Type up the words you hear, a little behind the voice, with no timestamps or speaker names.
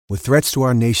With threats to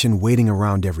our nation waiting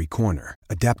around every corner,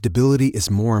 adaptability is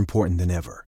more important than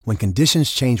ever. When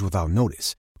conditions change without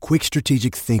notice, quick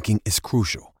strategic thinking is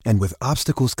crucial. And with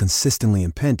obstacles consistently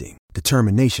impending,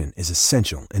 determination is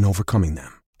essential in overcoming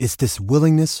them. It's this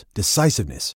willingness,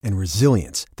 decisiveness, and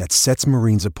resilience that sets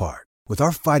Marines apart. With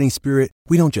our fighting spirit,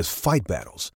 we don't just fight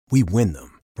battles, we win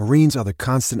them. Marines are the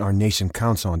constant our nation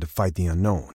counts on to fight the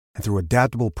unknown. And through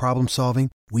adaptable problem solving,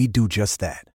 we do just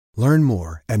that. Learn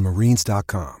more at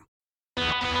marines.com.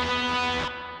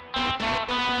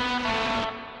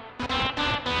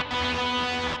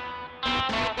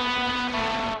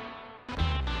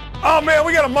 Oh, man,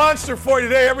 we got a monster for you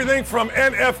today. Everything from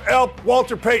NFL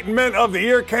Walter Payton Men of the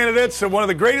Year candidates to one of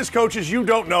the greatest coaches you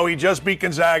don't know. He just beat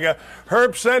Gonzaga,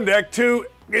 Herb Sendek, to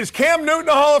is Cam Newton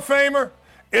a Hall of Famer?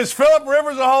 Is Phillip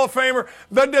Rivers a Hall of Famer?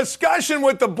 The discussion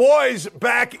with the boys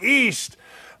back east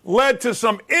led to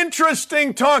some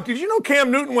interesting talk. Did you know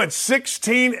Cam Newton went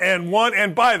 16-1?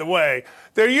 And by the way,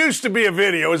 there used to be a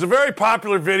video. It was a very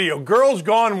popular video, Girls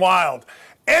Gone Wild.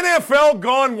 NFL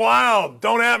Gone Wild.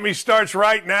 Don't At Me starts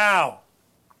right now.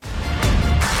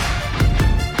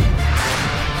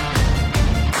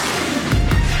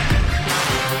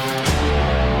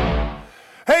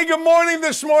 Hey, good morning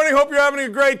this morning. Hope you're having a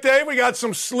great day. We got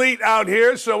some sleet out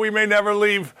here, so we may never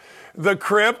leave the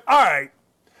crib. All right.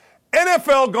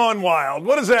 NFL Gone Wild.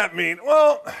 What does that mean?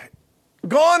 Well,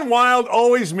 Gone Wild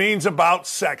always means about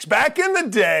sex. Back in the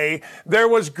day, there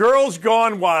was Girls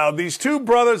Gone Wild. These two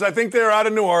brothers, I think they're out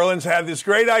of New Orleans, had this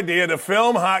great idea to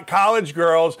film hot college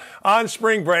girls on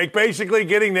spring break, basically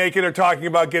getting naked or talking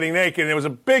about getting naked. And it was a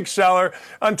big seller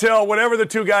until whatever the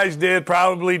two guys did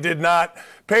probably did not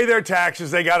pay their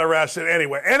taxes. They got arrested.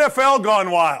 Anyway, NFL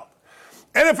Gone Wild.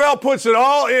 NFL puts it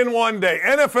all in one day.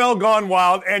 NFL Gone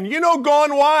Wild. And you know,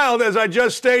 Gone Wild, as I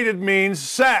just stated, means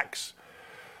sex.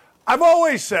 I've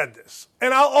always said this,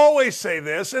 and I'll always say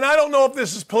this, and I don't know if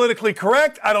this is politically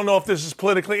correct. I don't know if this is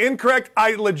politically incorrect.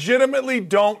 I legitimately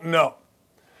don't know.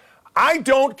 I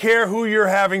don't care who you're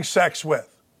having sex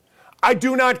with. I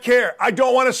do not care. I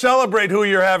don't want to celebrate who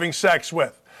you're having sex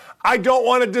with. I don't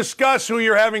want to discuss who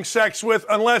you're having sex with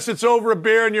unless it's over a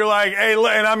beer and you're like, hey,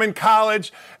 and I'm in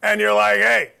college, and you're like,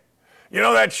 hey, you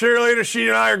know that cheerleader, she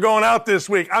and I are going out this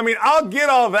week. I mean, I'll get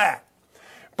all that.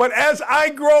 But as I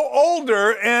grow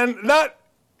older, and not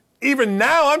even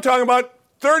now, I'm talking about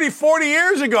 30, 40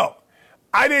 years ago,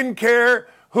 I didn't care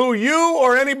who you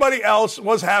or anybody else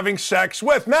was having sex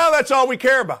with. Now that's all we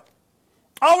care about.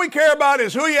 All we care about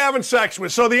is who you're having sex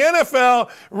with. So the NFL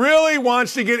really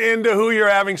wants to get into who you're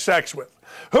having sex with.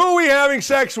 Who are we having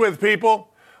sex with,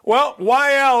 people? Well,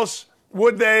 why else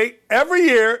would they, every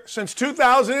year since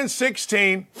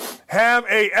 2016, have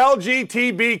a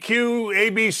LGBTQ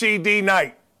ABCD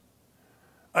night?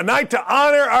 A night to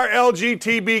honor our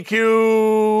LGBTQ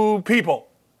people.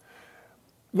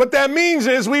 What that means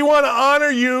is we want to honor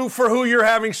you for who you're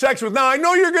having sex with. Now, I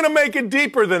know you're going to make it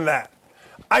deeper than that.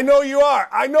 I know you are.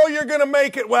 I know you're going to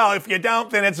make it, well, if you don't,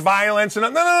 then it's violence.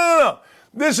 No.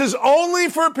 This is only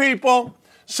for people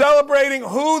celebrating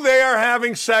who they are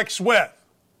having sex with.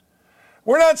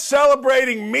 We're not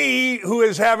celebrating me, who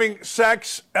is having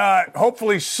sex,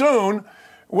 hopefully soon,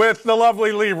 with the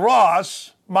lovely Lee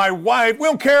Ross, my wife. We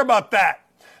don't care about that.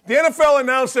 The NFL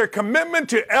announced their commitment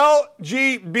to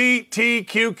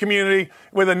LGBTQ community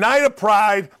with a night of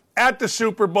pride at the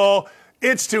Super Bowl.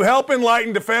 It's to help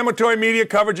enlighten defamatory media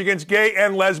coverage against gay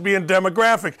and lesbian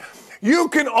demographic. You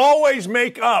can always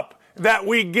make up that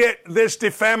we get this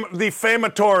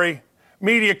defamatory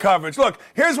media coverage. Look,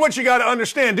 here's what you got to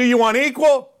understand. Do you want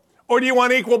equal, or do you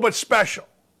want equal but special?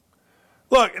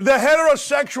 Look, the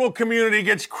heterosexual community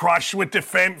gets crushed with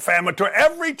defamatory.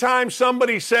 Every time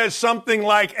somebody says something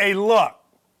like, hey, look,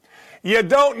 you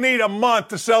don't need a month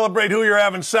to celebrate who you're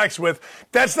having sex with.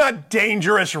 That's not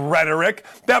dangerous rhetoric.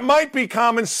 That might be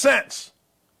common sense.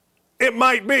 It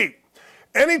might be.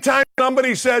 Anytime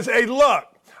somebody says, hey, look,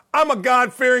 I'm a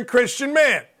God-fearing Christian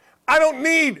man. I don't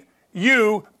need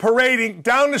you parading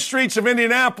down the streets of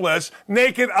Indianapolis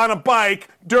naked on a bike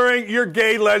during your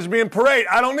gay lesbian parade.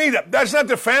 I don't need it. That's not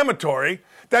defamatory.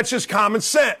 That's just common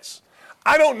sense.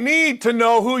 I don't need to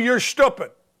know who you're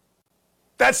stupid.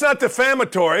 That's not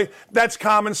defamatory. That's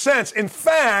common sense. In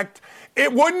fact,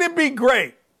 wouldn't it be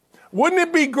great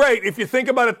if you think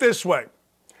about it this way?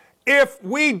 If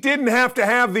we didn't have to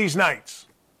have these nights,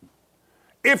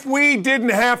 if we didn't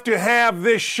have to have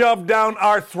this shoved down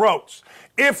our throats,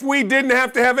 if we didn't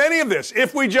have to have any of this,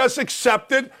 if we just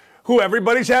accepted who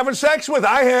everybody's having sex with.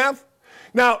 I have.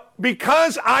 Now,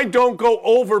 because I don't go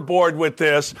overboard with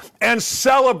this and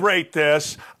celebrate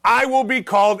this, I will be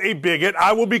called a bigot.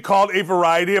 I will be called a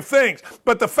variety of things.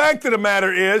 But the fact of the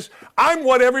matter is, I'm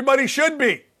what everybody should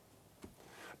be.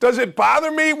 Does it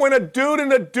bother me when a dude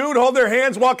and a dude hold their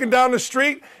hands walking down the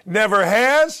street? Never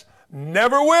has,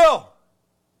 never will.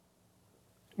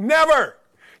 Never.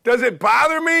 Does it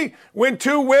bother me when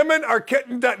two women are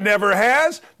getting, never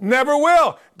has, never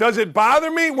will. Does it bother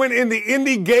me when in the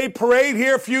Indy Gay Parade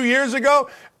here a few years ago,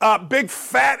 big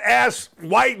fat ass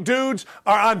white dudes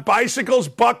are on bicycles,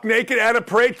 buck naked at a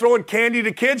parade throwing candy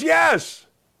to kids? Yes.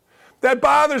 That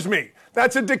bothers me.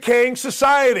 That's a decaying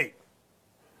society.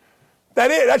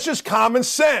 That's just common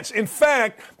sense. In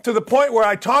fact, to the point where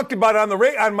I talked about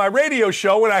it on my radio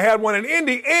show when I had one in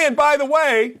Indy, and by the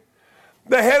way,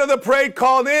 the head of the parade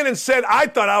called in and said, I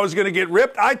thought I was going to get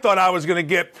ripped. I thought I was going to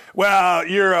get, well,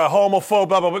 you're a homophobe,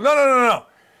 blah, blah, blah. No.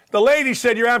 The lady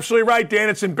said, you're absolutely right, Dan.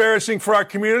 It's embarrassing for our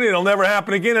community. It'll never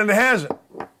happen again, and it hasn't.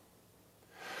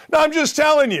 Now, I'm just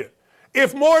telling you,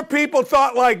 if more people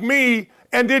thought like me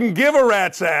and didn't give a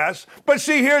rat's ass, but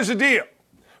see, here's the deal.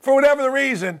 For whatever the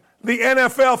reason, the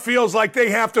NFL feels like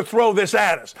they have to throw this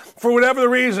at us. For whatever the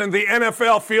reason, the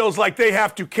NFL feels like they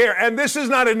have to care. And this is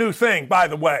not a new thing, by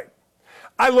the way.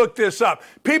 I looked this up.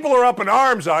 People are up in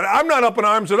arms on it. I'm not up in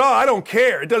arms at all. I don't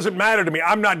care. It doesn't matter to me.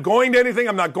 I'm not going to anything.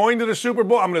 I'm not going to the Super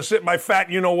Bowl. I'm going to sit my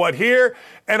fat you-know-what here,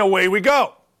 and away we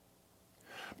go.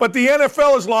 But the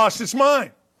NFL has lost its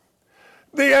mind.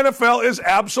 The NFL has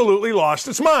absolutely lost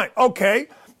its mind. Okay,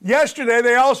 yesterday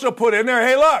they also put in there,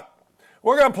 hey, look,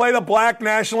 we're going to play the Black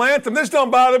National Anthem. This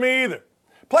don't bother me either.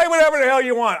 Play whatever the hell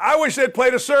you want. I wish they'd play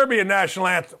the Serbian National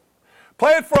Anthem.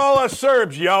 Play it for all us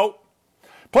Serbs, yo.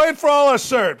 Play it for all us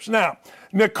Serbs. Now,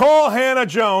 Nicole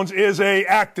Hannah-Jones is a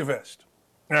activist.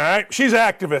 All right? She's an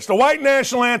activist. The white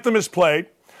national anthem is played.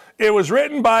 It was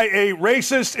written by a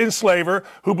racist enslaver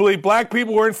who believed black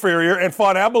people were inferior and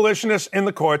fought abolitionists in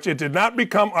the courts. It did not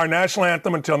become our national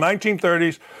anthem until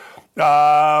 1930s,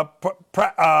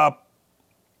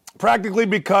 practically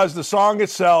because the song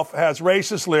itself has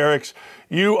racist lyrics.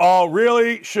 You all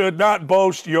really should not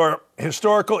boast your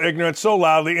historical ignorance so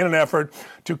loudly in an effort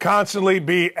to constantly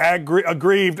be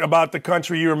aggrieved about the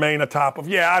country you remain atop of.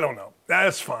 Yeah, I don't know.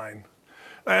 That's fine.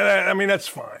 I mean, that's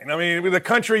fine. I mean, the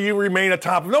country you remain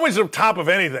atop of. Nobody's atop of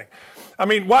anything. I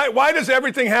mean, why does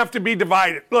everything have to be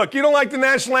divided? Look, you don't like the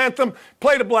national anthem?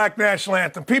 Play the Black National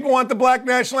Anthem. People want the Black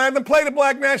National Anthem? Play the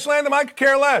Black National Anthem. I could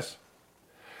care less.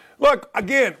 Look,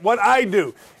 again, what I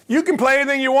do, you can play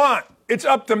anything you want. It's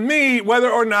up to me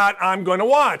whether or not I'm going to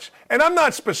watch. And I'm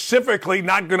not specifically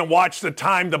not going to watch the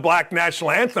time the Black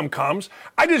National Anthem comes.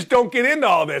 I just don't get into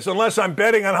all this unless I'm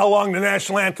betting on how long the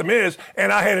National Anthem is.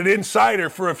 And I had an insider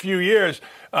for a few years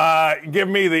give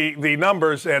me the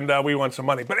numbers, and we won some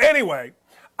money. But anyway,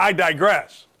 I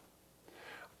digress.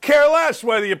 Care less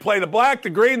whether you play the black, the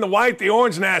green, the white, the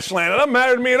orange national anthem. It doesn't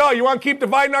matter to me at all. You want to keep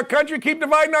dividing our country? Keep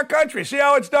dividing our country. See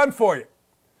how it's done for you.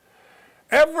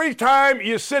 Every time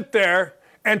you sit there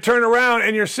and turn around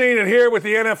and you're seeing it here with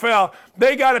the NFL,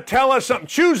 they got to tell us something.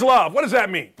 Choose love. What does that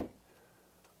mean?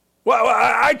 Well,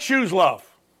 I choose love.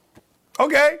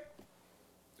 Okay.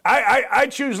 I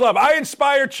choose love. I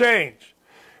inspire change.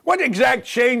 What exact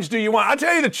change do you want? I'll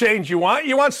tell you the change you want.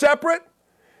 You want separate?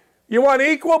 You want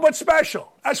equal but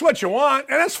special. That's what you want,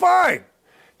 and that's fine.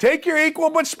 Take your equal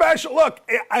but special. Look,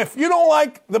 if you don't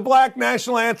like the Black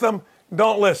National Anthem,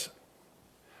 don't listen.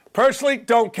 Personally,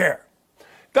 don't care.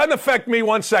 Doesn't affect me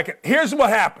 1 second. Here's what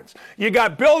happens. You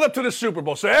got build up to the Super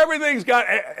Bowl. So everything's got,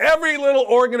 every little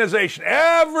organization,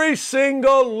 every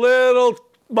single little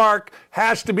mark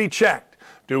has to be checked.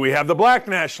 Do we have the Black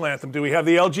National Anthem? Do we have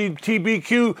the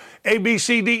LGBTQ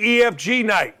ABCDEFG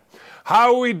night?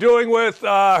 How are we doing with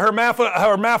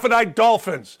hermaphrodite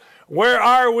dolphins? Where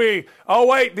are we? Oh,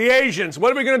 wait, the Asians.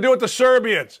 What are we going to do with the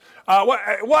Serbians?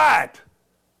 What?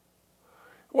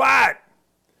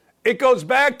 It goes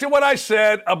back to what I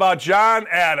said about John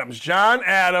Adams. John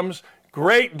Adams,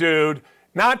 great dude,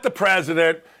 not the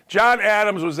president. John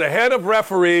Adams was the head of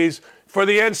referees for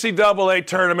the NCAA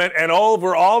tournament, and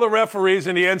over all the referees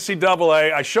in the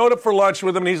NCAA, I showed up for lunch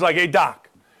with him, and he's like, hey, Doc,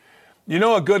 you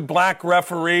know a good black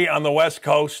referee on the West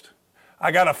Coast?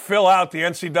 I got to fill out the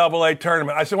NCAA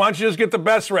tournament. I said, why don't you just get the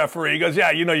best referee? He goes,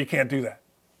 yeah, you know you can't do that.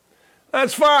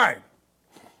 That's fine.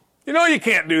 You know you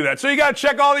can't do that. So you got to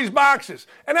check all these boxes.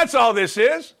 And that's all this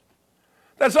is.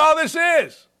 That's all this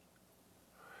is.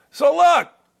 So look,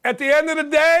 at the end of the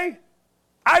day,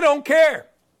 I don't care.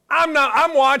 I'm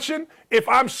watching. If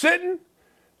I'm sitting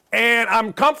and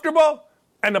I'm comfortable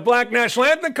and the Black National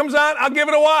Anthem comes on, I'll give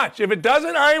it a watch. If it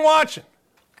doesn't, I ain't watching.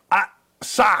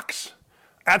 Socks.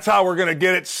 That's how we're going to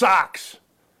get it. Socks.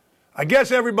 I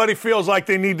guess everybody feels like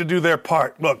they need to do their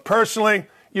part. Look, personally,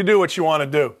 you do what you want to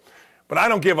do. But I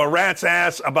don't give a rat's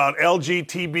ass about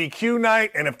LGBTQ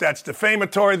night, and if that's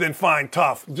defamatory, then fine,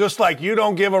 tough. Just like you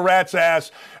don't give a rat's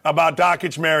ass about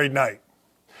Dockage married night.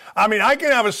 I mean, I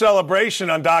can have a celebration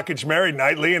on Dockage married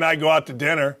night. Lee and I go out to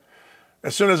dinner.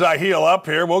 As soon as I heal up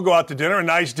here, we'll go out to dinner, a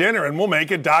nice dinner, and we'll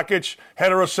make it Dockage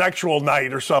heterosexual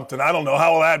night or something. I don't know.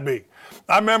 How will that be?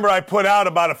 I remember I put out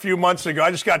about a few months ago,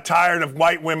 I just got tired of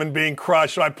white women being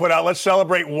crushed, so I put out, let's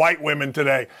celebrate white women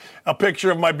today. A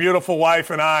picture of my beautiful wife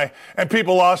and I, and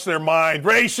people lost their mind.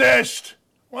 Racist!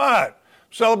 What?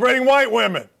 Celebrating white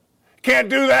women. Can't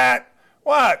do that.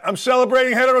 What? I'm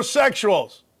celebrating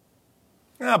heterosexuals.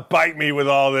 Ah, bite me with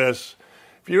all this.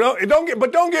 If you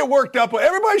don't get worked up.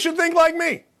 Everybody should think like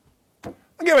me. I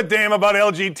don't give a damn about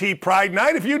LGBT Pride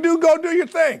Night. If you do, go do your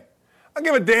thing. I don't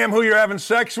give a damn who you're having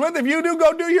sex with. If you do,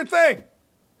 go do your thing.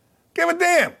 Give a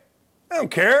damn. I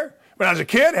don't care. When I was a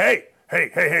kid,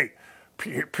 hey,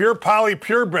 pure poly,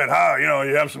 purebred. How,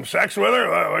 you have some sex with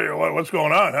her? What's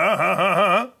going on?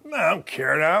 Huh? No, I don't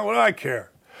care now. What do I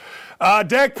care?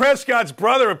 Dak Prescott's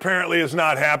brother apparently is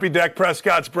not happy. Dak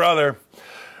Prescott's brother.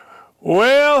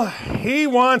 Well, he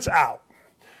wants out.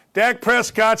 Dak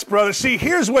Prescott's brother. See,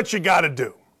 here's what you got to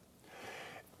do.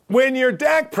 When you're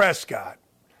Dak Prescott,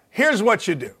 here's what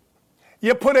you do.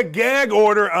 You put a gag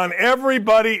order on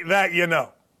everybody that you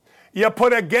know. You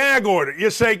put a gag order. You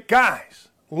say, guys,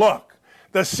 look,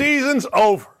 the season's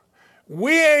over.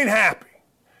 We ain't happy.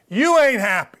 You ain't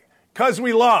happy because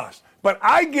we lost. But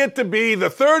I get to be the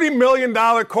 $30 million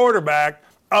quarterback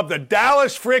of the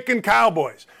Dallas freaking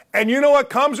Cowboys. And you know what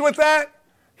comes with that?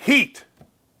 Heat.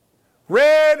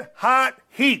 Red hot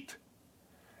heat.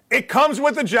 It comes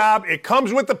with the job, it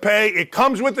comes with the pay, it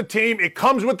comes with the team, it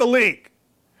comes with the league.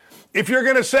 If you're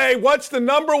going to say, what's the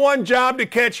number one job to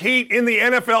catch heat in the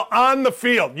NFL on the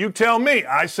field? You tell me.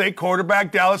 I say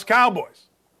quarterback Dallas Cowboys.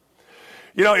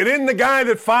 It isn't the guy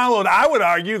that followed, I would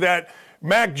argue, that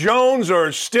Mac Jones or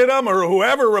Stidham or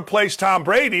whoever replaced Tom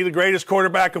Brady, the greatest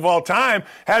quarterback of all time,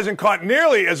 hasn't caught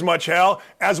nearly as much hell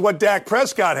as what Dak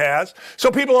Prescott has.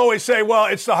 So people always say, well,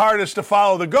 it's the hardest to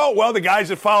follow the GOAT. Well, the guys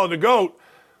that follow the GOAT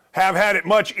have had it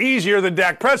much easier than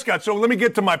Dak Prescott. So let me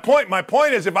get to my point. My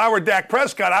point is, if I were Dak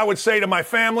Prescott, I would say to my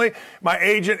family, my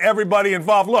agent, everybody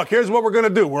involved, look, here's what we're going to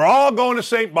do. We're all going to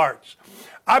St. Bart's.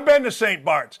 I've been to St.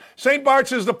 Bart's. St.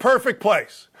 Bart's is the perfect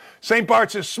place. St.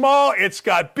 Bart's is small. It's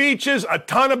got beaches, a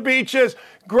ton of beaches,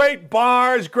 great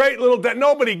bars, great little...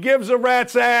 Nobody gives a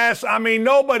rat's ass. I mean,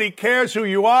 nobody cares who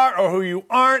you are or who you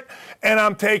aren't. And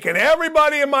I'm taking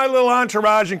everybody in my little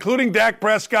entourage, including Dak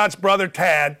Prescott's brother,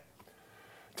 Tad,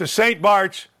 to St.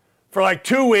 Bart's for like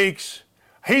 2 weeks.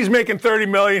 He's making $30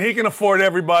 million. He can afford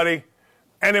everybody.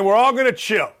 And then we're all going to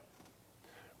chill.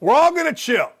 We're all going to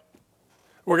chill.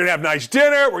 We're going to have nice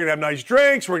dinner. We're going to have nice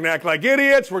drinks. We're going to act like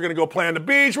idiots. We're going to go play on the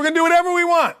beach. We're going to do whatever we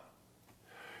want.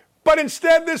 But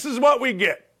instead, this is what we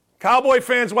get. Cowboy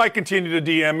fans might continue to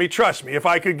DM me. Trust me, if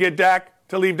I could get Dak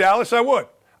to leave Dallas, I would.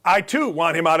 I, too,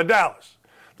 want him out of Dallas.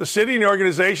 The city and the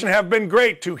organization have been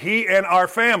great to he and our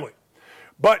family.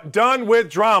 But done with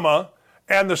drama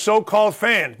and the so-called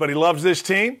fans. But he loves this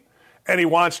team, and he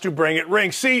wants to bring it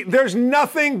rings. See, there's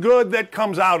nothing good that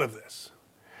comes out of this.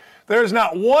 There's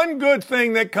not one good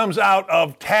thing that comes out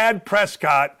of Tad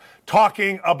Prescott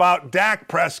talking about Dak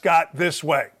Prescott this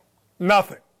way.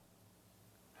 Nothing.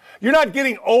 You're not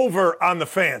getting over on the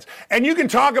fans. And you can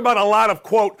talk about a lot of,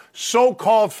 quote,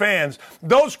 so-called fans.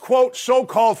 Those, quote,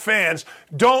 so-called fans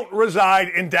don't reside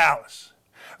in Dallas.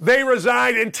 They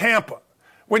reside in Tampa.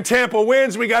 When Tampa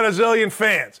wins, we got a zillion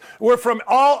fans. We're from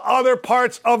all other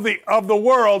parts of the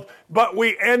world, but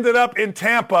we ended up in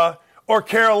Tampa or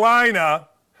Carolina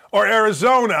or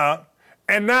Arizona,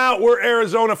 and now we're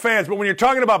Arizona fans. But when you're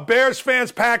talking about Bears fans,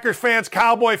 Packers fans,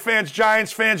 Cowboy fans,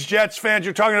 Giants fans, Jets fans,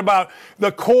 you're talking about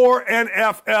the core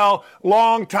NFL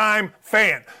longtime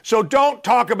fan. So don't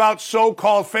talk about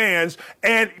so-called fans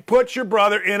and put your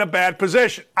brother in a bad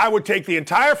position. I would take the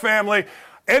entire family,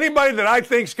 anybody that I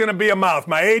think is going to be a mouth,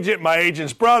 my agent, my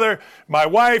agent's brother, my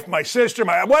wife, my sister,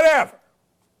 my whatever.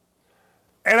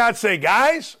 And I'd say,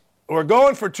 guys, we're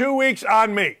going for 2 weeks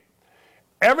on me.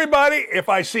 Everybody, if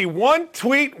I see one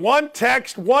tweet, one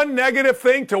text, one negative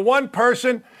thing to one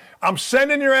person, I'm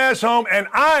sending your ass home, and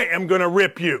I am going to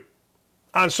rip you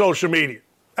on social media.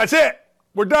 That's it.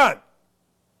 We're done.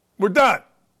 We're done.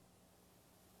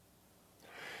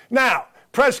 Now,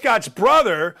 Prescott's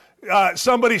brother,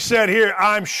 somebody said here,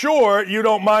 I'm sure you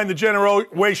don't mind the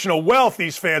generational wealth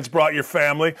these fans brought your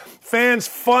family. Fans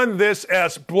fund this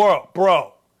as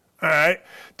bro. All right.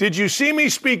 Did you see me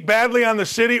speak badly on the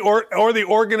city or the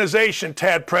organization?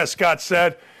 Tad Prescott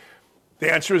said.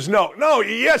 The answer is no. No,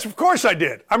 yes, of course I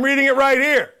did. I'm reading it right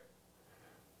here.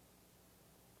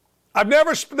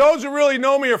 Those who really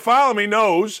know me or follow me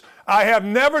knows I have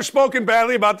never spoken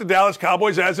badly about the Dallas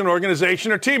Cowboys as an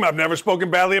organization or team. I've never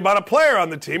spoken badly about a player on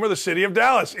the team or the city of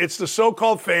Dallas. It's the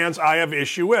so-called fans I have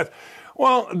issue with.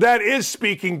 Well, that is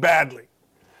speaking badly.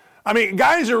 I mean,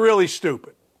 guys are really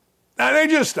stupid. Now, they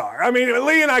just are. I mean,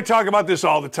 Lee and I talk about this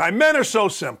all the time. Men are so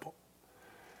simple.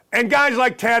 And guys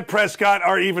like Tad Prescott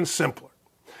are even simpler.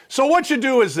 So what you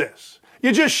do is this.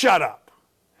 You just shut up.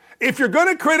 If you're going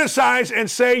to criticize and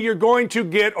say you're going to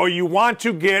get or you want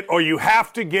to get or you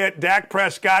have to get Dak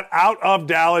Prescott out of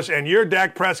Dallas and you're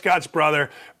Dak Prescott's brother,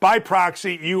 by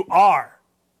proxy, you are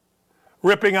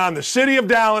ripping on the city of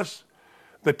Dallas,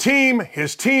 the team,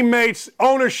 his teammates,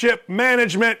 ownership,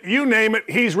 management, you name it,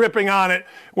 he's ripping on it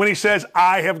when he says,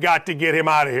 I have got to get him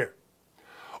out of here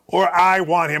or I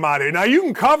want him out of here. Now, you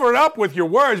can cover it up with your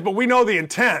words, but we know the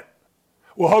intent.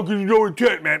 Well, how can you know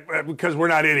intent, man? Because we're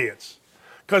not idiots.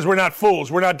 Because we're not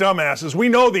fools. We're not dumbasses. We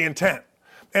know the intent.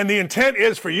 And the intent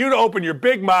is for you to open your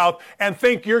big mouth and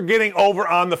think you're getting over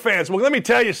on the fans. Well, let me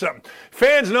tell you something.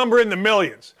 Fans number in the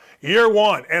millions. Year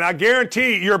one. And I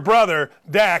guarantee your brother,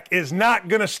 Dak, is not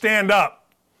going to stand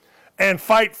up and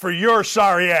fight for your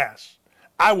sorry ass.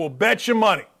 I will bet you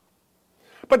money.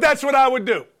 But that's what I would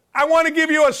do. I want to give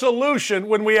you a solution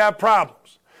when we have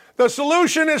problems. The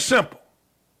solution is simple.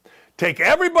 Take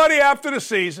everybody after the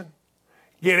season,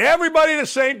 get everybody to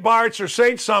St. Bart's or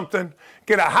St. something,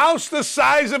 get a house the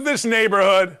size of this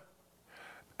neighborhood,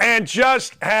 and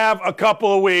just have a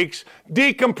couple of weeks,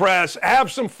 decompress,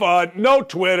 have some fun, no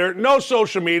Twitter, no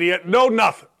social media, no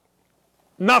nothing.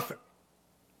 Nothing.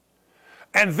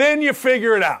 And then you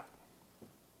figure it out.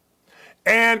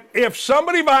 And if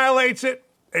somebody violates it,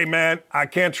 hey man, I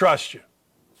can't trust you.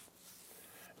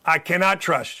 I cannot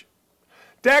trust you.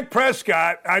 Dak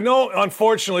Prescott, I know,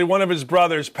 unfortunately, one of his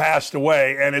brothers passed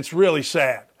away, and it's really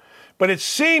sad. But it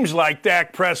seems like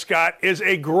Dak Prescott is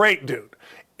a great dude.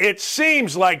 It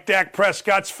seems like Dak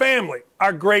Prescott's family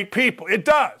are great people. It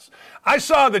does. I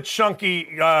saw the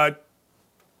chunky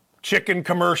chicken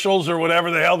commercials or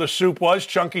whatever the hell the soup was,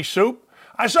 chunky soup.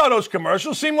 I saw those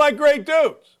commercials. Seemed like great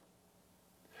dudes.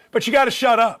 But you got to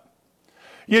shut up.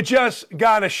 You just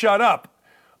got to shut up.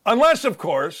 Unless, of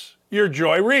course, you're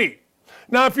Joy Reid.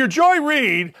 Now, if you're Joy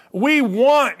Reid, we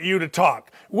want you to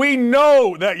talk. We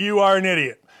know that you are an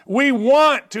idiot. We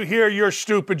want to hear you're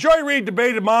stupid. Joy Reid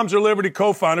debated Moms for Liberty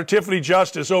co-founder Tiffany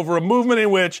Justice over a movement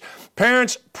in which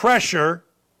parents pressure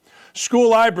school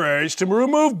libraries to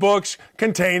remove books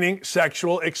containing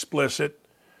sexual explicit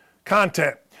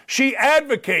content. She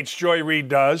advocates, Joy Reid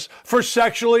does, for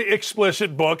sexually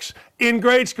explicit books in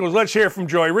grade schools. Let's hear from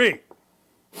Joy Reid.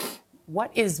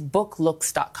 What is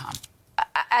booklooks.com?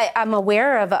 I'm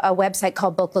aware of a website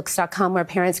called booklooks.com where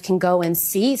parents can go and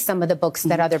see some of the books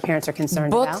that other parents are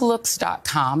concerned about.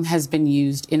 Booklooks.com has been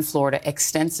used in Florida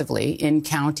extensively in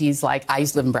counties like, I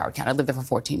used to live in Broward County. I lived there for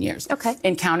 14 years. Okay.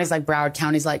 In counties like Broward,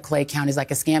 counties like Clay, counties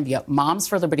like Escambia, Moms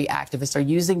for Liberty activists are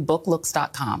using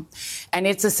booklooks.com. And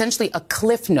it's essentially a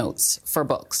cliff notes for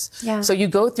books. Yeah. So you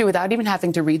go through without even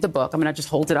having to read the book. I'm going to just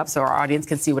hold it up so our audience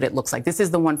can see what it looks like. This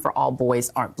is the one for All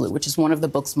Boys Aren't Blue, which is one of the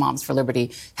books Moms for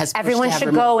Liberty has pushed. Everyone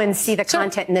should go and see the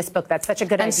content in this book. That's such a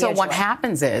good idea. And so what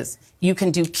happens is you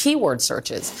can do keyword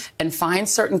searches and find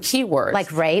certain keywords.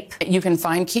 Like rape. You can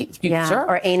find sure.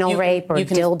 Or anal rape or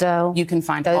dildo. You can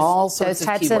find all sorts of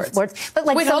keywords. Those types of words. But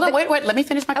like wait, hold on. Wait. Let me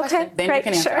finish my question. Okay, then great, you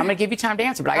can answer. sure. I'm going to give you time to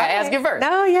answer, but I got to ask you first.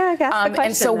 No, yeah, I got the question.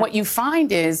 And so what you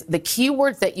find is the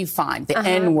keywords that you find, the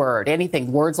N-word,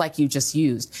 anything, words like you just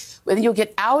used, then you'll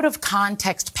get out of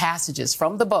context passages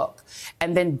from the book.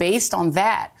 And then based on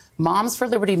that, Moms for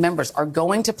Liberty members are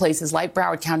going to places like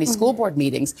Broward County school board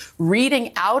meetings,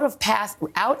 reading out of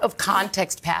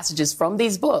context passages from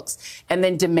these books, and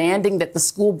then demanding that the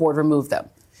school board remove them.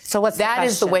 So what's that the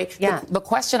is the way. Yeah. The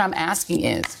question I'm asking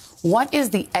is, what is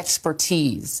the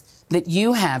expertise that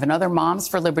you have and other Moms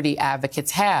for Liberty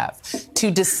advocates have to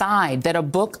decide that a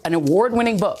book, an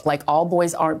award-winning book like All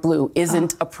Boys Aren't Blue,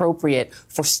 isn't appropriate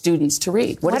for students to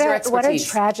read? What is your expertise? What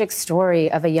a tragic story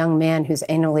of a young man who's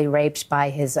anally raped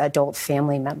by his adult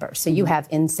family member. So you have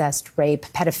incest, rape,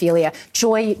 pedophilia.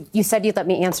 Joy, you said you'd let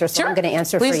me answer, so I'm going to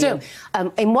answer Please for do.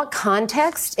 you. In what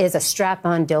context is a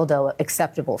strap-on dildo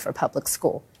acceptable for public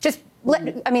school?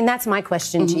 That's my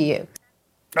question to you.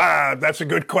 That's a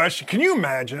good question. Can you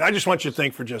imagine? I just want you to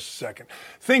think for just a second.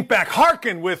 Think back.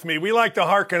 Hearken with me. We like to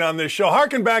hearken on this show.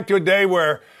 Hearken back to a day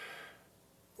where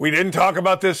We didn't talk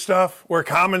about this stuff where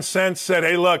common sense said,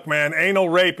 hey, look, man, anal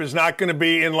rape is not going to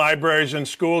be in libraries and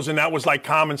schools, and that was like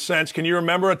common sense. Can you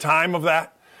remember a time of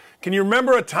that? Can you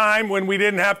remember a time when we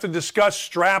didn't have to discuss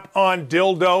strap-on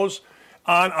dildos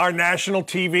on our national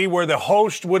TV where the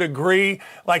host would agree,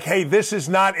 like, hey, this is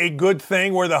not a good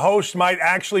thing, where the host might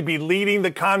actually be leading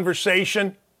the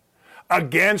conversation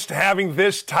against having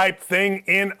this type thing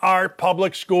in our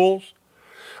public schools?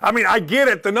 I mean, I get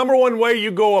it. The number one way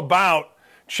you go about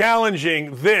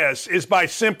challenging this is by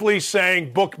simply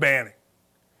saying book banning.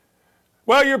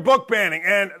 Well, you're book banning.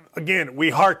 And again, we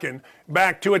hearken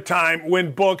back to a time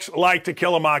when books like To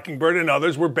Kill a Mockingbird and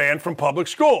others were banned from public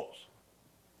schools.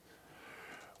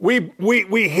 We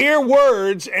hear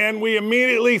words and we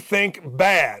immediately think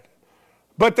bad.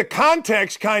 But the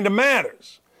context kind of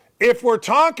matters. If we're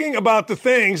talking about the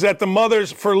things that the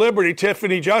Mothers for Liberty,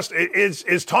 Tiffany Justice,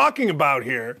 is talking about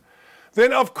here,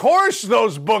 then of course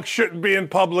those books shouldn't be in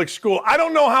public school. I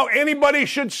don't know how anybody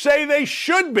should say they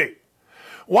should be.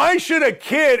 Why should a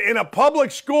kid in a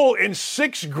public school in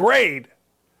 6th grade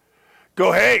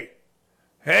go, hey,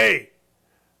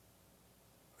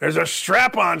 there's a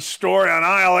strap-on story on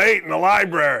aisle 8 in the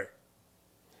library?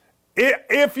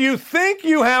 If you think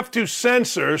you have to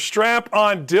censor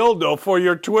strap-on dildo for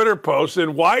your Twitter post,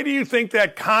 then why do you think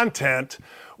that content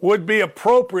would be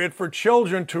appropriate for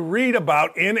children to read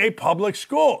about in a public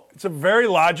school? It's a very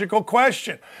logical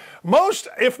question. Most,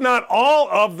 if not all,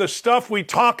 of the stuff we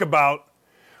talk about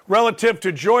relative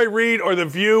to Joy Reid or The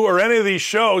View or any of these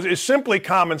shows is simply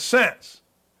common sense.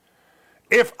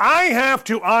 If I have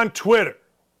to, on Twitter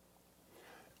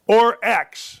or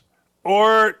X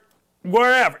or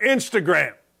wherever,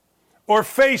 Instagram or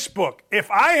Facebook, if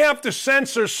I have to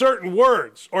censor certain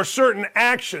words or certain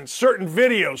actions, certain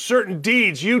videos, certain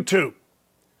deeds, YouTube,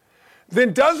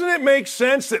 then doesn't it make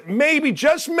sense that maybe,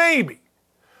 just maybe,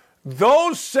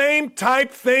 those same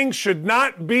type things should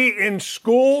not be in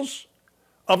schools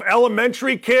of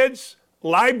elementary kids,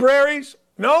 libraries?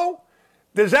 No?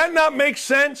 Does that not make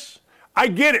sense? I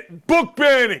get it. Book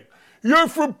banning. You're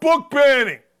for book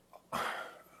banning.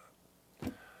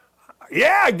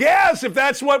 Yeah, I guess, if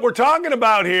that's what we're talking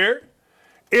about here.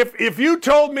 If you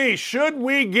told me, should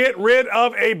we get rid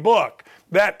of a book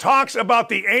that talks about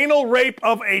the anal rape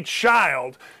of a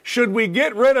child, should we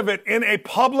get rid of it in a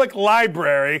public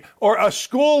library or a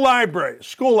school library,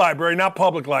 not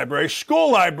public library,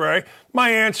 school library,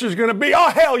 my answer is going to be, oh,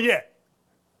 hell yeah.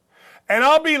 And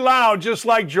I'll be loud just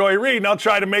like Joy Reid, and I'll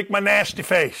try to make my nasty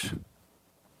face.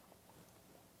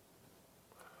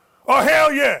 Oh,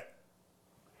 hell yeah.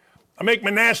 I make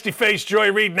my nasty face,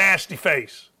 Joy Reid, nasty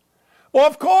face. Well,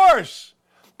 of course.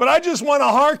 But I just want to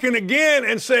hearken again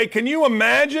and say, can you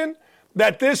imagine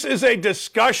that this is a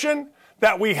discussion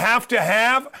that we have to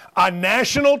have on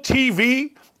national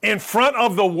TV in front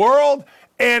of the world,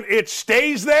 and it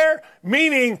stays there?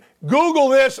 Meaning, Google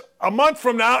this a month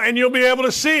from now and you'll be able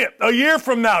to see it. A year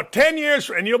from now, 10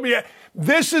 years, and you'll be...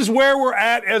 This is where we're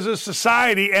at as a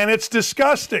society, and it's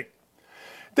disgusting.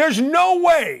 There's no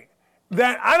way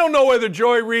that, I don't know whether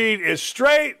Joy Reid is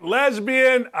straight,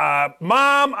 lesbian,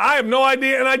 mom, I have no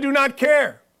idea, and I do not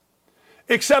care.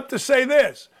 Except to say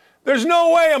this, there's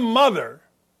no way a mother,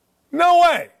 no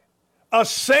way, a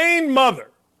sane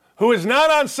mother who is not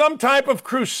on some type of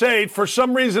crusade for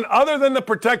some reason other than the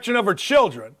protection of her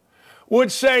children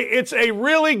would say it's a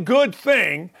really good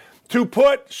thing to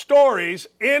put stories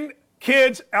in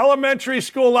kids' elementary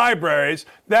school libraries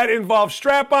that involve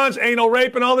strap-ons, anal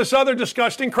rape, and all this other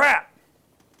disgusting crap.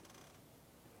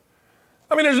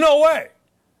 I mean, there's no way.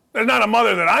 There's not a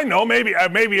mother that I know. Maybe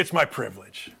it's my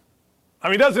privilege. I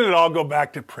mean, doesn't it all go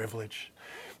back to privilege?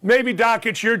 Maybe, Doc,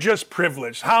 you're just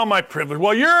privileged. How am I privileged?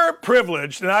 Well, you're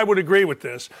privileged, and I would agree with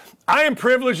this. I am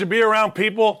privileged to be around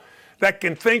people that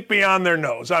can think beyond their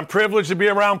nose. I'm privileged to be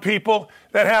around people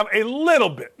that have a little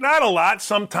bit, not a lot,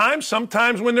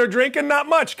 sometimes when they're drinking, not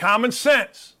much, common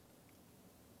sense.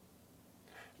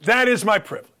 That is my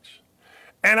privilege.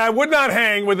 And I would not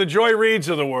hang with the Joy Reids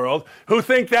of the world who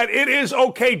think that it is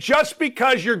okay just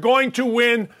because you're going to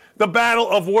win the battle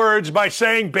of words by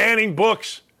saying banning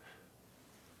books.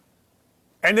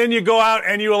 And then you go out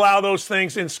and you allow those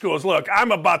things in schools. Look,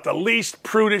 I'm about the least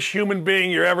prudish human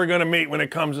being you're ever going to meet when it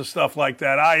comes to stuff like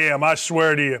that. I am, I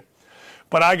swear to you.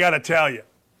 But I got to tell you,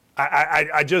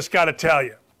 I just got to tell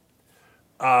you,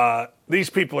 these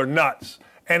people are nuts.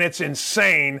 And it's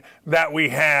insane that we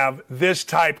have this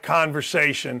type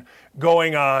conversation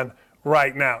going on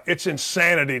right now. It's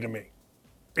insanity to me.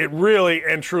 It really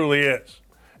and truly is.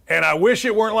 And I wish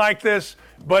it weren't like this,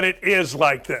 but it is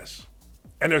like this.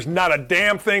 And there's not a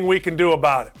damn thing we can do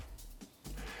about it.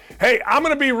 Hey, I'm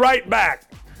going to be right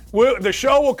back The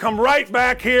show will come right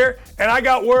back here, and I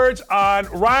got words on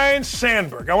Ryan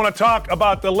Sandberg. I want to talk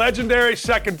about the legendary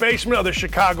second baseman of the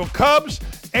Chicago Cubs,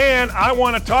 and I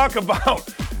want to talk about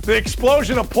the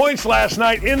explosion of points last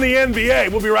night in the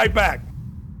NBA. We'll be right back.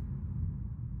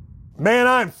 Man,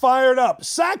 I'm fired up.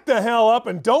 Sack the hell up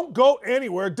and don't go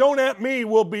anywhere. Don't at me.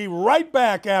 We'll be right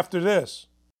back after this.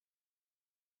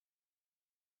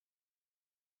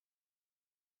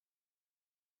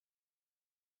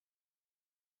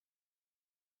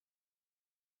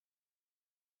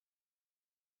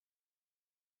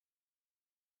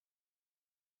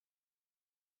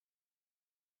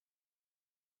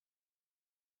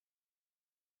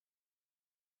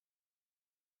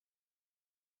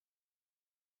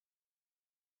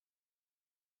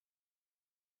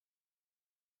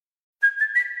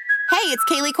 Hey, it's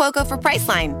Kaylee Cuoco for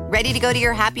Priceline. Ready to go to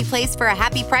your happy place for a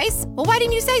happy price? Well, why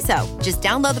didn't you say so? Just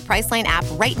download the Priceline app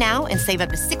right now and save up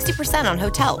to 60% on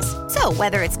hotels. So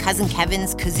whether it's Cousin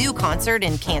Kevin's Kazoo Concert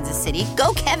in Kansas City,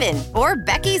 go Kevin, or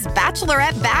Becky's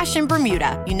Bachelorette Bash in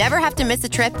Bermuda, you never have to miss a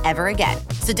trip ever again.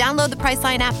 So download the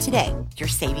Priceline app today. Your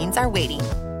savings are waiting.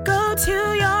 Go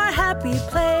to your happy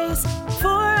place for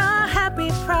a happy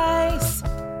price.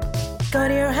 Go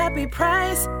to your happy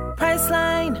price,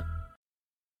 Priceline.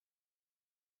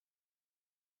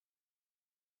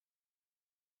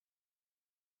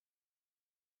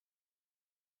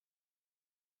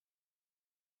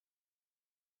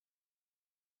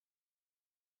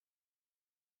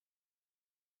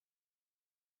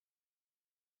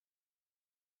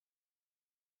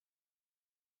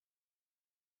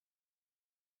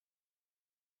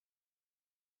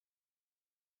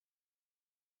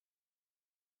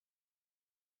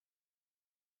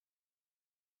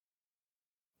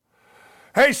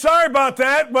 Hey, sorry about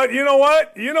that, but you know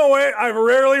what? I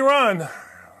rarely run,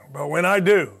 but when I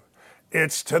do,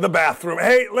 it's to the bathroom.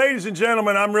 Hey, ladies and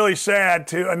gentlemen, I'm really sad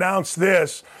to announce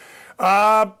this,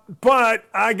 but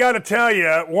I got to tell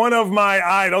you, one of my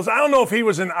idols, I don't know if he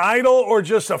was an idol or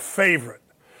just a favorite.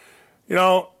 You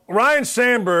know, Ryan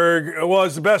Sandberg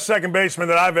was the best second baseman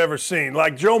that I've ever seen.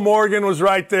 Like Joe Morgan was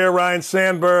right there, Ryan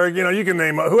Sandberg, you can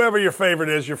name whoever your favorite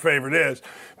is.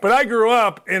 But I grew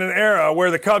up in an era where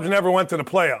the Cubs never went to the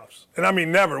playoffs. And I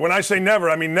mean never. When I say never,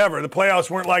 I mean never. The playoffs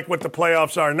weren't like what the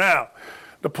playoffs are now.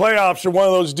 The playoffs are one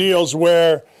of those deals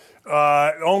where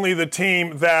only the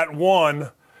team that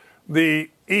won the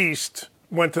East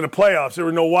went to the playoffs. There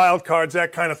were no wild cards,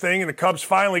 that kind of thing. And the Cubs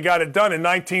finally got it done in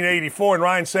 1984. And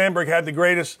Ryan Sandberg had the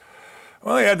greatest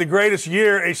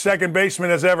year a second baseman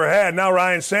has ever had. Now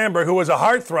Ryan Sandberg, who was a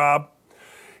heartthrob,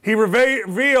 he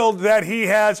revealed that he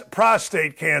has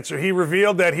prostate cancer. He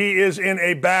revealed that he is in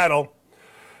a battle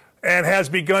and has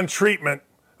begun treatment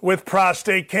with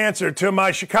prostate cancer. To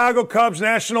my Chicago Cubs,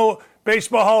 National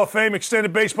Baseball Hall of Fame,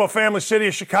 extended baseball family, city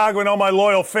of Chicago, and all my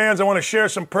loyal fans, I want to share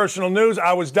some personal news.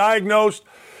 I was diagnosed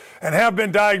and have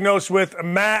been diagnosed with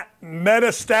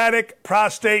metastatic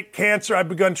prostate cancer. I've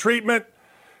begun treatment,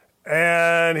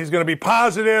 and he's going to be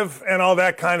positive and all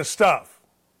that kind of stuff.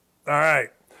 All right.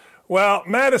 Well,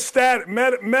 metastatic,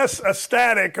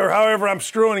 or however I'm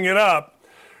screwing it up,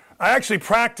 I actually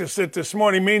practiced it this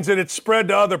morning. It means that it's spread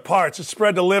to other parts. It's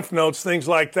spread to lymph nodes, things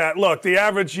like that. Look, the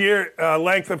average year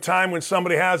length of time when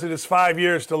somebody has it is 5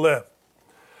 years to live.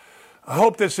 I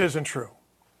hope this isn't true.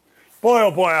 Boy,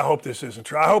 oh boy, I hope this isn't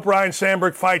true. I hope Ryan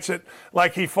Sandberg fights it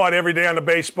like he fought every day on the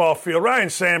baseball field. Ryan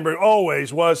Sandberg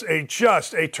always was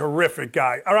just a terrific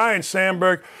guy. Ryan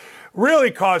Sandberg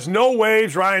really caused no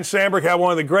waves. Ryan Sandberg had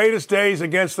one of the greatest days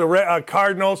against the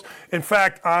Cardinals. In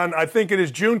fact, on I think it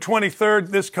is June 23rd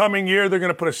this coming year, they're going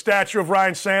to put a statue of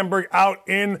Ryan Sandberg out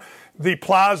in the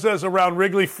plazas around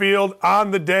Wrigley Field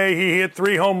on the day he hit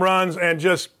 3 home runs and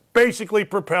just basically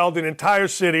propelled an entire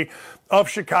city of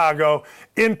Chicago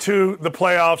into the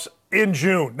playoffs in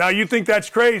June. Now, you think that's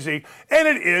crazy, and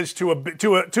it is to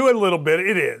a little bit,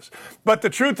 it is. But the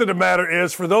truth of the matter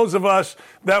is, for those of us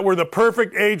that were the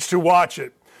perfect age to watch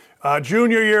it,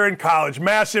 junior year in college,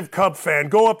 massive Cub fan,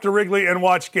 go up to Wrigley and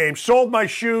watch games. Sold my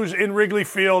shoes in Wrigley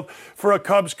Field for a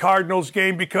Cubs-Cardinals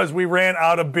game because we ran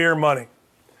out of beer money.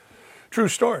 True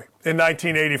story. In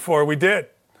 1984, we did.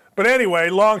 But anyway,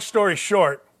 long story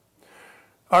short,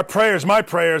 my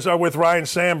prayers are with Ryan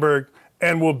Sandberg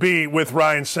and will be with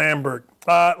Ryan Sandberg.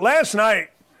 Last night,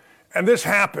 and this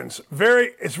happens,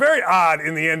 it's very odd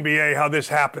in the NBA how this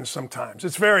happens sometimes.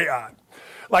 It's very odd.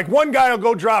 Like one guy will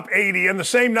go drop 80, and the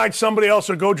same night somebody else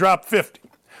will go drop 50.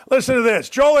 Listen to this.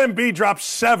 Joel Embiid dropped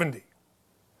 70.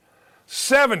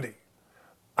 70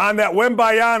 on that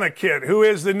Wembayana kid, who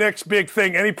is the next big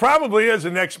thing. And he probably is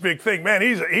the next big thing. Man,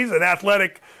 he's an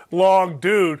athletic, long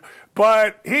dude.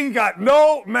 But he got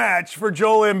no match for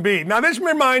Joel Embiid. Now, this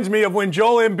reminds me of when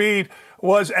Joel Embiid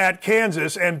was at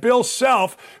Kansas and Bill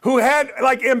Self, who had,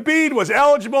 like, Embiid was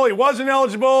eligible, he wasn't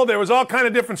eligible, there was all kind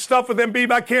of different stuff with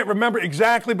Embiid. I can't remember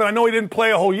exactly, but I know he didn't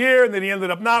play a whole year, and then he ended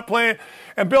up not playing.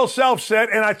 And Bill Self said,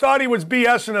 and I thought he was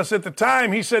BSing us at the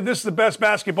time, he said, this is the best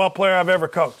basketball player I've ever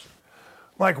coached.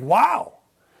 I'm like, wow,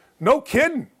 no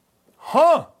kidding,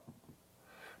 huh?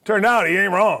 Turned out he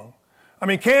ain't wrong. I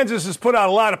mean, Kansas has put out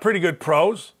a lot of pretty good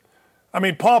pros. I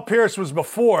mean, Paul Pierce was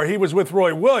before. He was with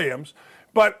Roy Williams.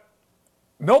 But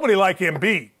nobody like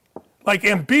Embiid. Like,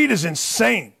 Embiid is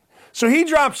insane. So he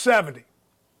dropped 70.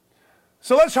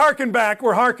 So let's harken back.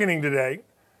 We're hearkening today.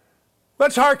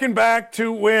 Let's harken back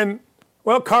to when,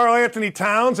 well, Karl Anthony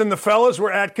Towns and the fellas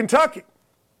were at Kentucky.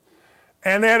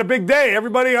 And they had a big day.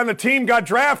 Everybody on the team got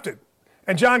drafted.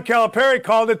 And John Calipari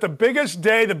called it the biggest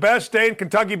day, the best day in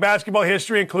Kentucky basketball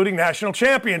history, including national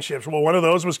championships. Well, one of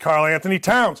those was Karl Anthony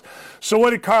Towns. So what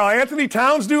did Karl Anthony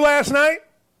Towns do last night?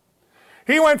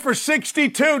 He went for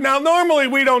 62. Now, normally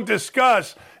we don't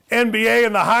discuss NBA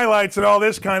and the highlights and all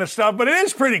this kind of stuff, but it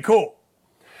is pretty cool.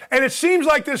 And it seems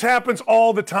like this happens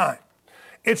all the time.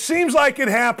 It seems like it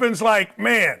happens like,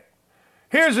 man,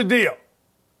 here's the deal.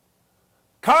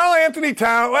 Karl Anthony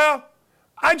Towns, well,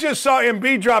 I just saw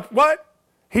Embiid drop, what?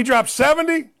 He dropped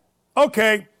 70?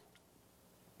 Okay,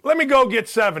 let me go get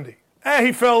 70.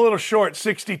 He fell a little short,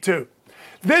 62.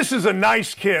 This is a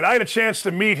nice kid. I had a chance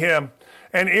to meet him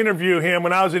and interview him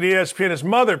when I was at ESPN. His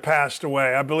mother passed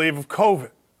away, I believe, of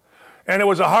COVID. And it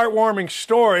was a heartwarming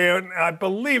story, and I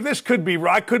believe this could be,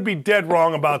 I could be dead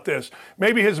wrong about this.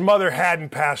 Maybe his mother hadn't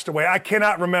passed away. I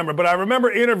cannot remember, but I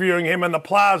remember interviewing him in the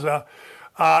plaza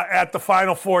at the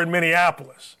Final Four in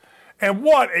Minneapolis. And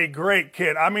what a great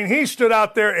kid. I mean, he stood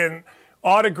out there and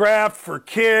autographed for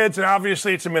kids, and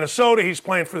obviously it's in Minnesota. He's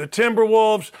playing for the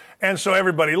Timberwolves, and so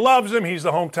everybody loves him. He's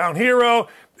the hometown hero.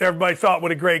 Everybody thought,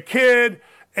 what a great kid,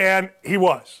 and he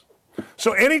was.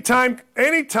 So anytime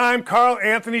Karl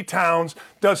Anthony Towns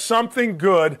does something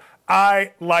good,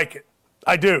 I like it.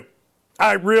 I do.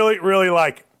 I really, really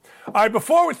like it. All right,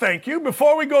 before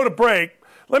we go to break,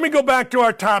 let me go back to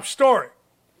our top story.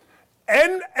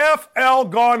 NFL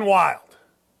gone wild.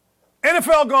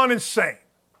 NFL gone insane.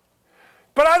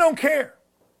 But I don't care.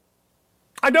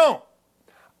 I don't.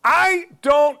 I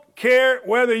don't care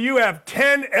whether you have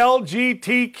 10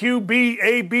 LGBTQB,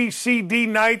 A, B, C, D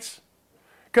nights,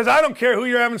 because I don't care who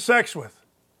you're having sex with.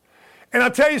 And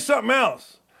I'll tell you something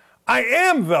else. I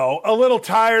am, though, a little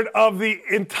tired of the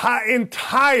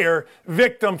entire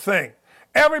victim thing.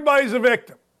 Everybody's a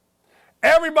victim.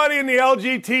 Everybody in the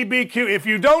LGBTQ, if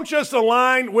you don't just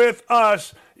align with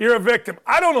us, you're a victim.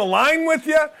 I don't align with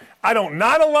you. I don't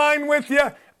not align with you.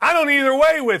 I don't either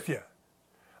way with you.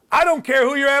 I don't care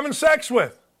who you're having sex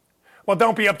with. Well,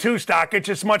 don't be up too stock. It's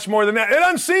just much more than that. It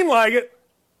doesn't seem like it.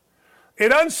 It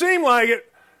doesn't seem like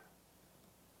it.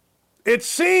 It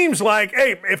seems like,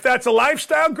 hey, if that's a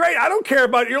lifestyle, great. I don't care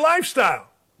about your lifestyle.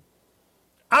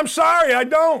 I'm sorry, I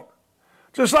don't.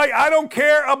 Just like I don't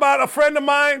care about a friend of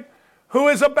mine who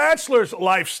is a bachelor's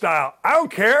lifestyle. I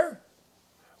don't care.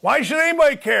 Why should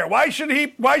anybody care? Why should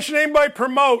anybody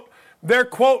promote their,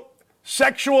 quote,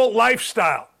 sexual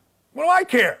lifestyle? What do I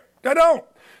care? I don't.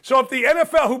 So if the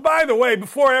NFL, who, by the way,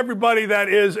 before everybody that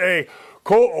is a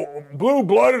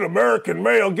blue-blooded American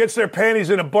male gets their panties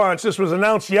in a bunch, this was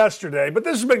announced yesterday, but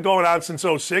this has been going on since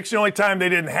 2006. The only time they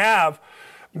didn't have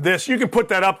this, you can put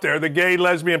that up there, the gay,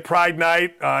 lesbian pride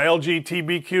night,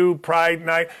 LGBTQ pride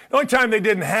night. The only time they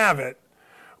didn't have it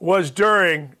was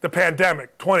during the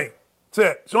pandemic, 20. That's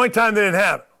it. It's the only time they didn't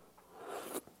have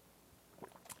it.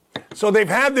 So they've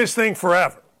had this thing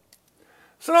forever.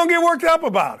 So don't get worked up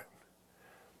about it.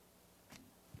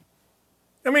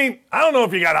 I mean, I don't know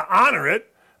if you got to honor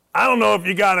it. I don't know if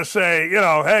you got to say,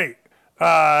 hey,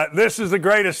 this is the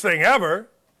greatest thing ever.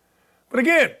 But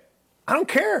again, I don't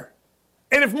care.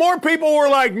 And if more people were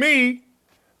like me,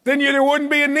 then there wouldn't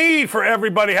be a need for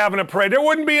everybody having a parade. There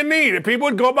wouldn't be a need, and people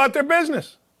would go about their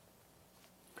business.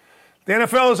 The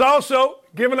NFL has also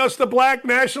given us the black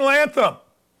national anthem.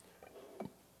 All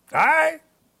right?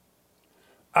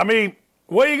 I mean,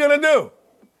 what are you going to do?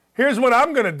 Here's what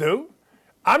I'm going to do.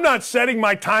 I'm not setting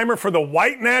my timer for the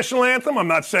white national anthem. I'm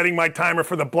not setting my timer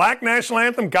for the black national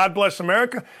anthem. God bless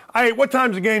America. What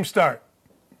time's the game start?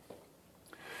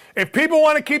 If people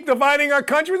want to keep dividing our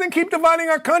country, then keep dividing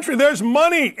our country. There's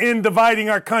money in dividing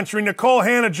our country. Nicole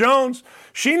Hannah-Jones,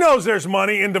 she knows there's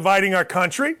money in dividing our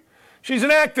country. She's an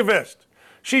activist.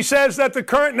 She says that the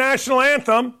current national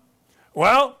anthem,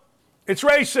 well, it's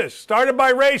racist, started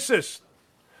by racists.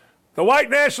 The white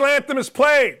national anthem is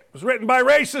played. It was written by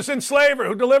racist enslavers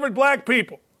who delivered black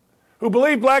people. who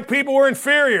believed black people were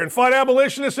inferior and fought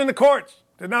abolitionists in the courts,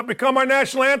 did not become our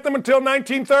national anthem until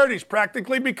 1930s,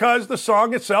 practically because the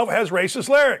song itself has racist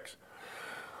lyrics.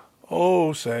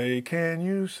 Oh, say, can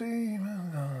you see?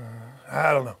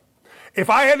 I don't know. If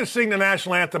I had to sing the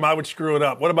national anthem, I would screw it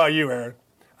up. What about you, Aaron?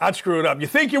 I'd screw it up. You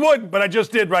think you wouldn't, but I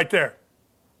just did right there.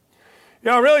 You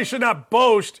know, I really should not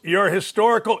boast your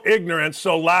historical ignorance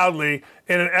so loudly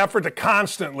in an effort to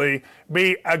constantly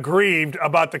be aggrieved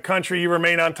about the country you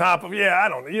remain on top of. Yeah, I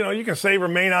don't know. You know, you can say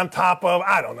remain on top of.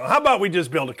 I don't know. How about we just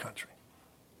build a country?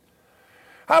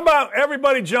 How about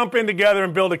everybody jump in together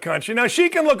and build a country? Now, she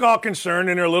can look all concerned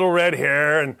in her little red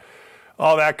hair and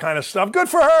all that kind of stuff. Good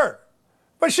for her.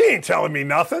 But she ain't telling me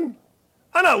nothing.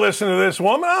 I'm not listening to this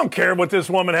woman. I don't care what this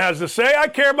woman has to say. I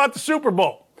care about the Super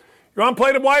Bowl. You want to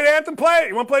play the white anthem? Play it.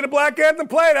 You want to play the black anthem?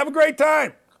 Play it. Have a great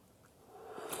time.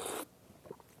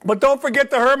 But don't forget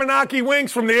the Hermanaki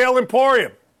wings from the Ale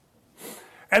Emporium.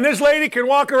 And this lady can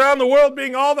walk around the world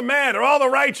being all the mad or all the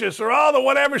righteous or all the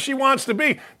whatever she wants to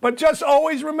be. But just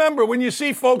always remember, when you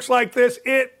see folks like this,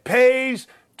 it pays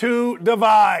to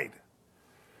divide.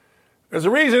 There's a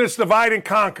reason it's divide and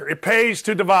conquer. It pays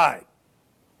to divide.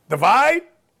 Divide,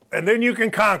 and then you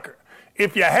can conquer.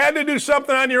 If you had to do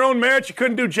something on your own merits, you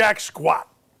couldn't do jack squat.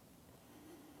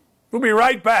 We'll be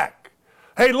right back.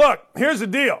 Hey, look, here's the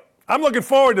deal. I'm looking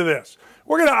forward to this.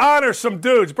 We're going to honor some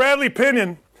dudes. Bradley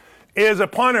Pinion is a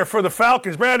punter for the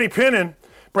Falcons. Bradley Pinion,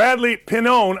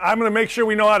 I'm going to make sure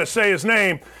we know how to say his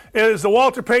name, is the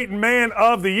Walter Payton Man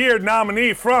of the Year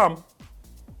nominee from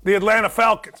the Atlanta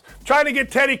Falcons. Trying to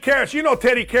get Teddy Karras. You know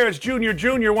Teddy Karras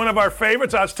Jr., one of our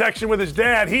favorites. I was texting with his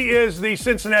dad. He is the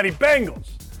Cincinnati Bengals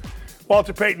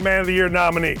Walter Payton Man of the Year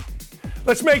nominee.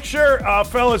 Let's make sure,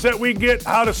 fellas, that we get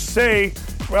how to say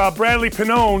Bradley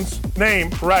Pinon's name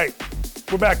right.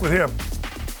 We're back with him.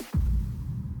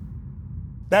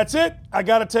 That's it. I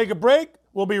got to take a break.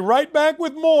 We'll be right back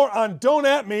with more on Don't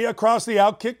At Me across the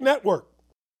Outkick Network.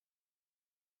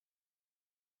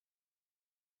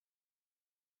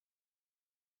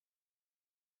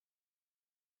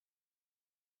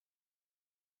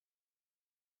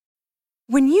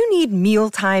 When you need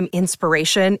mealtime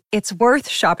inspiration, it's worth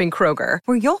shopping Kroger,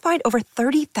 where you'll find over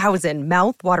 30,000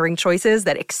 mouth-watering choices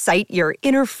that excite your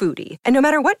inner foodie. And no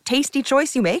matter what tasty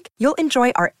choice you make, you'll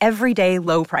enjoy our everyday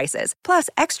low prices, plus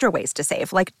extra ways to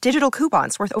save, like digital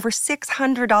coupons worth over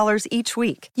 $600 each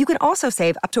week. You can also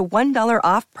save up to $1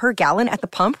 off per gallon at the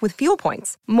pump with fuel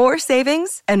points. More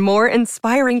savings and more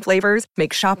inspiring flavors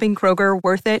make shopping Kroger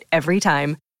worth it every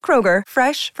time. Kroger,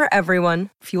 fresh for everyone.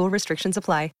 Fuel restrictions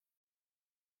apply.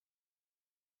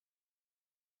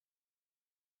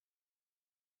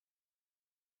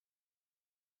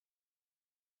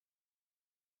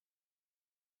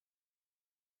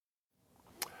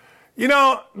 You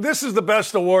know, this is the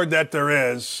best award that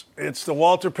there is. It's the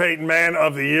Walter Payton Man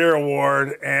of the Year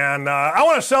award. And I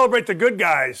want to celebrate the good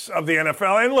guys of the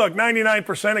NFL. And look,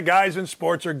 99% of guys in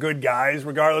sports are good guys,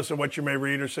 regardless of what you may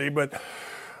read or see. But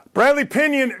Bradley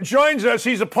Pinion joins us.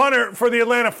 He's a punter for the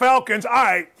Atlanta Falcons. All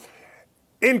right.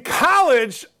 In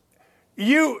college,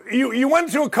 you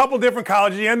went to a couple different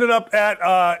colleges. You ended up at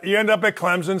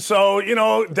Clemson. So, you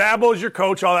know, Dabo's your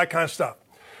coach, all that kind of stuff.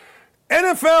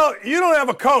 NFL, you don't have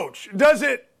a coach. Does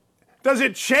it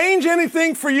change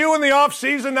anything for you in the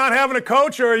offseason not having a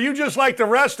coach, or are you just like the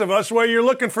rest of us where you're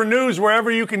looking for news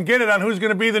wherever you can get it on who's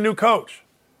going to be the new coach?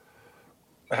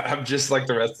 I'm just like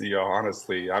the rest of y'all,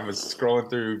 honestly. I was scrolling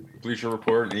through Bleacher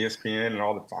Report and ESPN and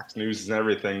all the Fox News and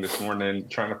everything this morning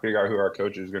trying to figure out who our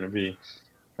coach is going to be.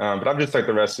 But I'm just like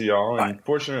the rest of y'all, and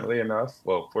fortunately,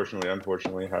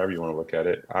 unfortunately, however you want to look at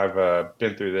it, I've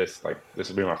been through this. Like, this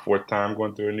will be my fourth time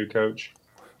going through a new coach.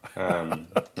 And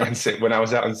when I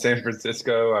was out in San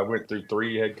Francisco, I went through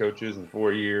 3 head coaches in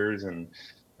 4 years, and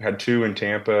had 2 in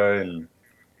Tampa, and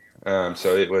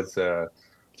so it was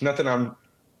it's nothing I'm,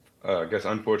 I guess,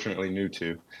 unfortunately new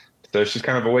to. So it's just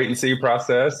kind of a wait and see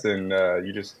process, and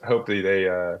you just hopefully they.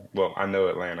 Well, I know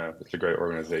Atlanta; it's a great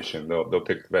organization. They'll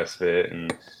pick the best fit,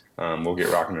 and we'll get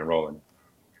rocking and rolling.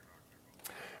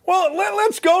 Well,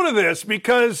 let's go to this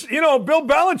because you know Bill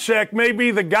Belichick may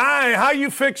be the guy. How you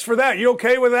fix for that? You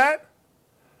okay with that?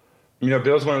 You know,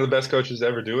 Bill's one of the best coaches to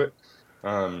ever do it.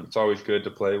 It's always good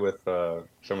to play with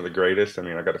some of the greatest. I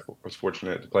mean, was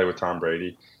fortunate to play with Tom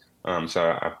Brady, so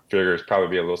I figure it's probably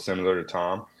be a little similar to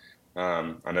Tom.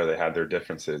 I know they had their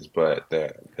differences, but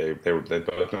they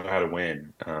both know how to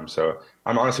win. So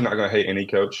I'm honestly not going to hate any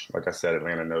coach. Like I said,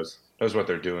 Atlanta knows what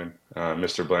they're doing.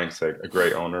 Mr. Blank's a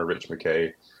great owner, Rich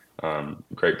McKay,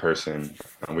 great person.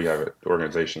 We have the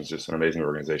organization's just an amazing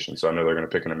organization. So I know they're going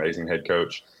to pick an amazing head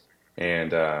coach.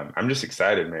 And I'm just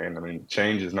excited, man. I mean,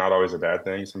 change is not always a bad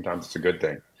thing. Sometimes it's a good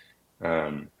thing.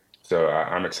 So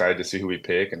I'm excited to see who we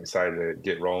pick and excited to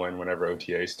get rolling whenever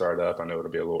OTAs start up. I know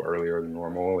it'll be a little earlier than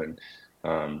normal, and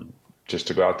just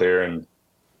to go out there and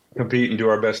compete and do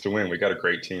our best to win. We got a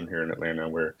great team here in Atlanta.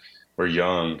 We're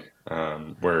young.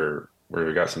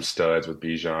 We got some studs with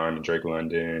Bijan and Drake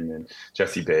London and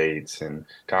Jesse Bates and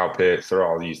Kyle Pitts. They're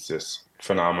all these just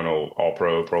phenomenal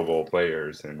All-Pro, Pro Bowl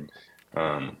players, and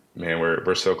man,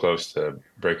 we're so close to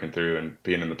breaking through and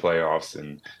being in the playoffs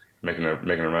and making a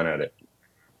run at it.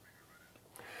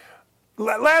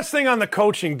 Last thing on the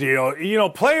coaching deal,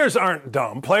 players aren't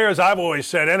dumb. Players, I've always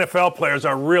said, NFL players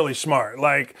are really smart.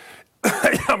 Like,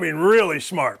 I mean, really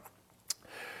smart.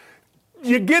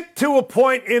 You get to a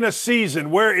point in a season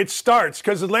where it starts,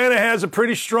 because Atlanta has a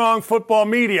pretty strong football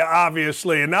media,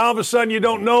 obviously, and now all of a sudden you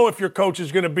don't know if your coach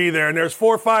is going to be there, and there's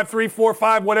 4-5,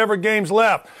 3-4-5, whatever games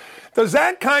left. Does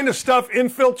that kind of stuff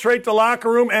infiltrate the locker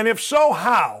room, and if so,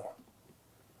 how?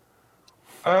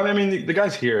 I mean, the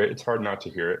guys hear it. It's hard not to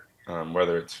hear it.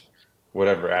 Whether it's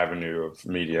whatever avenue of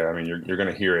media, I mean, you're going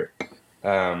to hear it.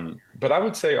 But I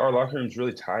would say our locker room's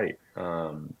really tight.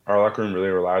 Our locker room really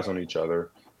relies on each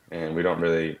other, and we don't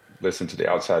really listen to the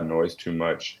outside noise too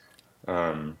much.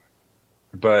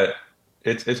 But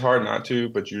it's hard not to.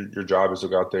 But your job is to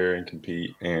go out there and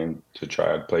compete and to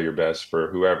try to play your best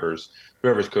for whoever's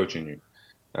coaching you.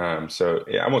 So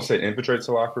I won't say it infiltrates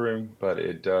the locker room, but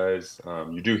it does.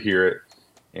 You do hear it.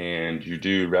 And you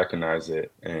do recognize it,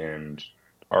 and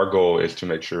our goal is to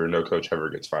make sure no coach ever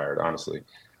gets fired, honestly.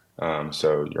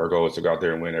 So our goal is to go out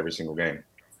there and win every single game.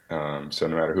 So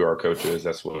no matter who our coach is,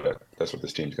 that's what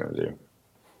this team's going to do.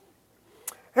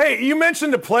 Hey, you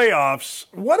mentioned the playoffs.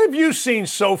 What have you seen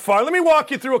so far? Let me walk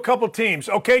you through a couple teams.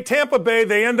 Okay, Tampa Bay,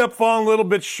 they end up falling a little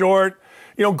bit short.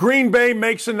 Green Bay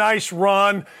makes a nice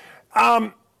run.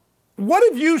 What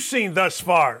have you seen thus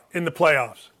far in the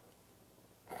playoffs?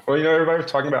 Well, everybody was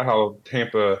talking about how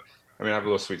Tampa, I mean, I have a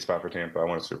little sweet spot for Tampa. I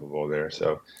won a Super Bowl there.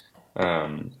 So,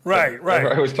 right.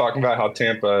 Everybody was talking about how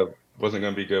Tampa wasn't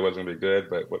going to be good.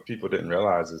 But what people didn't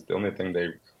realize is the only thing they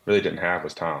really didn't have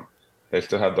was Tom. They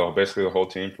still had basically the whole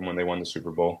team from when they won the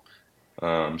Super Bowl.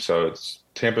 So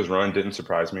Tampa's run didn't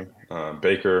surprise me.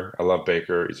 Baker, I love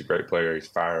Baker. He's a great player. He's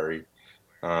fiery.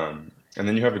 And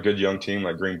then you have a good young team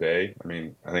like Green Bay. I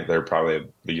mean, I think they're probably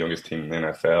the youngest team in the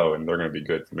NFL, and they're going to be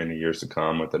good for many years to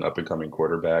come with an up-and-coming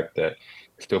quarterback that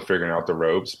is still figuring out the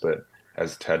ropes, but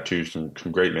has had some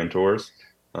great mentors.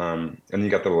 And you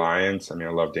got the Lions. I mean,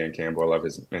 I love Dan Campbell. I love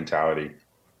his mentality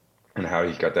and how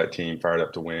he's got that team fired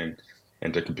up to win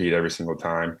and to compete every single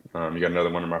time. You got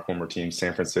another one of my former teams,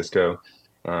 San Francisco.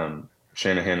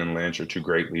 Shanahan and Lynch are two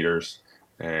great leaders.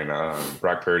 And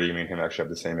Brock Purdy, me and him actually have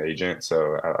the same agent,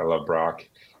 so I love Brock,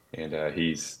 and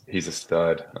he's a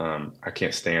stud. I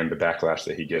can't stand the backlash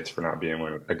that he gets for not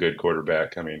being a good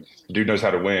quarterback. I mean, the dude knows how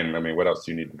to win. I mean, what else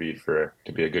do you need to be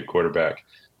to be a good quarterback?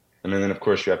 And then of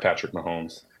course you have Patrick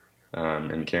Mahomes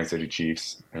and the Kansas City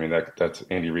Chiefs. I mean, that's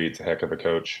Andy Reid's a heck of a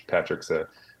coach. Patrick's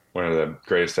one of the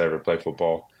greatest to ever play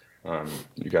football.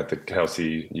 You got the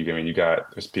Kelsey. You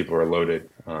got those people are loaded.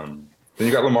 Then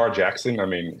you got Lamar Jackson. I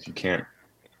mean,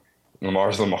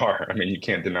 Lamar's Lamar. I mean, you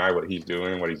can't deny what he's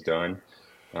doing, what he's done.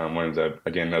 Another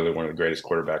one of the greatest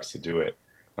quarterbacks to do it.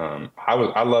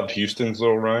 I loved Houston's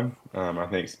little run. I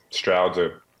think Stroud's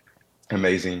an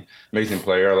amazing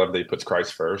player. I love that he puts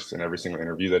Christ first in every single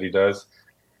interview that he does,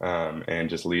 and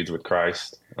just leads with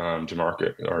Christ.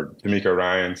 D'Amico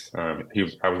Ryans.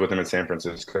 I was with him in San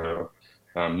Francisco.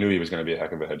 Knew he was going to be a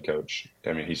heck of a head coach.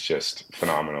 I mean, he's just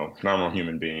phenomenal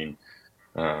human being.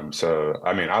 So,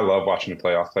 I mean, I love watching the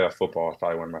playoff football. It's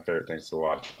probably one of my favorite things to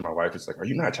watch. My wife is like, "Are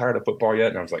you not tired of football yet?"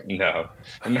 And I was like, "No,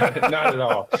 not at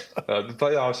all." The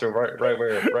playoffs are right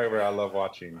where I love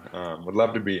watching. Would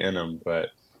love to be in them,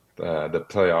 but the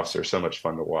playoffs are so much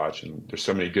fun to watch. And there's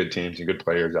so many good teams and good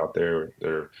players out there.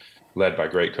 They're led by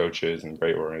great coaches and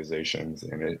great organizations.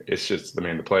 And it's just, I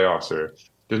mean, the playoffs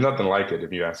there's nothing like it.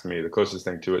 If you ask me, the closest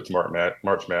thing to it's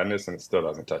March Madness, and it still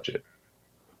doesn't touch it.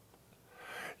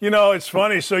 It's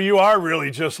funny. So you are really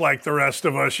just like the rest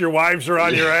of us. Your wives are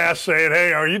on your ass saying,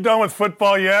 "Hey, are you done with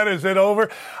football yet? Is it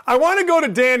over?" I want to go to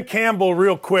Dan Campbell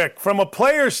real quick. From a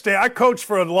player's standpoint, I coached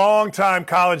for a long time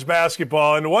college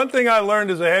basketball, and one thing I learned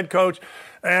as a head coach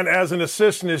and as an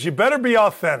assistant is you better be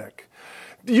authentic.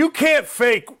 You can't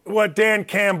fake what Dan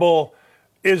Campbell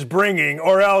is bringing,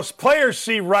 or else players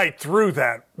see right through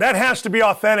that. That has to be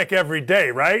authentic every day,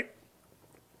 right?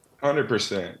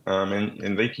 100%.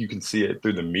 And you can see it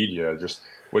through the media, just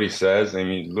what he says. I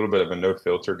mean, a little bit of a no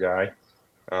filter guy.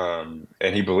 And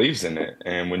he believes in it.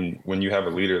 And when you have a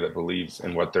leader that believes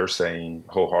in what they're saying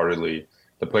wholeheartedly,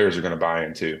 the players are going to buy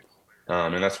into.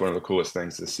 And that's one of the coolest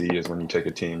things to see is when you take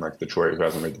a team like Detroit who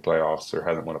hasn't made the playoffs or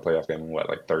hasn't won a playoff game in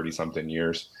like 30 something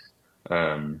years.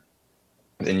 Um,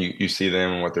 and you see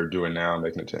them and what they're doing now,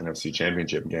 making it to NFC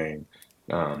Championship game.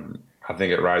 I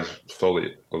think it rides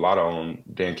solely a lot on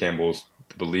Dan Campbell's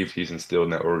belief he's instilled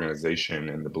in that organization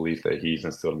and the belief that he's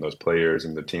instilled in those players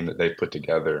and the team that they've put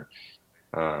together.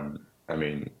 I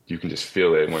mean, you can just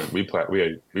feel it when we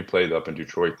played up in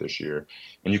Detroit this year,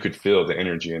 and you could feel the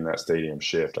energy in that stadium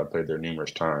shift. I played there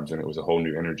numerous times, and it was a whole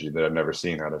new energy that I've never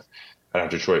seen out of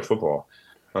Detroit football.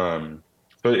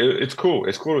 But it's cool.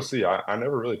 It's cool to see. I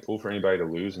never really pull for anybody to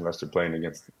lose unless they're playing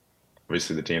against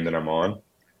obviously the team that I'm on.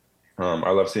 I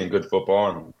love seeing good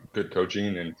football and good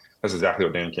coaching, and that's exactly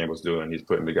what Dan Campbell's doing. He's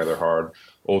putting together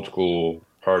old school,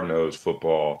 hard-nosed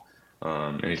football,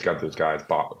 and he's got those guys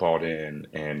bought in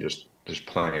and just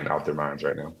playing out their minds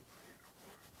right now.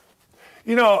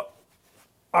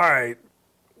 All right,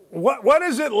 what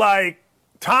is it like?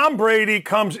 Tom Brady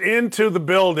comes into the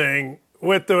building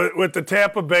with the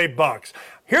Tampa Bay Bucks.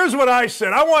 Here's what I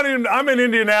said. I'm in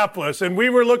Indianapolis, and we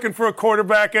were looking for a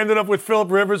quarterback. Ended up with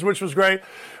Phillip Rivers, which was great.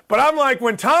 But I'm like,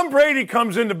 when Tom Brady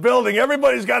comes in the building,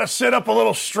 everybody's got to sit up a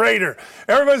little straighter.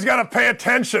 Everybody's got to pay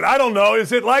attention. I don't know.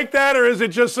 Is it like that, or is it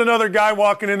just another guy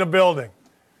walking in the building?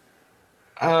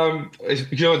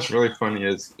 What's really funny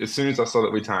is as soon as I saw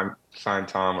that we signed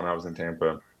Tom when I was in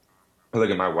Tampa, I look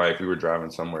at my wife. We were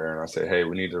driving somewhere, and I said, "Hey,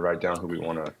 we need to write down who we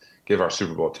want to give our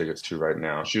Super Bowl tickets to right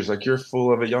now." She was like, "You're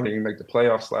full of it. Y'all didn't even make the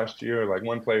playoffs last year. Like,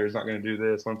 one player's not going to do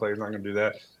this. One player's not going to do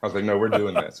that." I was like, "No, we're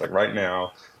doing this. Like, right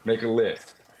now, make a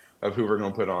list of who we're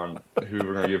going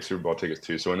to give Super Bowl tickets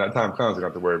to. So when that time comes, we don't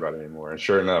have to worry about it anymore." And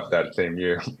sure enough, that same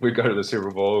year, we go to the Super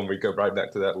Bowl, and we go right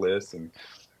back to that list and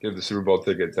give the Super Bowl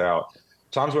tickets out.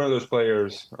 Tom's one of those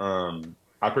players.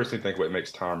 I personally think what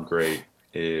makes Tom great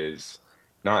is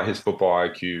not his football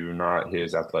IQ, not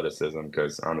his athleticism,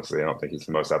 because honestly, I don't think he's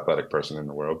the most athletic person in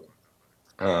the world.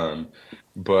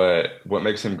 But what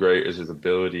makes him great is his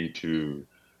ability to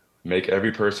make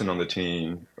every person on the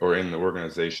team or in the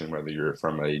organization, whether you're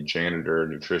from a janitor,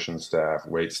 nutrition staff,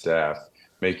 wait staff,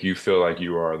 make you feel like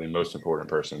you are the most important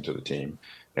person to the team.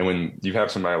 And when you have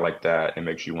somebody like that, it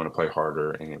makes you want to play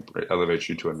harder and it elevates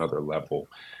you to another level.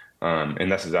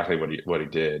 And that's exactly what he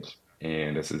did.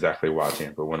 And that's exactly why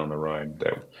Tampa went on the run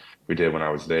that we did when I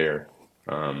was there,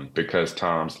 because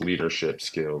Tom's leadership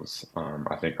skills,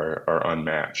 I think, are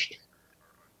unmatched.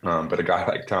 But a guy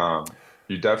like Tom,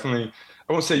 you definitely,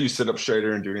 I won't say you sit up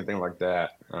straighter and do anything like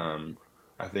that.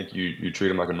 I think you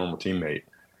treat him like a normal teammate.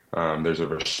 There's a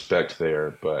respect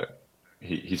there, but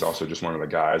he's also just one of the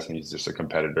guys, and he's just a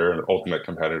competitor, an ultimate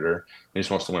competitor. And he just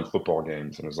wants to win football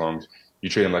games. And as long as you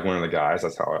treat him like one of the guys,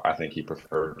 that's how I think he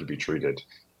preferred to be treated.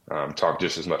 Talk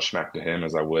just as much smack to him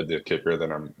as I would the kicker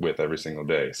that I'm with every single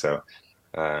day. So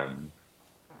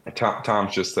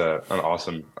Tom's just an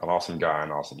awesome guy,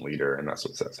 an awesome leader, and that's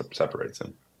what separates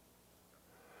him.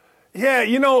 Yeah,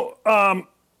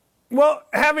 well,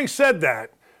 having said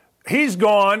that, he's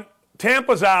gone.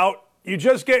 Tampa's out. Who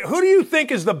do you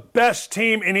think is the best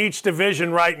team in each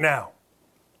division right now?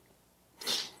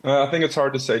 I think it's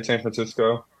hard to say San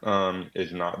Francisco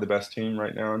is not the best team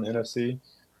right now in the NFC.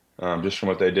 Just from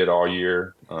what they did all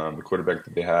year, the quarterback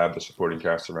that they have, the supporting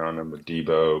cast around them with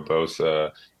Debo,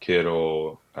 Bosa,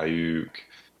 Kittle, Ayuk.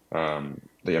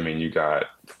 You got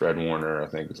Fred Warner. I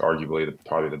think it's arguably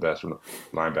probably the best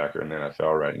linebacker in the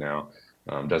NFL right now.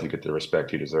 Doesn't get the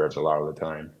respect he deserves a lot of the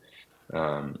time.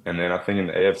 And then I think in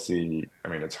the AFC,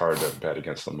 it's hard to bet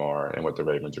against Lamar and what the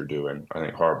Ravens are doing. I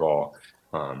think Harbaugh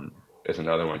is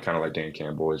another one, kind of like Dan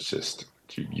Campbell. It's just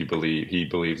he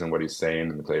believes in what he's saying,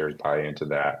 and the players buy into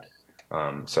that.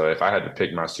 So if I had to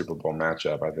pick my Super Bowl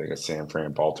matchup, I think it's San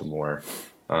Fran, Baltimore.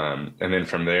 And then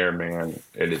from there, man,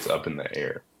 it is up in the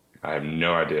air. I have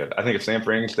no idea. I think if San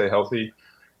Fran can stay healthy,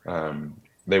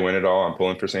 they win it all. I'm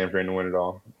pulling for San Fran to win it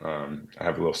all. I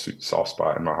have a little soft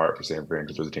spot in my heart for San Fran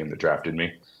because it was a team that drafted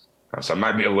me. So I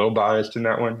might be a little biased in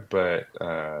that one, but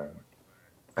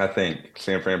I think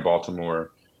San Fran,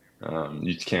 Baltimore,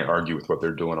 you just can't argue with what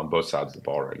they're doing on both sides of the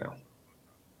ball right now.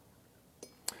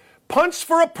 Punts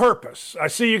for a Purpose. I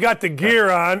see you got the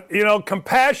gear on.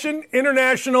 Compassion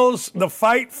International's The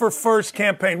Fight for First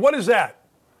campaign. What is that?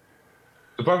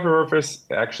 The Punt for Purpose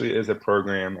actually is a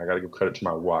program. I got to give credit to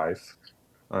my wife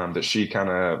that she kind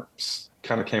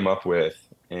of came up with,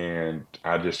 and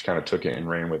I just kind of took it and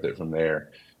ran with it from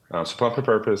there. So Punt for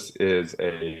Purpose is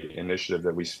a initiative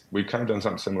that we've kind of done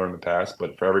something similar in the past,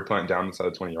 but for every punt down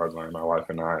inside the 20-yard line, my wife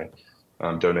and I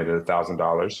donated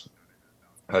 $1,000.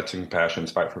 to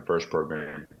Compassion's Fight for First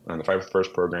program. And the Fight for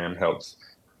First program helps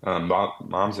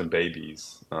moms and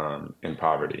babies in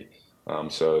poverty.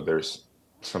 So there's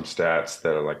some stats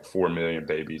that are like 4 million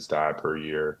babies die per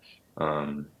year.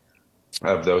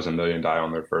 Of those, 1 million die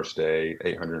on their first day.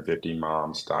 850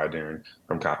 moms die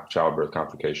from childbirth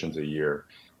complications a year.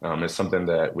 It's something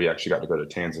that we actually got to go to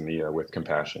Tanzania with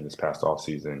Compassion this past off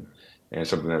season, and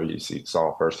something that we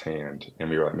saw firsthand. And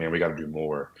we were like, man, we got to do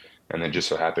more. And then just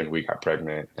so happened we got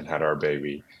pregnant and had our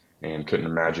baby, and couldn't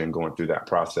imagine going through that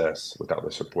process without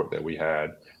the support that we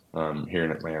had here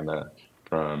in Atlanta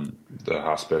from the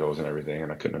hospitals and everything.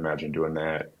 And I couldn't imagine doing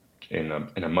that in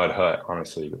a mud hut,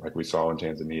 honestly, like we saw in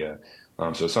Tanzania.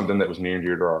 So something that was near and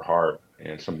dear to our heart,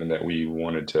 and something that we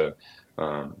wanted to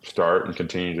start and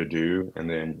continue to do. And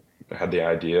then had the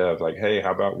idea of like, hey,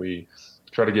 how about we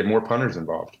try to get more punters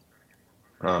involved?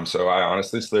 So I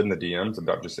honestly slid in the DMs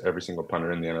about just every single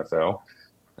punter in the NFL,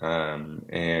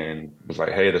 and was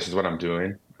like, hey, this is what I'm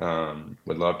doing.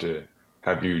 Would love to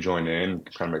have you join in,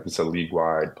 kind of make this a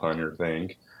league-wide punter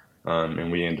thing.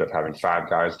 And we ended up having 5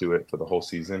 guys do it for the whole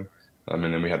season. And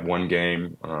then we had one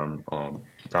game around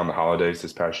the holidays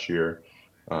this past year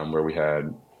where we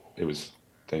had, I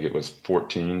think it was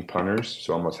 14 punters,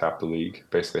 so almost half the league,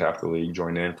 basically half the league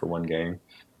joined in for one game.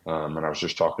 And I was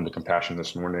just talking to Compassion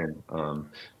this morning.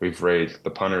 We've raised, the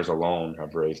punters alone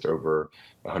have raised over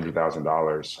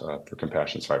 $100,000 for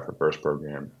Compassion's Fight for First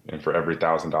program. And for every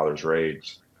 $1,000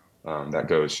 raised, that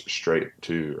goes straight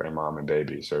to a mom and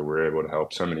baby. So we're able to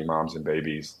help so many moms and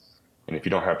babies. And if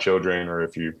you don't have children, or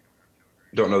if you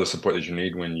don't know the support that you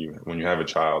need when you have a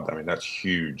child, I mean, that's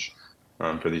huge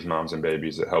for these moms and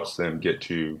babies. It helps them get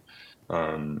to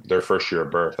their first year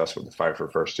of birth. That's what the Fight for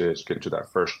First is, getting to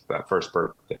that first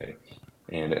birthday.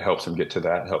 And it helps them get to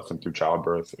that, helps them through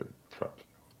childbirth. It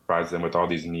provides them with all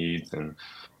these needs and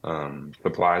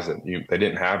supplies that they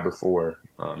didn't have before.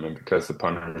 And because the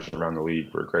punters around the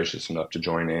league were gracious enough to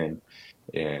join in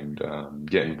and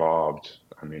get involved,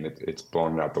 I mean, it's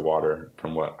blown out the water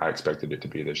from what I expected it to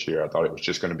be this year. I thought it was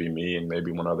just going to be me and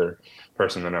maybe one other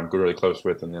person that I'm really close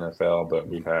with in the NFL, but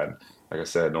we've had, like I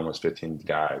said, almost 15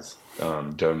 guys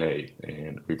donate,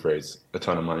 and we've raised a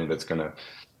ton of money that's going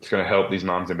to help these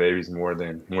moms and babies more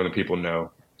than people know.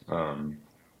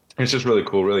 It's just really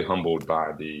cool, really humbled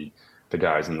by the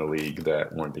guys in the league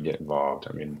that wanted to get involved.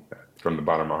 I mean, from the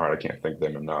bottom of my heart, I can't thank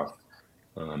them enough.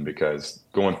 Because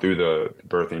going through the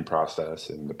birthing process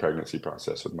and the pregnancy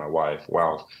process with my wife,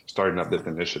 while starting up this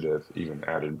initiative, even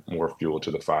added more fuel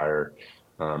to the fire.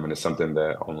 And it's something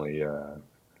that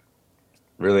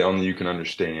really only you can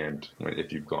understand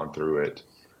if you've gone through it.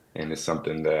 And it's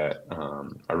something that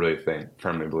I really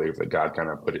firmly believe that God kind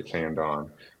of put his hand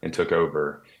on and took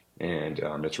over. And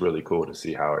it's really cool to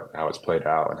see how it's played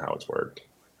out and how it's worked.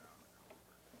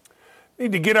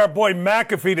 Need to get our boy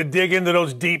McAfee to dig into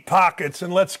those deep pockets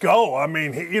and let's go. I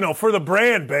mean, for the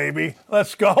brand, baby.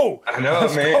 Let's go. I know,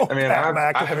 let's man. Go, I mean,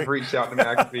 I have reached out to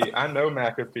McAfee. I know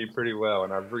McAfee pretty well,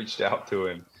 and I've reached out to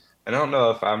him. And I don't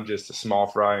know if I'm just a small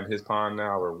fry in his pond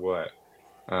now or what.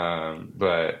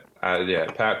 But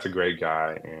Pat's a great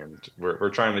guy, and we're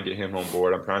trying to get him on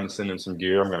board. I'm trying to send him some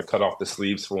gear. I'm going to cut off the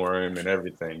sleeves for him and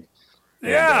everything.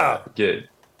 Yeah. And,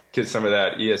 get some of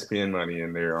that ESPN money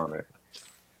in there on it.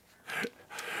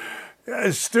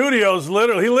 His studio's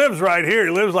literally, he lives right here.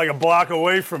 He lives like a block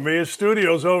away from me. His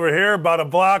studio's over here, about a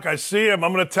block. I see him.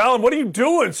 I'm going to tell him, what are you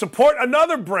doing? Support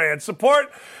another brand.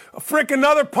 Support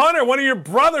another punter, one of your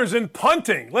brothers in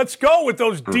punting. Let's go with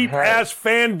those deep-ass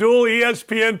FanDuel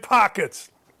ESPN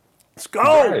pockets. Let's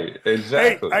go. Right,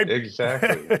 exactly,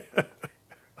 exactly.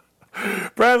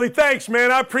 Bradley, thanks,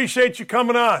 man. I appreciate you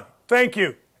coming on. Thank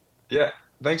you. Yeah,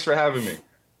 thanks for having me.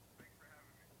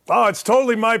 Oh, it's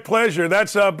totally my pleasure.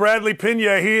 That's Bradley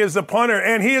Pinion. He is the punter,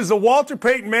 and he is the Walter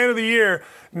Payton Man of the Year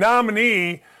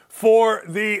nominee for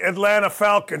the Atlanta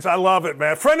Falcons. I love it,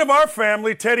 man. Friend of our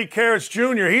family, Teddy Karras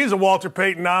Jr., he's a Walter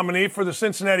Payton nominee for the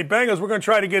Cincinnati Bengals. We're going to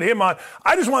try to get him on.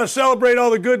 I just want to celebrate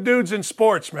all the good dudes in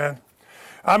sports, man.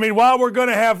 I mean, while we're going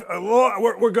to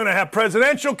have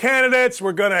presidential candidates,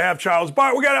 we're going to have Charles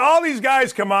Barkley. We got all these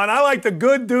guys come on. I like the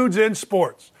good dudes in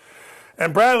sports.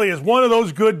 And Bradley is one of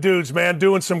those good dudes, man,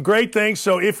 doing some great things.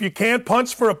 So if you can't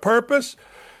punch for a purpose,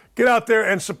 get out there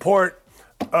and support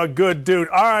a good dude.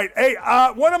 All right. Hey,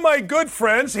 one of my good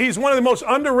friends, he's one of the most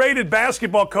underrated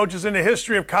basketball coaches in the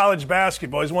history of college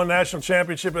basketball. He's won a national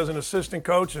championship as an assistant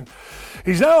coach, and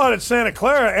he's now out at Santa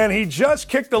Clara, and he just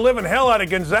kicked the living hell out of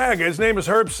Gonzaga. His name is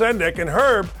Herb Sendek, and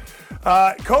Herb,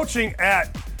 coaching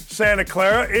at Santa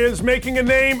Clara, is making a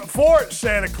name for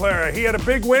Santa Clara. He had a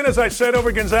big win, as I said,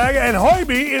 over Gonzaga, and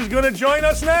Hoiby is going to join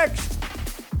us next.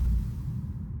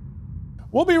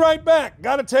 We'll be right back.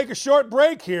 Got to take a short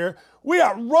break here. We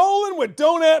are rolling with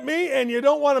Don't At Me, and you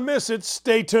don't want to miss it.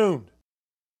 Stay tuned.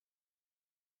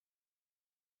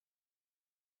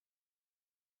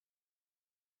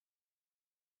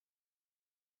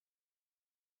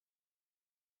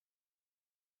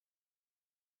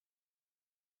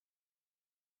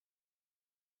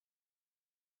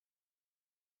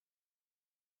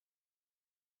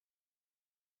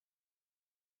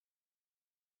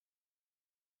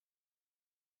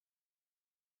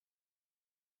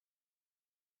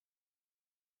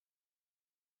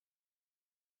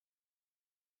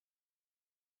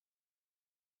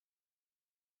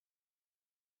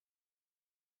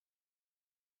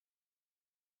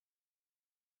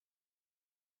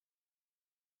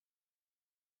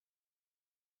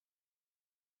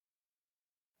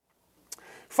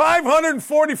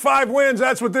 .545 wins.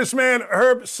 That's what this man,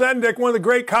 Herb Sendek, one of the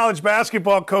great college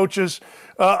basketball coaches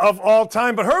of all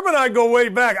time. But Herb and I go way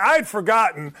back. I'd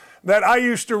forgotten that I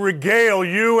used to regale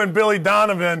you and Billy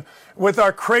Donovan with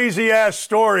our crazy-ass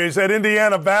stories at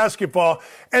Indiana basketball.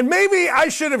 And maybe I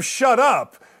should have shut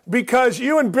up because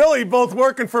you and Billy both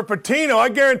working for Pinion. I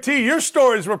guarantee your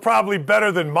stories were probably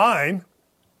better than mine.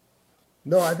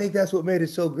 No, I think that's what made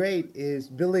it so great is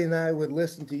Billy and I would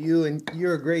listen to you, and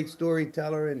you're a great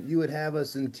storyteller, and you would have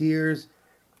us in tears,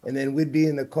 and then we'd be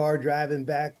in the car driving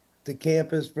back to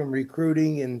campus from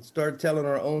recruiting and start telling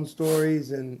our own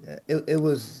stories, and it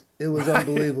was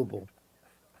unbelievable.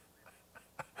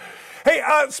 Hey,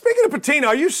 speaking of Pinion,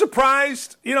 are you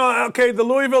surprised? You know, okay, the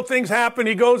Louisville things happen.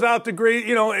 He goes out to greet.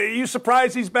 You know, are you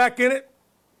surprised he's back in it?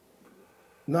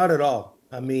 Not at all.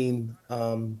 I mean,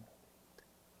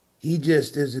 he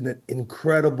just is an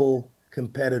incredible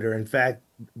competitor. In fact,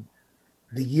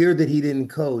 the year that he didn't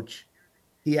coach,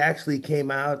 he actually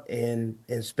came out and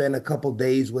spent a couple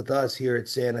days with us here at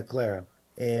Santa Clara,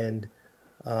 and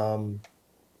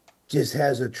just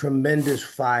has a tremendous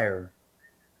fire.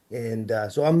 And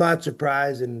so I'm not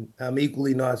surprised, and I'm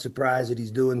equally not surprised that he's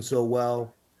doing so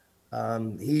well.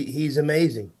 He's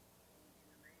amazing.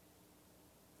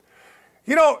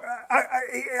 You know,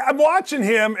 I'm watching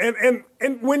him, and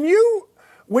when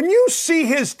you see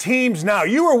his teams now,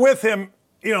 you were with him,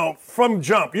 you know, from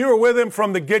jump. You were with him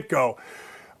from the get-go.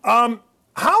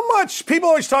 How much, people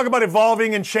always talk about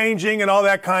evolving and changing and all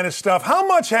that kind of stuff. How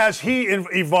much has he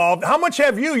evolved? How much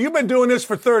have you? You've been doing this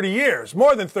for 30 years,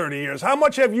 more than 30 years. How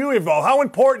much have you evolved? How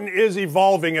important is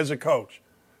evolving as a coach?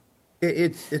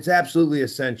 It's absolutely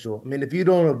essential. I mean, if you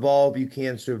don't evolve, you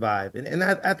can't survive. And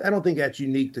I don't think that's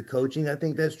unique to coaching. I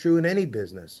think that's true in any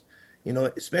business. You know,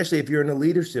 especially if you're in a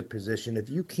leadership position. If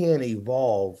you can't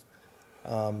evolve,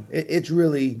 it's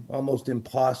really almost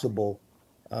impossible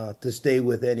to stay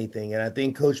with anything. And I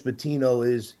think Coach Pitino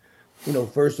is, you know,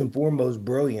 first and foremost,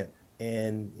 brilliant.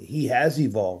 And he has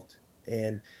evolved.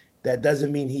 And that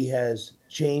doesn't mean he has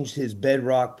changed his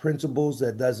bedrock principles.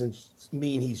 That doesn't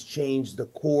mean he's changed the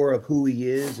core of who he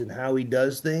is and how he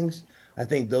does things. I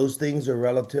think those things are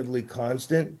relatively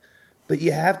constant, but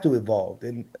you have to evolve.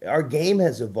 And our game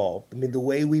has evolved. I mean, the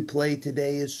way we play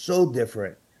today is so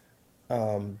different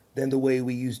than the way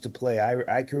we used to play.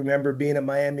 I can remember being at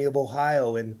Miami of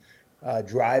Ohio and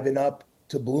driving up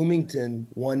to Bloomington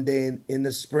one day in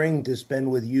the spring to spend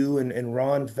with you and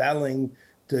Ron Felling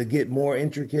to get more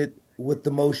intricate with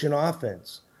the motion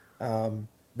offense.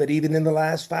 But even in the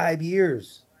last 5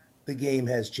 years, the game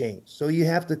has changed. So you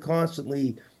have to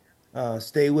constantly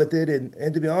stay with it.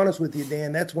 And to be honest with you,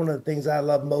 Dan, that's one of the things I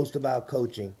love most about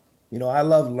coaching. You know, I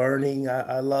love learning.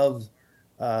 I love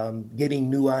getting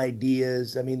new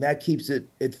ideas. I mean, that keeps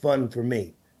it fun for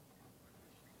me.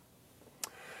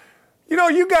 You know,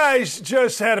 you guys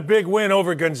just had a big win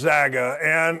over Gonzaga,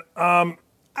 and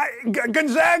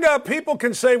Gonzaga, people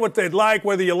can say what they'd like,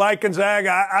 whether you like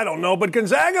Gonzaga, I don't know. But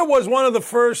Gonzaga was one of the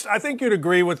first, I think you'd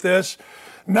agree with this,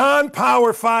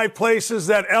 non-Power 5 places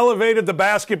that elevated the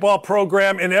basketball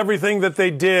program in everything that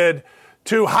they did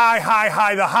to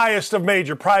high, the highest of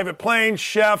major. Private planes,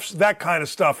 chefs, that kind of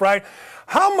stuff, right?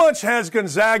 How much has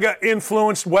Gonzaga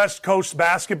influenced West Coast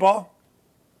basketball?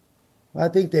 I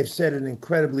think they've set an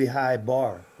incredibly high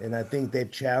bar, and I think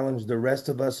they've challenged the rest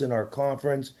of us in our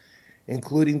conference,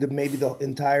 including maybe the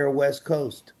entire West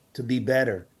Coast, to be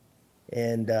better.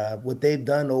 And what they've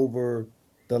done over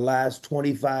the last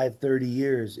 25, 30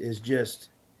 years is just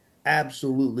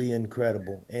absolutely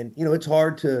incredible. And, you know, it's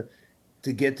hard to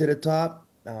get to the top.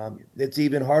 It's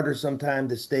even harder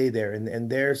sometimes to stay there. And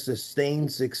their sustained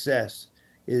success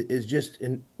is just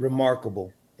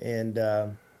remarkable. And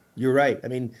you're right. I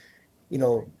mean, you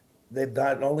know, they've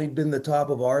not only been the top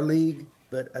of our league,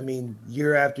 but, I mean,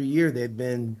 year after year, they've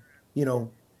been, you know,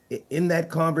 in that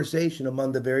conversation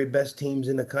among the very best teams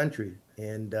in the country.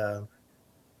 And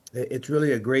it's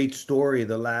really a great story,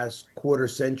 the last quarter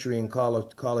century in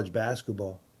college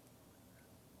basketball.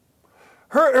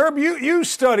 Herb, you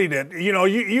studied it. You know,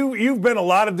 you've been a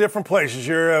lot of different places.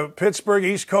 You're a Pittsburgh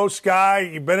East Coast guy.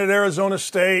 You've been at Arizona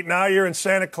State. Now you're in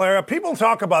Santa Clara. People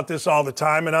talk about this all the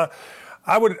time, and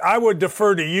I would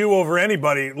defer to you over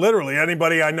anybody, literally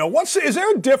anybody I know. Is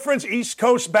there a difference, East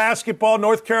Coast basketball,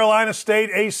 North Carolina State,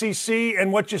 ACC,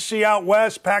 and what you see out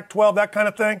west, Pac-12, that kind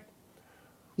of thing?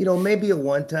 You know, maybe at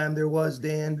one time there was,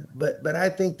 Dan, but I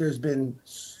think there's been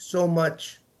so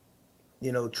much,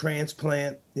 you know,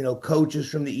 transplant, you know, coaches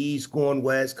from the East going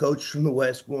West, coaches from the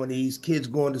West going East, kids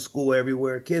going to school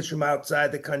everywhere, kids from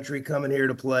outside the country coming here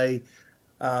to play.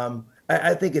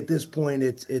 I think at this point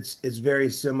it's very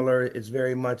similar. It's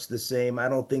very much the same. I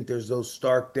don't think there's those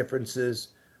stark differences.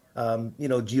 You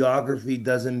know, geography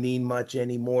doesn't mean much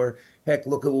anymore. Heck,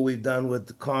 look at what we've done with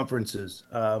the conferences.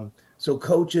 So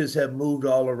coaches have moved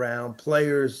all around,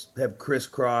 players have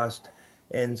crisscrossed,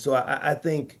 and so I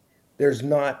think there's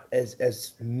not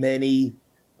as many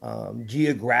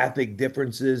geographic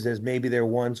differences as maybe there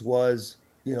once was,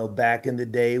 you know, back in the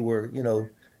day where, you know,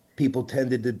 people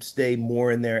tended to stay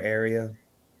more in their area.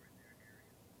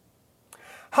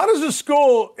 How does the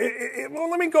school, well,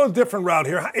 let me go a different route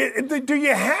here. Do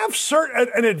you have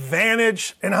an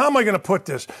advantage, and how am I going to put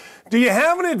this? Do you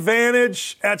have an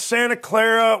advantage at Santa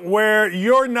Clara where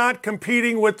you're not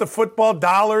competing with the football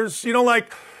dollars? You know,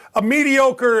 like a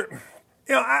mediocre,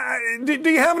 you know, do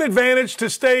you have an advantage to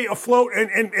stay afloat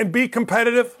and be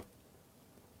competitive?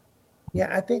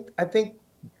 Yeah, I think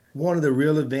one of the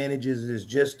real advantages is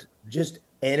just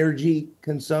energy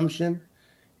consumption.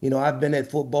 You know, I've been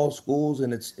at football schools,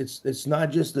 and it's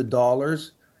not just the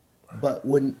dollars, but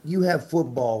when you have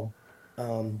football,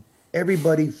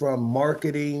 everybody from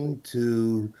marketing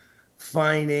to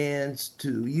finance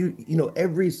to you know,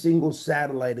 every single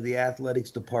satellite of the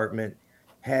athletics department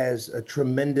has a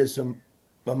tremendous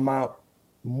amount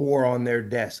more on their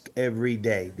desk every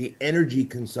day. The energy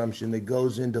consumption that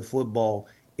goes into football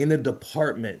in a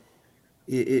department,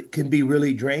 it can be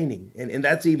really draining. And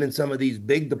that's even some of these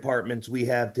big departments we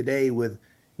have today with,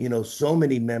 you know, so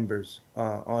many members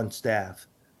on staff.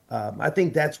 I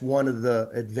think that's one of the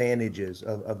advantages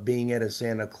of being at a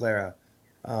Santa Clara.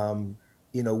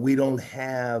 You know, we don't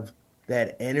have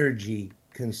that energy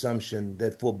consumption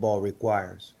that football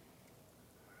requires.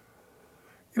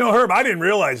 You know, Herb, I didn't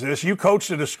realize this. You coached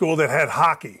at a school that had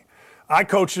hockey. I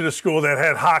coached at a school that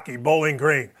had hockey, Bowling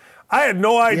Green. I had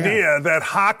no idea that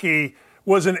hockey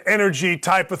was an energy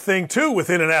type of thing, too,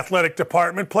 within an athletic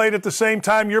department, played at the same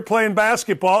time you're playing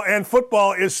basketball, and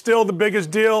football is still the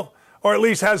biggest deal, or at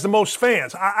least has the most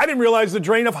fans. I didn't realize the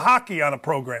drain of hockey on a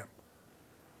program.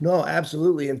 No,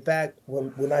 absolutely. In fact,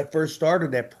 when I first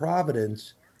started at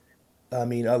Providence, I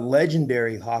mean, a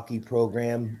legendary hockey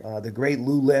program, the great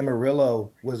Lou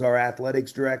Lamoriello was our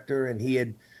athletics director, and he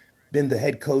had been the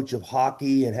head coach of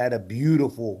hockey and had a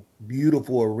beautiful,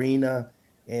 beautiful arena.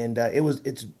 And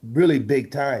it's really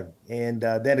big time. And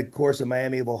then, of course, in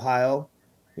Miami of Ohio,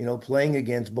 you know, playing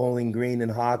against Bowling Green in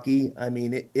hockey, I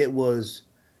mean, it was,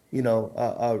 you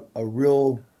know, a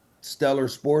real stellar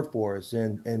sport for us.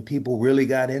 And people really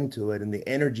got into it. And the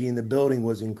energy in the building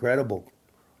was incredible.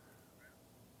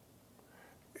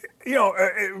 You know,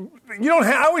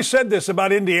 I always said this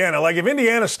about Indiana. Like, if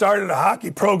Indiana started a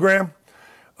hockey program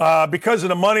because of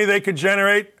the money they could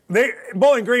generate,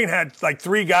 Bowling Green had like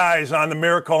 3 guys on the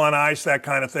Miracle on Ice, that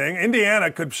kind of thing. Indiana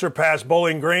could surpass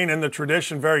Bowling Green in the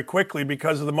tradition very quickly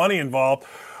because of the money involved.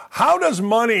 How does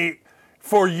money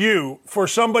for you, for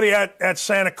somebody at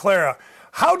Santa Clara,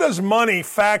 how does money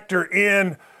factor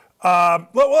in,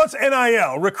 it's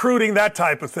NIL, recruiting, that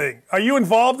type of thing? Are you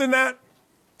involved in that?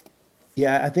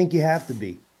 Yeah, I think you have to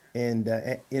be. And,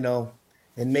 you know,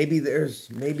 and maybe there's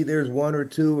 1 or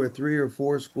 2 or 3 or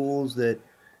 4 schools that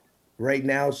right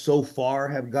now so far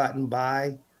have gotten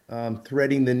by,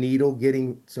 threading the needle,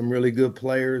 getting some really good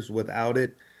players without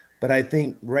it. But I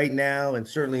think right now, and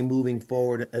certainly moving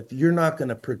forward, if you're not going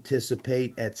to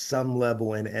participate at some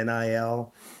level in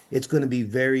NIL, it's going to be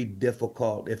very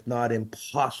difficult, if not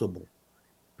impossible,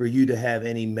 for you to have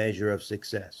any measure of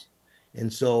success.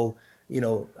 And so, you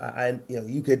know,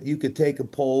 you could take a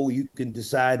poll, you can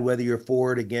decide whether you're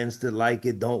for it, against it, like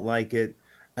it, don't like it.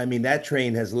 I mean, that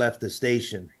train has left the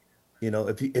station. You know,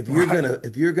 if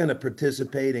you're gonna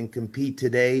participate and compete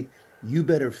today, you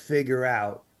better figure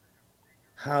out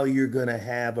how you're gonna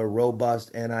have a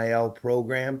robust NIL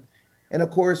program. And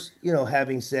of course, you know,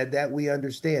 having said that, we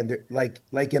understand that,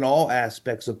 like in all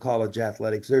aspects of college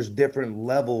athletics, there's different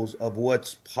levels of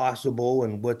what's possible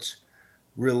and what's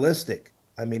realistic.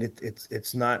 I mean,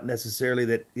 it's not necessarily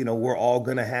that, we're all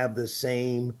going to have the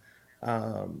same,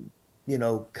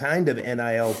 kind of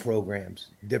NIL programs.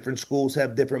 Different schools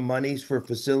have different monies for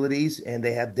facilities, and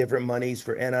they have different monies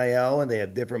for NIL, and they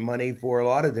have different money for a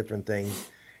lot of different things.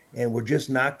 And we're just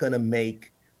not going to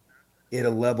make it a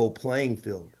level playing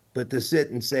field. But to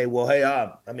sit and say, well, hey,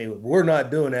 we're not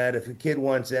doing that. If a kid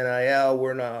wants NIL,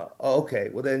 we're not. Oh, okay,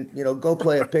 well then, go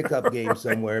play a pickup game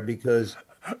somewhere, because,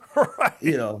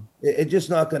 it's just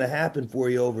not going to happen for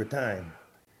you over time.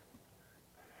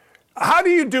 How do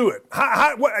you do it?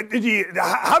 How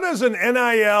does an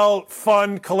NIL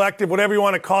fund, collective, whatever you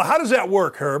want to call it, how does that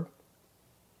work, Herb?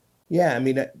 Yeah, I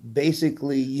mean,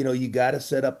 basically, you got to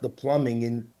set up the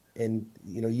plumbing, and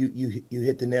you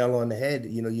hit the nail on the head.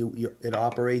 It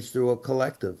operates through a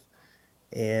collective,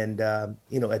 and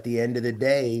at the end of the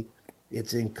day,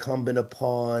 it's incumbent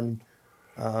upon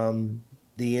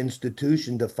the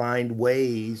institution to find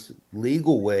ways,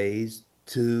 legal ways,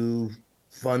 to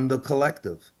fund the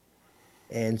collective.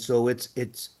 And so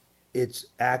it's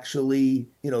actually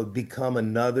become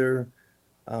another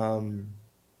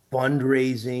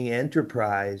fundraising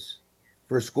enterprise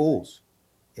for schools.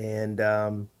 And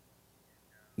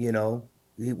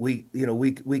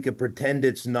we could pretend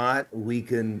it's not. We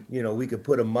could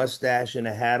put a mustache and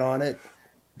a hat on it,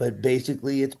 but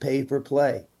basically it's pay for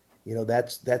play.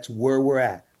 That's where we're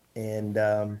at. And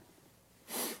a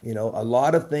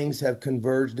lot of things have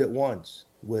converged at once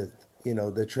with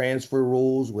the transfer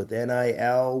rules, with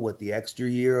NIL, with the extra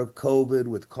year of COVID,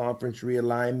 with conference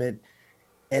realignment.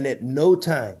 And at no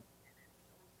time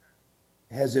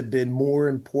has it been more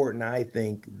important, I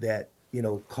think, that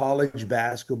college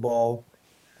basketball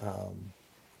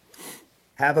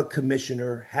have a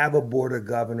commissioner, have a board of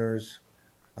governors,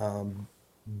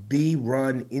 be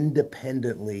run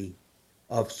independently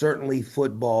of certainly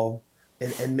football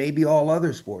and maybe all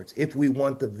other sports, if we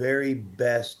want the very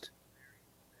best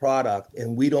product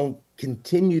and we don't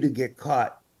continue to get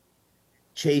caught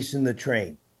chasing the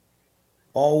train,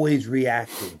 always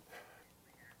reacting.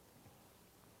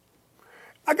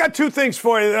 I got two things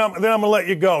for you, then I'm going to let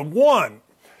you go. One,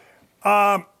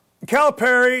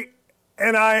 Calipari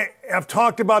and I have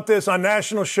talked about this on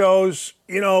national shows.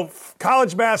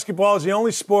 College basketball is the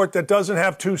only sport that doesn't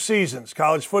have two seasons.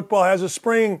 College football has a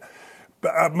spring.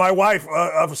 My wife,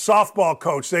 a softball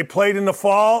coach, they played in the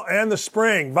fall and the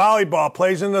spring. Volleyball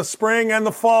plays in the spring and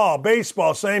the fall.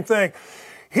 Baseball, same thing.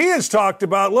 He has talked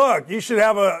about, look, you should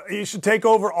take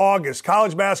over August.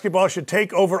 College basketball should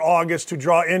take over August to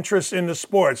draw interest in the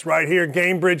sports. Right here,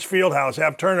 Gamebridge Fieldhouse,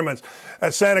 have tournaments.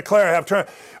 At Santa Clara, have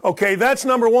tournaments. Okay, that's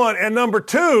number one. And number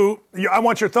two, I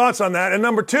want your thoughts on that. And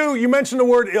number two, you mentioned the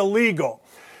word illegal.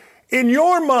 In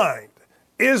your mind,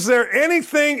 is there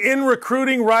anything in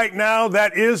recruiting right now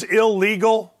that is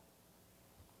illegal?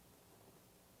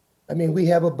 I mean, we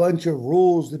have a bunch of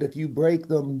rules that if you break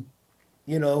them,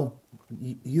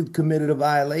 you've committed a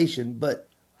violation, but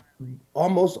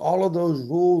almost all of those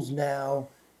rules now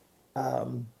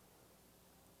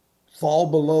fall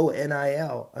below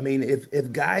NIL. I mean,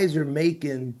 if guys are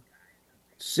making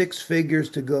six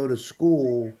figures to go to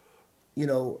school,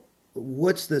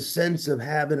 what's the sense of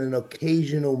having an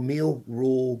occasional meal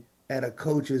rule at a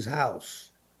coach's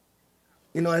house?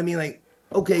 You know what I mean? Like,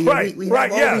 okay, right, we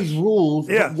have all these rules,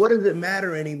 yes. But what does it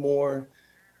matter anymore?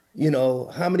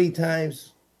 How many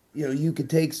times you could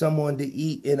take someone to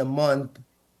eat in a month.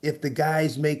 If the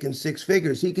guy's making six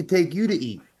figures, he could take you to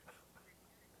eat.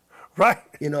 Right.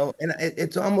 And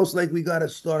it's almost like we got to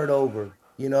start over.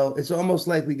 It's almost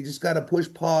like we just got to push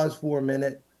pause for a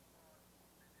minute.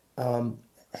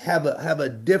 Have a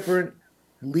different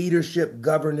leadership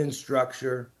governance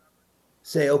structure.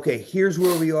 Say, okay, here's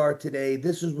where we are today.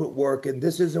 This is what's working.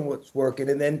 This isn't what's working.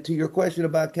 And then to your question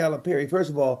about Calipari, first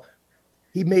of all,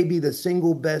 he may be the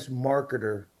single best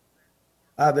marketer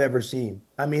I've ever seen.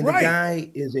 I mean, the guy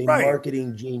is a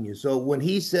marketing genius. So when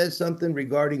he says something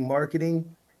regarding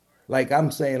marketing, like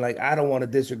I'm saying, like, I don't want to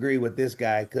disagree with this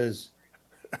guy because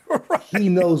he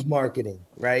knows marketing,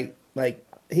 right? Like,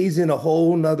 he's in a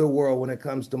whole nother world when it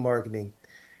comes to marketing.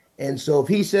 And so if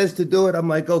he says to do it, I'm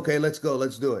like, okay, let's go,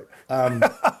 let's do it.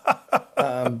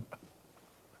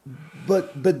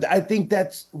 But I think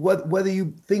that's whether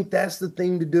you think that's the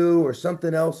thing to do or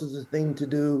something else is the thing to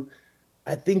do,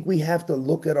 I think we have to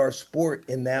look at our sport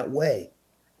in that way.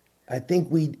 I think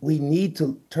we need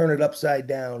to turn it upside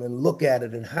down and look at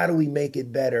it and how do we make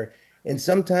it better? And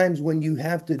sometimes when you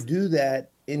have to do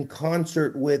that in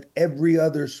concert with every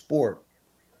other sport,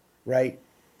 right?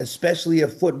 Especially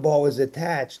if football is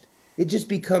attached, it just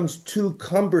becomes too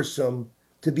cumbersome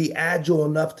to be agile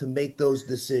enough to make those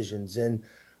decisions. And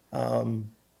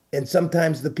And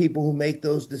sometimes the people who make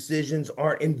those decisions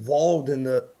aren't involved in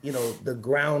the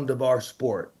ground of our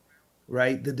sport,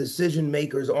 right? The decision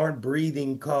makers aren't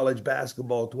breathing college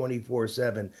basketball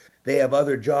 24/7. They have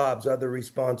other jobs, other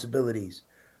responsibilities.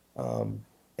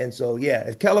 And so, yeah,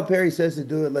 if Calipari says to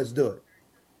do it, let's do it.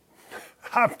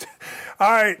 All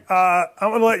right, I'm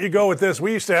going to let you go with this.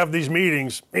 We used to have these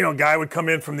meetings. You know, a guy would come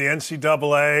in from the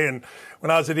NCAA, and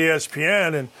when I was at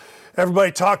ESPN, and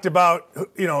everybody talked about,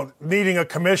 you know, needing a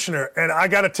commissioner. And I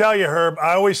got to tell you, Herb,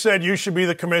 I always said you should be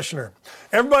the commissioner.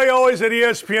 Everybody always at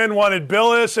ESPN wanted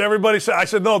Billis. Everybody said, I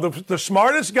said, no, the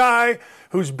smartest guy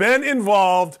who's been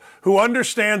involved, who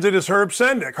understands it, is Herb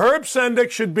Sendek. Herb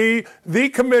Sendek should be the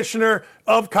commissioner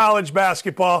of college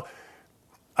basketball.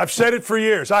 I've said it for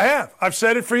years. I have. I've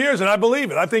said it for years, and I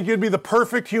believe it. I think you'd be the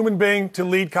perfect human being to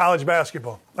lead college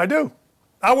basketball. I do.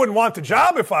 I wouldn't want the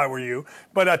job if I were you,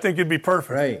 but I think you'd be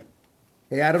perfect. Right.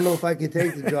 Hey, I don't know if I can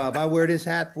take the job. I wear this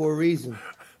hat for a reason.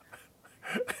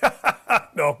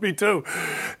 No, me too.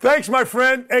 Thanks, my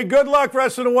friend. Hey, good luck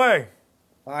rest of the way.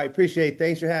 I appreciate it.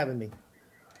 Thanks for having me.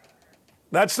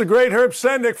 That's the great Herb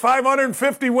Sendek.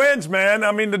 550 wins, man.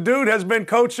 I mean, the dude has been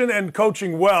coaching and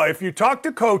coaching well. If you talk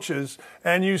to coaches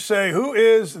and you say, who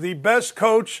is the best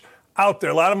coach out there,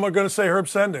 a lot of them are going to say Herb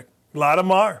Sendek. A lot of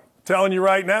them are. I'm telling you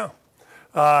right now.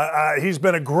 He's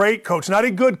been a great coach, not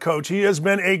a good coach. He has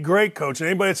been a great coach.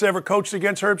 Anybody that's ever coached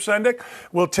against Herb Sendek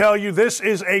will tell you this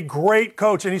is a great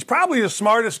coach, and he's probably the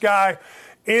smartest guy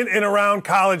in and around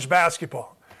college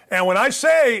basketball. And when I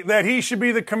say that he should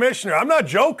be the commissioner, I'm not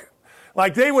joking.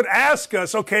 Like, they would ask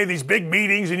us, okay, these big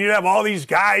meetings, and you'd have all these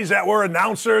guys that were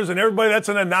announcers, and everybody that's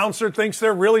an announcer thinks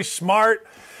they're really smart.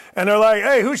 And they're like,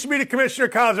 hey, who should be the commissioner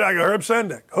of college? I go, Herb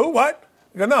Sendek. Who, what?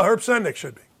 I go, no, Herb Sendek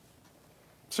should be.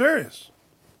 Serious.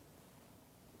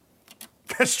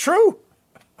 That's true.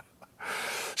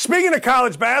 Speaking of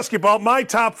college basketball, my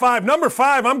top five. Number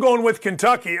 5, I'm going with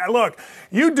Kentucky. Look,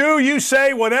 you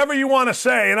say whatever you want to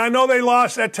say, and I know they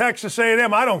lost at Texas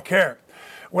A&M. I don't care.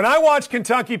 When I watch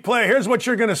Kentucky play, here's what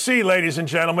you're going to see, ladies and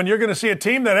gentlemen. You're going to see a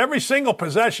team that every single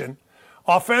possession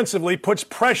offensively puts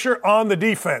pressure on the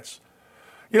defense.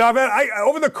 You know,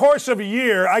 over the course of a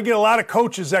year, I get a lot of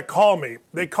coaches that call me.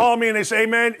 They call me and they say, hey,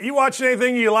 man, you watching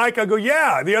anything you like? I go,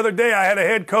 yeah. The other day I had a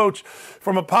head coach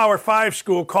from a Power 5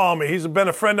 school call me. He's been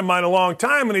a friend of mine a long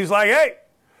time, and he's like, hey,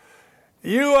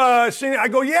 you seen it? I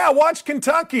go, yeah, watch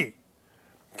Kentucky.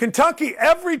 Kentucky,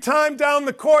 every time down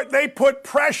the court, they put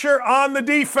pressure on the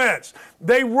defense.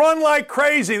 They run like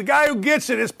crazy. The guy who gets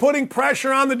it is putting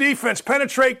pressure on the defense.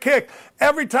 Penetrate kick.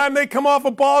 Every time they come off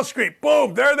a ball screen,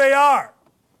 boom, there they are.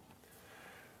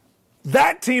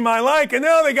 That team I like. And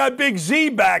now they got Big Z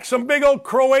back, some big old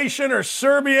Croatian or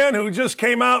Serbian who just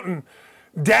came out and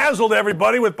dazzled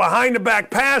everybody with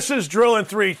behind-the-back passes, drilling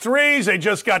 3 threes. They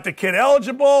just got the kid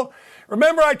eligible.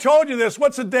 Remember, I told you this.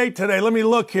 What's the date today? Let me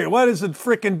look here. What is the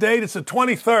freaking date? It's the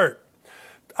 23rd.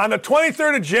 On the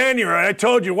 23rd of January, I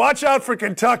told you, watch out for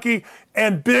Kentucky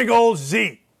and Big old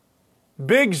Z.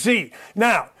 Big Z.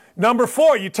 Now, number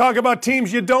 4, you talk about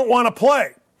teams you don't want to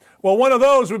play. Well, one of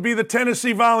those would be the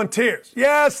Tennessee Volunteers.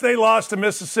 Yes, they lost to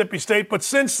Mississippi State, but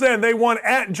since then, they won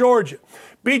at Georgia.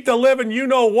 Beat the living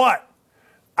you-know-what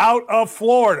out of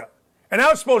Florida. And that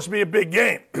was supposed to be a big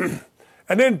game.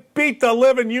 And then beat the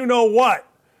living you-know-what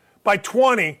by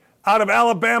 20 out of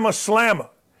Alabama Slamma.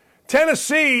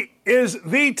 Tennessee is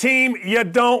the team you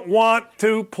don't want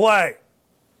to play.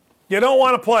 You don't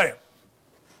want to play them.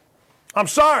 I'm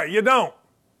sorry, you don't.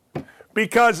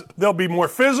 Because they'll be more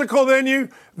physical than you.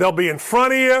 They'll be in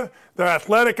front of you. They're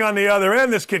athletic on the other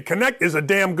end. This kid is a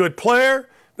damn good player.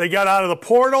 They got out of the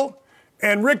portal.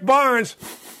 And Rick Barnes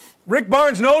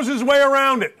knows his way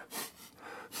around it.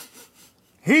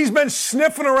 He's been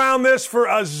sniffing around this for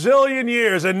a zillion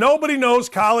years, and nobody knows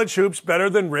college hoops better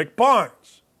than Rick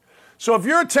Barnes. So if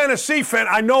you're a Tennessee fan,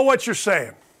 I know what you're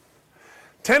saying.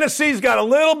 Tennessee's got a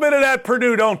little bit of that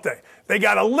Purdue, don't they? They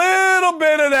got a little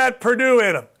bit of that Purdue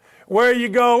in them, where you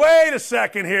go, wait a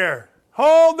second here.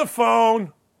 Hold the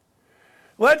phone.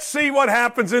 Let's see what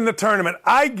happens in the tournament.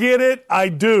 I get it. I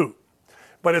do.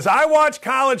 But as I watch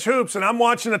college hoops, and I'm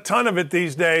watching a ton of it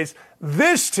these days,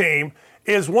 this team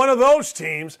is one of those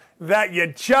teams that you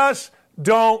just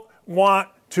don't want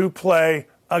to play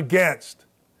against.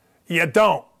 You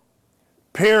don't.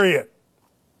 Period.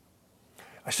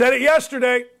 I said it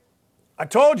yesterday. I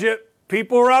told you,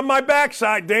 people were on my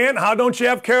backside. Dan, how don't you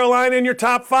have Carolina in your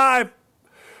top 5?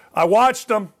 I watched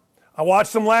them. I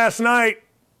watched them last night.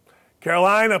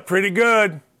 Carolina, pretty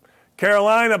good.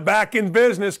 Carolina back in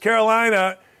business.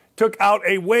 Carolina took out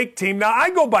a Wake team. Now, I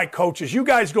go by coaches. You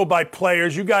guys go by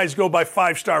players. You guys go by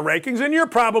 5-star rankings, and you're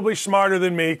probably smarter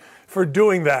than me for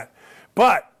doing that.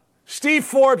 But Steve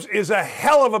Forbes is a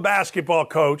hell of a basketball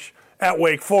coach at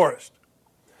Wake Forest.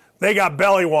 They got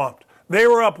belly-whomped. They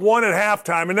were up 1 at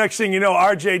halftime, and next thing you know,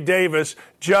 R.J. Davis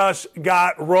just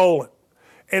got rolling.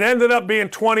 It ended up being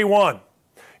 21.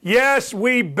 Yes,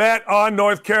 we bet on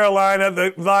North Carolina.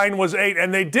 The line was 8,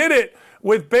 and they did it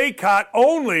with Bacot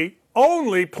only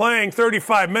playing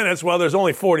 35 minutes. Well, there's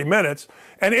only 40 minutes.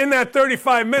 And in that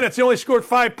 35 minutes, he only scored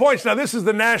 5 points. Now, this is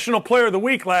the National Player of the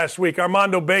Week last week,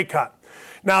 Armando Bacot.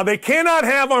 Now, they cannot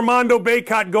have Armando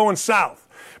Bacot going south.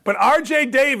 But R.J.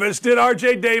 Davis did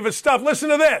R.J. Davis stuff. Listen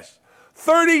to this.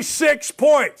 36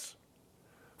 points.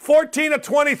 14 of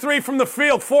 23 from the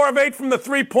field. 4 of 8 from the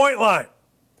three-point line.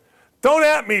 Don't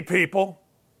at me, people.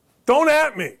 Don't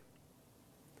at me.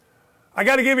 I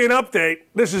got to give you an update.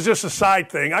 This is just a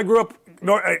side thing. I grew up in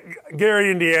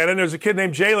Gary, Indiana, and there's a kid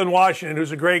named Jalen Washington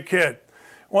who's a great kid.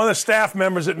 One of the staff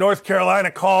members at North Carolina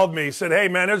called me, said, hey,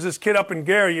 man, there's this kid up in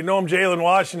Gary. You know him, Jalen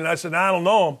Washington? I said, I don't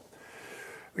know him.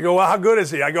 They go, well, how good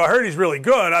is he? I go, I heard he's really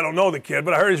good. I don't know the kid,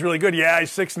 but I heard he's really good. Yeah,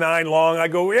 he's 6'9", long. I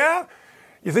go, yeah?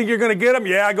 You think you're going to get him?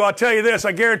 Yeah. I go, I'll tell you this.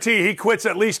 I guarantee you he quits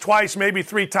at least twice, maybe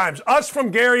 3 times. Us from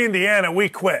Gary, Indiana, we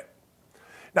quit.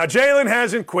 Now, Jalen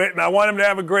hasn't quit, and I want him to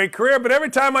have a great career, but every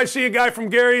time I see a guy from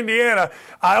Gary, Indiana,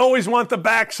 I always want the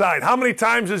backside. How many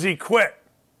times has he quit?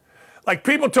 Like,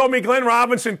 people told me Glenn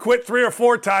Robinson quit 3 or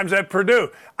 4 times at Purdue.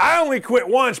 I only quit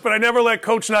once, but I never let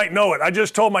Coach Knight know it. I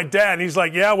just told my dad, and he's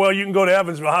like, yeah, well, you can go to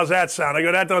Evansville. How's that sound? I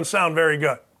go, that doesn't sound very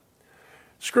good.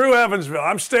 Screw Evansville.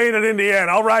 I'm staying at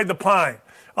Indiana. I'll ride the pine.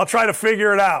 I'll try to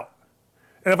figure it out.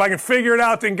 And if I can figure it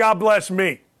out, then God bless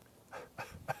me.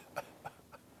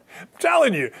 I'm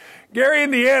telling you, Gary,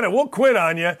 Indiana, we'll quit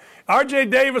on you. R.J.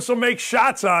 Davis will make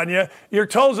shots on you. Your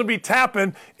toes will be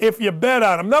tapping if you bet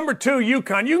on him. Number 2,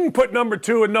 UConn. You can put number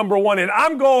 2 and number 1 in.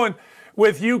 I'm going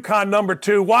with UConn number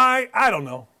 2. Why? I don't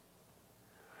know.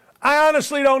 I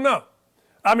honestly don't know.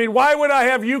 I mean, why would I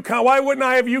have UConn? Why wouldn't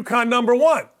I have UConn number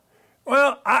 1?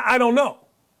 Well, I don't know.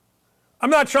 I'm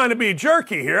not trying to be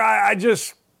jerky here. I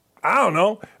don't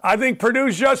know. I think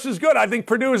Purdue's just as good. I think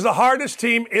Purdue is the hardest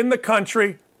team in the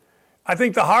country. I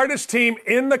think the hardest team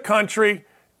in the country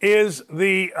is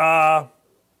the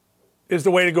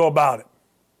way to go about it.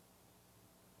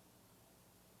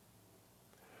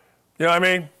 You know what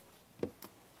I mean?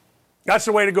 That's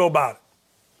the way to go about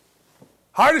it.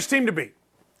 Hardest team to beat.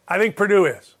 I think Purdue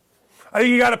is. I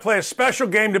think you got to play a special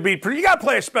game to beat Purdue. You got to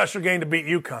play a special game to beat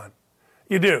UConn.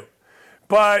 You do.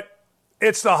 But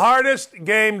it's the hardest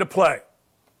game to play.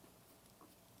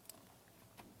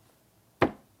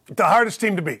 The hardest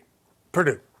team to beat,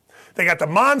 Purdue. They got the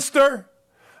monster.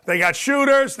 They got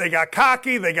shooters. They got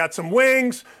cocky. They got some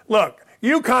wings. Look,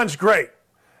 UConn's great.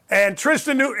 And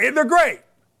Tristan Newton, they're great.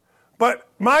 But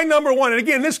my number 1, and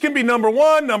again, this can be number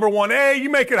 1, number 1A. You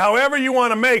make it however you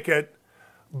want to make it.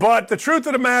 But the truth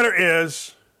of the matter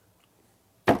is,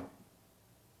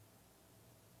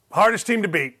 hardest team to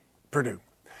beat, Purdue.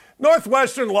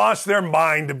 Northwestern lost their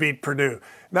mind to beat Purdue.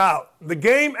 Now, the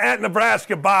game at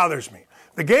Nebraska bothers me.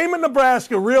 The game at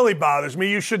Nebraska really bothers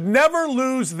me. You should never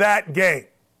lose that game.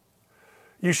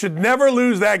 You should never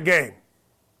lose that game.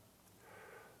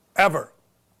 Ever.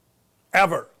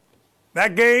 Ever.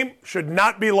 That game should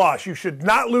not be lost. You should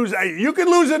not lose. You can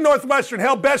lose at Northwestern.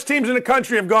 Hell, best teams in the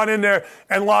country have gone in there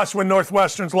and lost when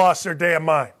Northwestern's lost their damn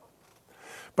mind.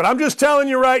 But I'm just telling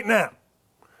you right now.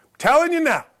 Telling you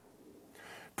now.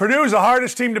 Purdue is the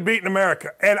hardest team to beat in America.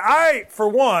 And I, for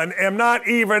one, am not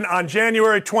even on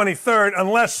January 23rd,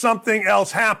 unless something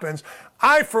else happens.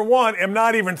 I, for one, am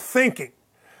not even thinking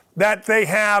that they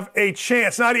have a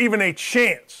chance, not even a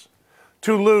chance,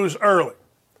 to lose early.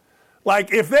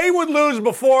 Like, if they would lose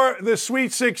before the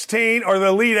Sweet 16 or the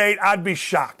Elite 8, I'd be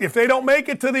shocked. If they don't make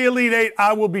it to the Elite 8,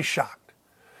 I will be shocked.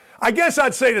 I guess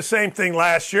I'd say the same thing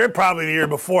last year, probably the year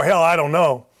before. Hell, I don't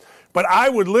know. But I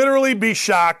would literally be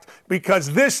shocked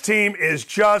because this team is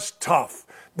just tough.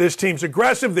 This team's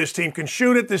aggressive. This team can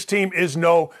shoot it. This team is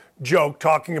no joke,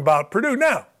 talking about Purdue.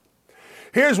 Now,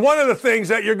 here's one of the things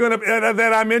that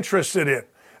that I'm interested in.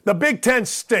 The Big Ten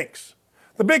stinks.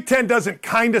 The Big Ten doesn't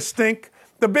kind of stink.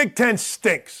 The Big Ten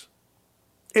stinks.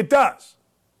 It does.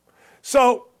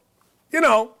 So,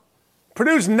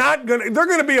 Purdue's not going to, they're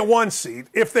going to be a 1 seed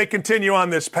if they continue on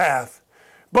this path.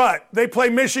 But they play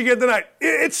Michigan tonight.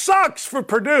 It sucks for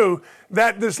Purdue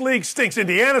that this league stinks.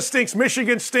 Indiana stinks.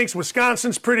 Michigan stinks.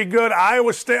 Wisconsin's pretty good.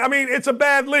 Iowa State. I mean, it's a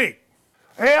bad league.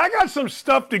 Hey, I got some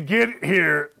stuff to get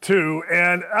here, too.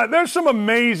 And there's some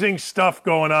amazing stuff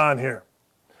going on here.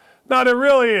 Now, there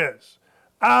really is.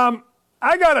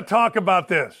 I got to talk about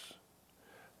this.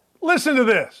 Listen to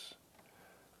this.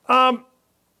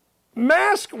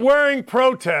 Mask-wearing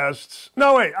protests.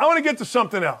 No, wait. I want to get to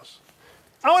something else.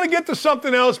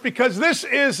 Because this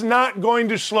is not going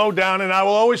to slow down, and I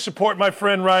will always support my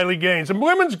friend Riley Gaines. The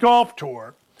Women's Golf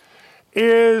Tour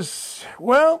is,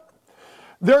 well,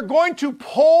 they're going to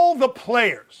poll the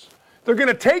players. They're going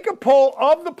to take a poll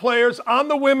of the players on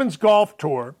the Women's Golf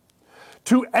Tour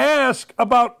to ask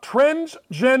about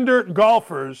transgender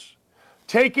golfers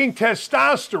taking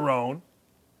testosterone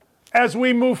as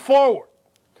we move forward.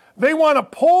 They want to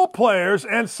poll players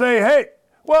and say, hey,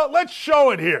 well, let's show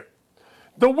it here.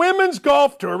 The Women's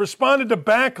Golf Tour responded to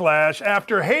backlash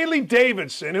after Haley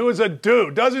Davidson, who is a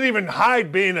dude, doesn't even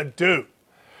hide being a dude,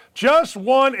 just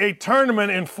won a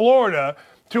tournament in Florida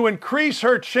to increase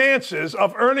her chances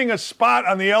of earning a spot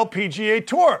on the LPGA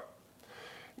Tour.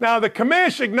 Now, the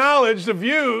commission acknowledged the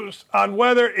views on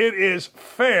whether it is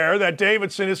fair that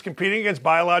Davidson is competing against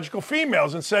biological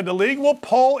females and said the league will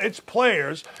poll its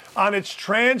players on its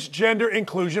transgender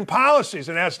inclusion policies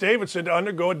and asked Davidson to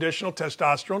undergo additional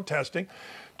testosterone testing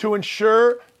to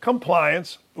ensure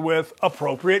compliance with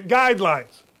appropriate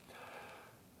guidelines.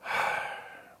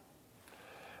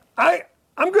 I'm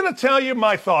going to tell you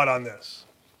my thought on this.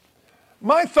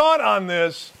 My thought on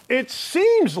this, it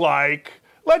seems like,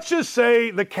 let's just say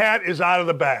the cat is out of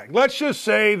the bag. Let's just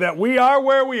say that we are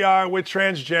where we are with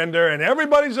transgender and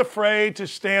everybody's afraid to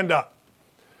stand up.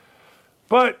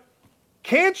 But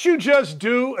can't you just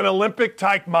do an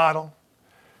Olympic-type model?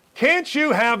 Can't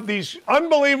you have these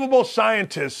unbelievable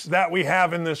scientists that we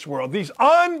have in this world, these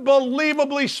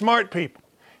unbelievably smart people?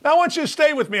 Now, I want you to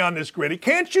stay with me on this, Gritty.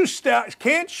 Can't you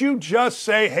just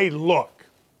say, hey, look,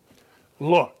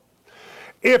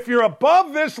 if you're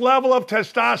above this level of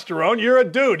testosterone, you're a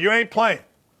dude. You ain't playing.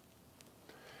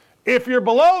 If you're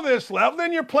below this level,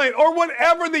 then you're playing. Or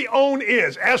whatever the own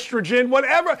is, estrogen,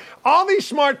 whatever. All these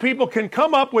smart people can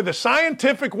come up with a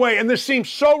scientific way, and this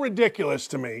seems so ridiculous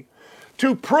to me,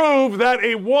 to prove that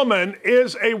a woman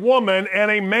is a woman and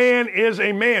a man is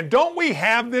a man. Don't we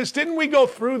have this? Didn't we go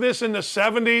through this in the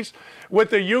 70s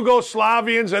with the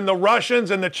Yugoslavians and the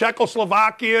Russians and the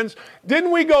Czechoslovakians?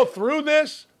 Didn't we go through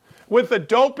this with the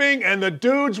doping and the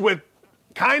dudes with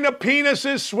kind of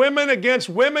penises swimming against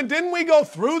women? Didn't we go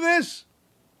through this?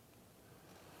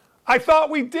 I thought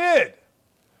we did.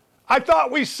 I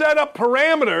thought we set up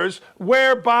parameters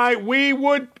whereby we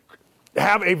would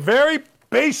have a very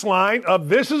baseline of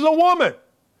this is a woman.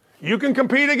 You can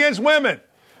compete against women.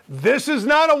 This is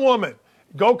not a woman.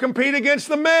 Go compete against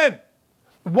the men.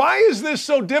 Why is this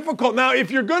so difficult? Now,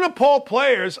 if you're going to poll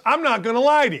players, I'm not going to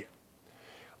lie to you.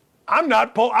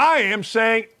 I am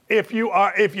saying if you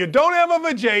don't have a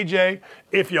vajayjay,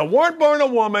 if you weren't born a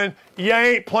woman, you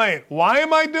ain't playing. Why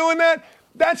am I doing that?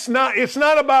 It's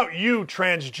not about you,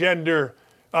 transgender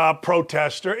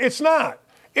protester. It's not.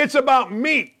 It's about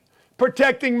me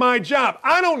protecting my job.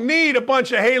 I don't need a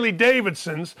bunch of Haley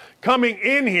Davidsons coming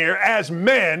in here as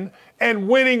men and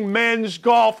winning men's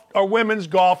golf or women's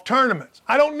golf tournaments.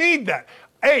 I don't need that.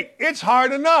 Hey, it's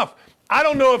hard enough. I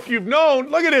don't know if you've known,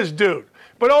 look at this dude.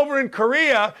 But over in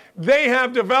Korea, they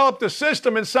have developed a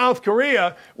system in South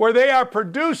Korea where they are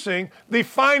producing the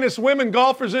finest women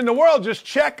golfers in the world. Just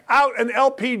check out an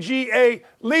LPGA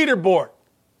leaderboard.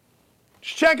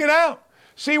 Just check it out.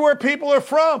 See where people are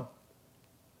from.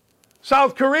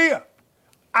 South Korea.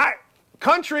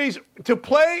 Countries, to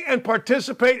play and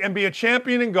participate and be a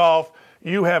champion in golf,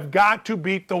 you have got to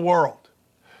beat the world.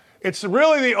 It's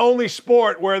really the only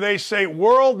sport where they say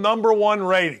world #1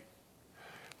 rating.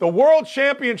 The world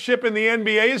championship in the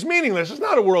NBA is meaningless. It's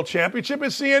not a world championship,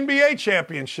 it's the NBA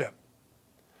championship.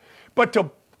 But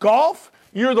to golf,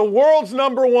 you're the world's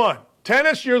 #1.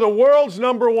 Tennis, you're the world's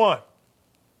 #1.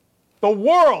 The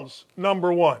world's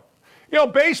 #1. You know,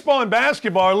 baseball and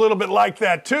basketball are a little bit like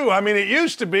that too. I mean, it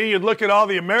used to be you'd look at all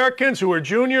the Americans who are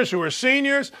juniors, who are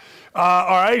seniors. All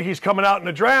right, he's coming out in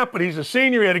the draft, but he's a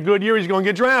senior. He had a good year. He's going to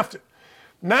get drafted.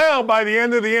 Now, by the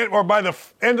end of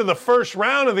the first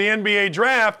round of the NBA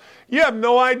draft, you have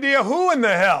no idea who in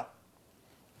the hell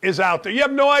is out there. You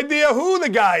have no idea who the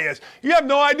guy is. You have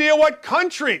no idea what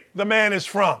country the man is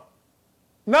from.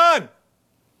 None.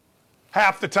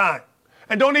 Half the time.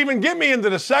 And don't even get me into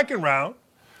the second round.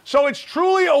 So it's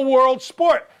truly a world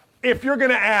sport. If you're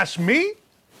going to ask me,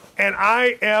 and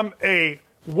I am a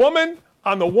woman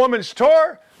on the women's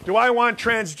tour, do I want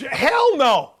transgender? Hell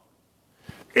no.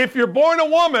 If you're born a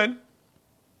woman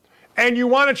and you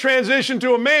want to transition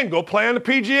to a man, go play on the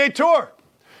PGA Tour.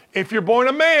 If you're born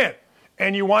a man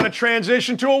and you want to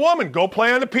transition to a woman, go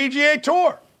play on the PGA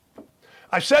Tour.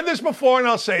 I've said this before and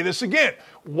I'll say this again.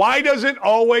 Why does it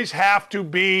always have to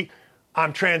be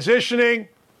I'm transitioning.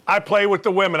 I play with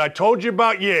the women. I told you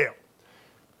about Yale.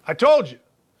 I told you.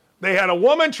 They had a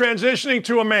woman transitioning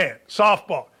to a man,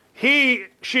 softball. She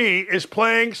is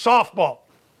playing softball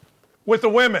with the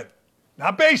women.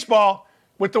 Not baseball,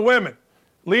 with the women.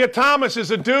 Leah Thomas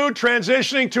is a dude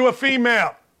transitioning to a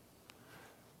female.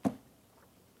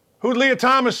 Who'd Leah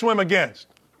Thomas swim against?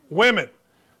 Women.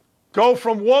 Go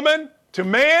from woman to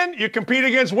man, you compete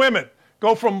against women.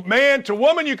 Go from man to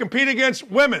woman, you compete against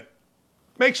women.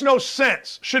 Makes no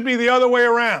sense. Should be the other way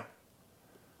around.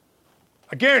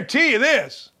 I guarantee you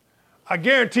this. I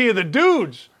guarantee you the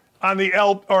dudes on the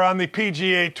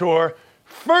PGA Tour,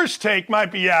 first take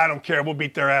might be, I don't care, we'll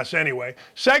beat their ass anyway.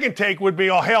 Second take would be,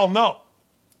 oh, hell no.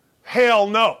 Hell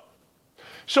no.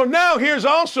 So now here's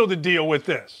also the deal with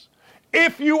this.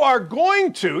 If you are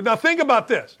going to, now think about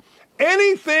this.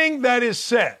 Anything that is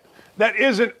said that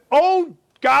isn't, oh,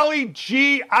 golly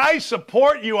gee, I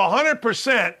support you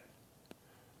 100%,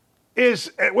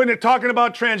 is, when they're talking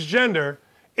about transgender,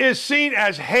 is seen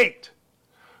as hate,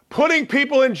 putting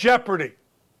people in jeopardy,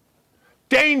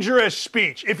 dangerous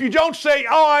speech. If you don't say,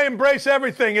 oh, I embrace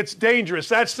everything, it's dangerous.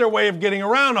 That's their way of getting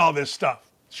around all this stuff.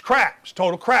 It's crap. It's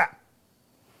total crap.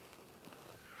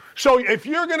 So if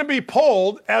you're going to be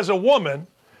polled as a woman,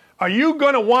 are you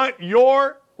going to want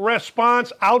your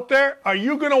response out there? Are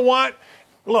you going to want,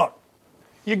 look,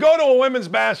 you go to a women's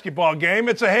basketball game,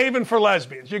 it's a haven for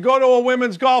lesbians. You go to a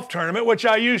women's golf tournament, which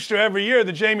I used to every year,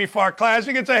 the Jamie Farr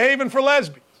Classic, it's a haven for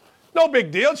lesbians. No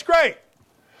big deal, it's great.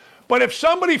 But if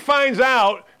somebody finds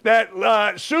out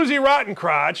that Susie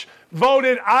Rottencrotch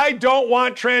voted, I don't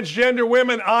want transgender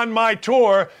women on my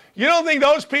tour, you don't think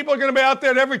those people are going to be out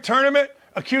there at every tournament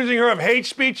accusing her of hate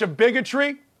speech, of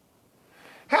bigotry?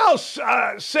 Hell,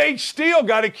 Sage Steele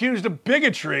got accused of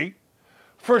bigotry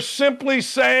for simply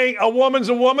saying a woman's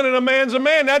a woman and a man's a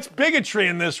man. That's bigotry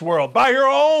in this world by her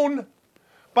own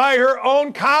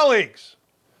colleagues.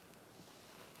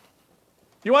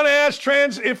 You want to ask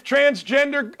if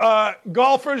transgender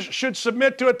golfers should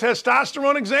submit to a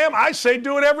testosterone exam? I say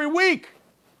do it every week.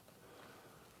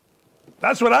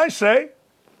 That's what I say.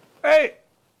 Hey,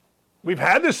 we've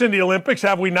had this in the Olympics,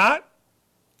 have we not?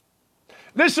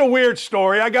 This is a weird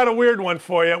story. I got a weird one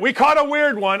for you. We caught a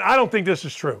weird one. I don't think this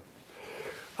is true.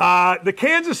 The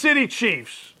Kansas City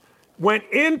Chiefs went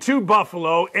into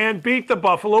Buffalo and beat the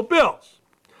Buffalo Bills.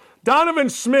 Donovan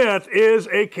Smith is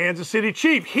a Kansas City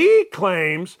Chief. He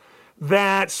claims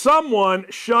that someone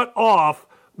shut off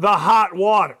the hot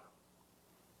water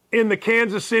in the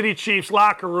Kansas City Chiefs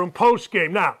locker room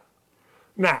postgame.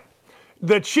 Now,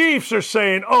 the Chiefs are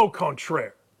saying, au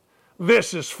contraire,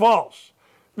 this is false.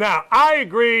 Now, I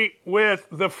agree with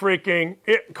the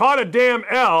it caught a damn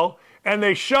L, and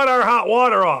they shut our hot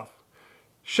water off.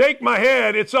 Shake my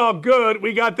head, it's all good.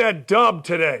 We got that dub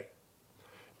today.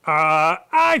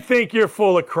 I think you're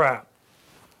full of crap.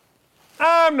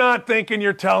 I'm not thinking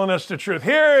you're telling us the truth.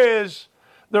 Here is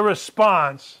the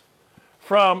response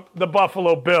from the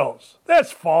Buffalo Bills.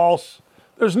 That's false.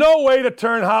 There's no way to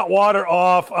turn hot water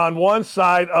off on one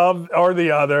side or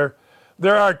the other.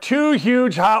 There are two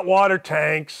huge hot water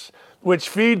tanks which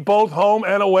feed both home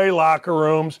and away locker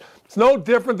rooms. It's no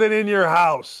different than in your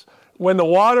house. When the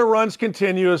water runs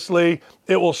continuously,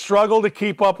 it will struggle to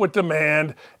keep up with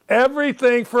demand.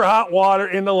 Everything for hot water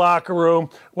in the locker room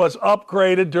was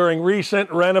upgraded during recent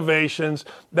renovations.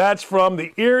 That's from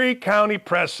the Erie County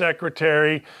Press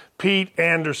Secretary, Pete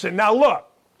Anderson. Now look,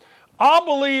 I'll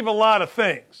believe a lot of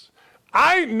things.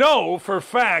 I know for a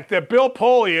fact that Bill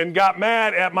Polian got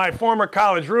mad at my former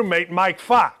college roommate, Mike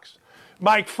Fox.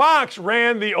 Mike Fox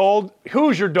ran the old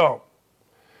Hoosier Dome.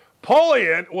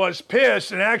 Polian was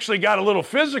pissed and actually got a little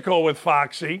physical with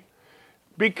Foxy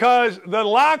because the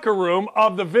locker room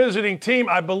of the visiting team,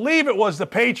 I believe it was the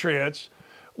Patriots,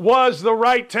 was the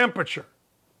right temperature.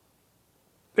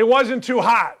 It wasn't too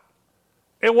hot.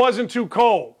 It wasn't too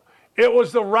cold. It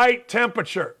was the right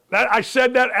temperature. I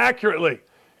said that accurately.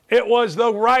 It was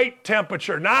the right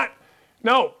temperature.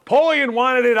 No, Polian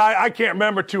wanted it, I can't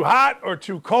remember, too hot or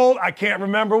too cold. I can't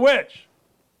remember which.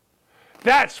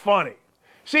 That's funny.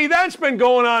 See, that's been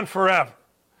going on forever.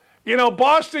 You know,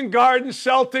 Boston Garden,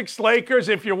 Celtics, Lakers,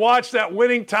 if you watch that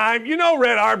winning time, you know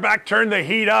Red Auerbach turned the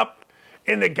heat up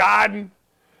in the Garden,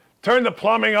 turned the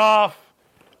plumbing off.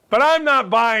 But I'm not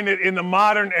buying it in the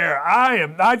modern era.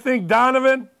 I think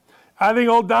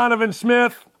old Donovan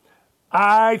Smith,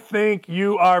 I think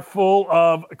you are full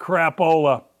of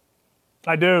crapola.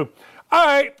 I do. All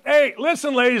right. Hey,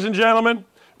 listen, ladies and gentlemen.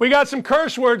 We got some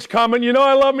curse words coming. You know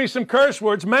I love me some curse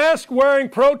words. Mask-wearing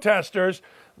protesters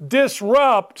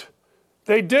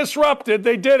They disrupted.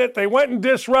 They did it. They went and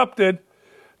disrupted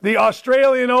the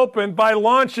Australian Open by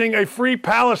launching a Free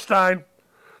Palestine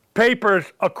papers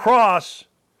across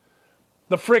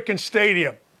the frickin'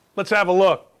 stadium. Let's have a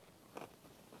look.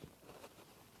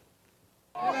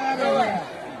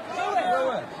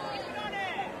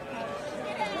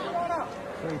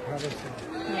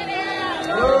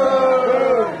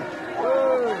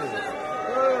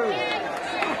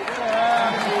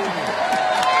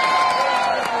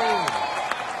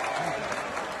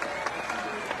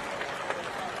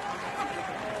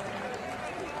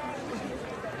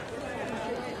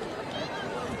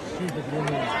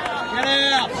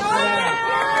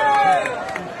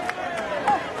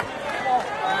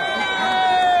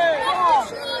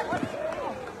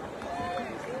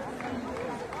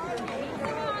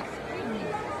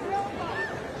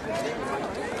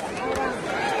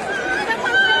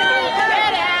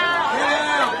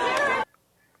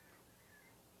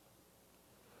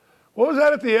 What was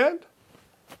that at the end?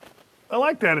 I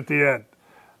like that at the end.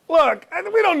 Look,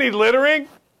 we don't need littering.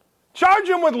 Charge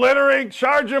them with littering,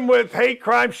 charge them with hate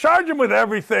crimes, charge them with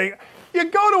everything. You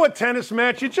go to a tennis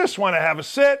match, you just want to have a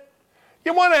sit.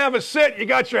 You want to have a sit, you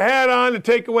got your hat on to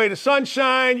take away the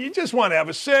sunshine. You just want to have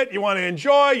a sit, you want to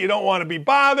enjoy, you don't want to be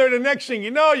bothered. The next thing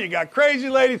you know, you got crazy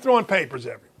lady throwing papers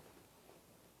everywhere.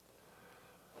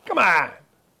 Come on.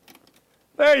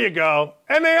 There you go.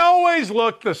 And they always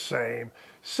look the same.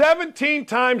 17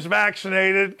 times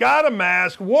vaccinated, got a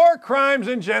mask, war crimes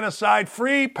and genocide,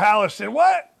 free Palestine.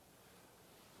 What?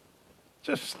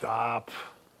 Just stop.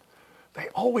 They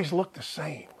always look the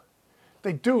same.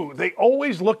 They do. They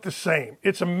always look the same.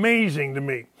 It's amazing to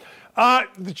me.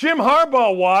 The Jim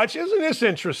Harbaugh watch, isn't this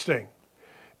interesting?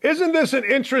 Isn't this an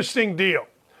interesting deal?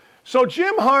 So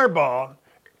Jim Harbaugh,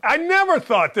 I never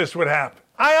thought this would happen.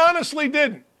 I honestly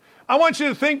didn't. I want you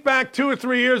to think back 2 or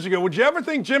 3 years ago. Would you ever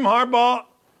think Jim Harbaugh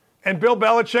and Bill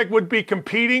Belichick would be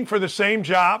competing for the same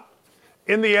job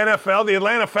in the NFL? The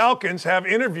Atlanta Falcons have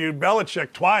interviewed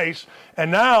Belichick twice,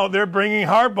 and now they're bringing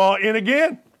Harbaugh in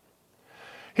again.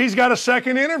 He's got a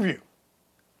second interview.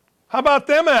 How about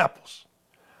them apples?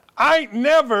 I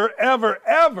never, ever,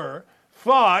 ever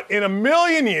thought in a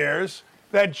million years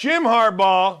that Jim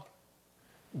Harbaugh,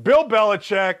 Bill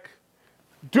Belichick,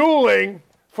 dueling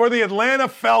for the Atlanta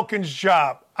Falcons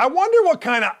job. I wonder what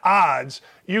kind of odds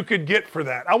you could get for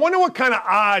that. I wonder what kind of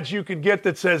odds you could get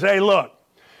that says, hey, look,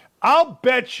 I'll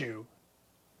bet you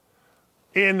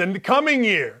in the coming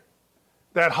year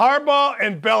that Harbaugh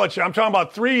and Belichick, I'm talking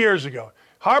about 3 years ago,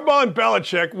 Harbaugh and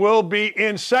Belichick will be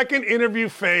in second interview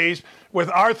phase with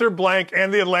Arthur Blank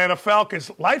and the Atlanta Falcons.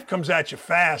 Life comes at you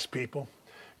fast, people.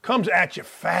 Comes at you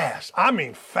fast. I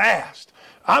mean fast.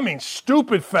 I mean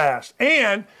stupid fast.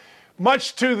 And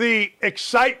much to the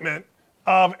excitement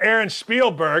of Aaron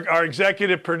Spielberg, our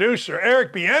executive producer,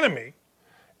 Eric Bieniemy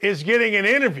is getting an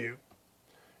interview,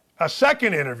 a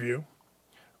second interview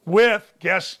with,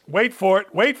 guess, wait for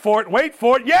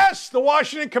it, yes, the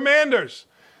Washington Commanders,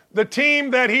 the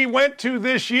team that he went to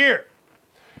this year.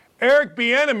 Eric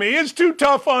Bieniemy is too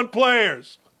tough on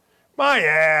players. My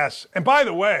ass. And by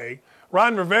the way,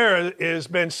 Ron Rivera has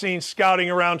been seen scouting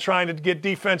around trying to get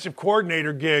defensive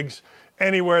coordinator gigs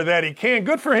anywhere that he can.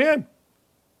 Good for him.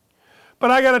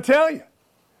 But I got to tell you,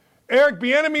 Eric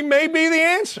Bieniemy may be the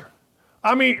answer.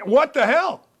 I mean, what the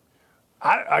hell?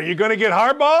 Are you going to get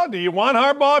Harbaugh? Do you want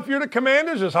Harbaugh if you're the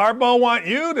Commanders? Does Harbaugh want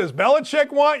you? Does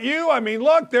Belichick want you? I mean,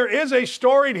 look, there is a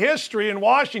storied history in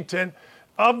Washington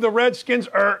of the Redskins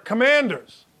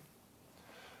Commanders.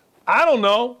 I don't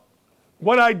know.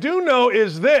 What I do know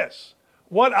is this.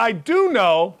 What I do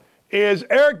know is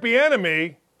Eric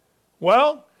Bieniemy,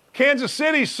 well, Kansas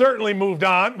City certainly moved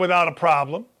on without a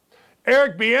problem.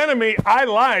 Eric Bieniemy I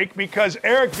like because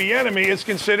Eric Bieniemy is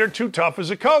considered too tough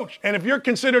as a coach. And if you're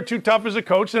considered too tough as a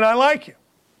coach, then I like you.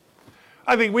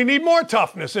 I think we need more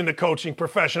toughness in the coaching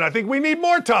profession. I think we need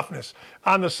more toughness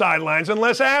on the sidelines and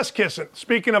less ass-kissing.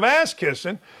 Speaking of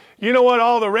ass-kissing, you know what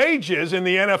all the rage is in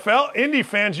the NFL? Indy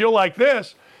fans, you'll like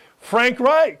this. Frank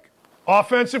Reich,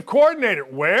 offensive coordinator.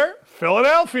 Where?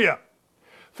 Philadelphia.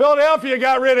 Philadelphia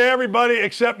got rid of everybody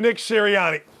except Nick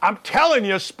Sirianni. I'm telling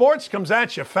you, sports comes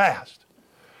at you fast.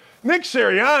 Nick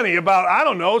Sirianni, about,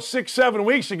 6-7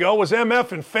 weeks ago, was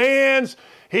MFing fans.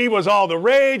 He was all the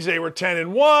rage. They were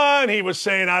 10-1. He was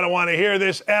saying, I don't want to hear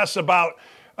this S about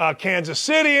Kansas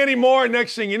City anymore.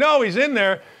 Next thing you know, he's in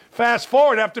there. Fast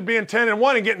forward, after being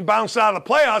 10-1 and getting bounced out of the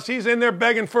playoffs, he's in there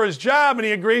begging for his job, and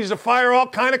he agrees to fire all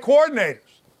kind of coordinators.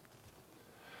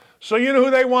 So you know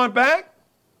who they want back?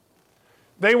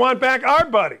 They want back our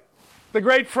buddy, the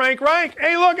great Frank Reich.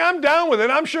 Hey, look, I'm down with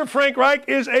it. I'm sure Frank Reich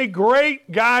is a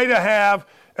great guy to have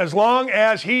as long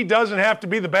as he doesn't have to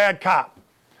be the bad cop.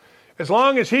 as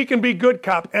long as he can be good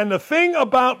cop. And the thing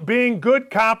about being good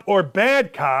cop or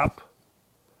bad cop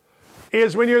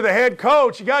is when you're the head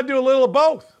coach, you got to do a little of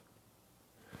both.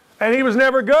 And he was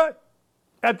never good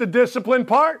at the discipline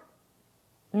part.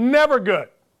 Never good.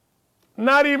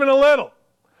 Not even a little.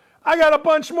 I got a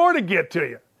bunch more to get to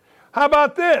you. How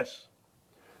about this?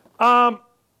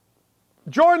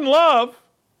 Jordan Love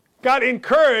got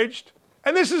encouraged,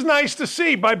 and this is nice to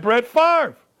see, by Brett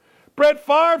Favre. Brett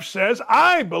Favre says,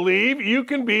 I believe you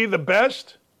can be the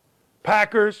best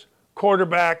Packers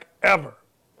quarterback ever.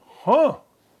 Huh?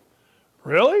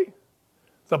 Really?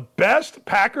 The best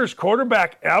Packers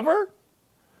quarterback ever?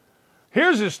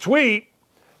 Here's his tweet.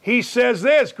 He says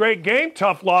this, great game,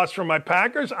 tough loss for my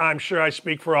Packers. I'm sure I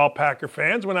speak for all Packer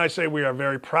fans when I say we are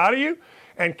very proud of you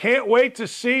and can't wait to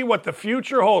see what the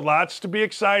future holds. Lots to be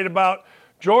excited about.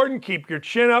 Jordan, keep your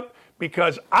chin up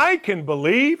because I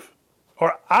believe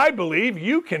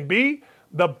you can be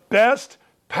the best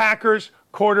Packers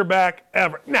quarterback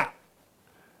ever. Now,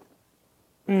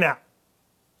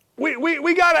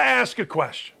 we got to ask a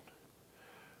question.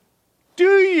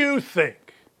 Do you think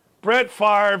Brett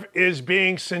Favre is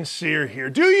being sincere here?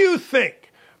 Do you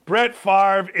think Brett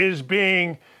Favre is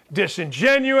being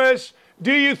disingenuous?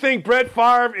 Do you think Brett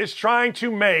Favre is trying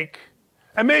to make,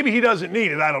 and maybe he doesn't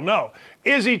need it, I don't know,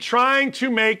 is he trying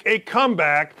to make a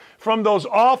comeback from those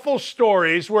awful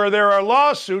stories where there are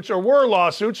lawsuits, or were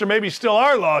lawsuits, or maybe still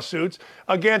are lawsuits,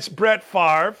 against Brett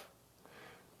Favre,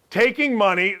 taking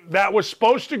money that was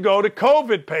supposed to go to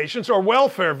COVID patients, or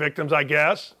welfare victims, I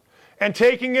guess, and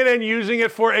taking it and using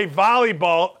it for a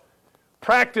volleyball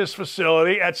practice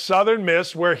facility at Southern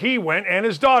Miss where he went and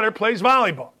his daughter plays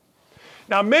volleyball.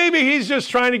 Now, maybe he's just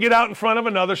trying to get out in front of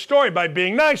another story by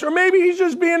being nice, or maybe he's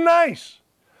just being nice.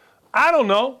 I don't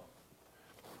know.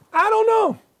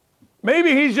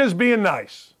 Maybe he's just being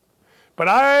nice.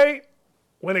 But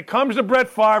when it comes to Brett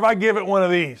Favre, I give it one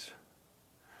of these.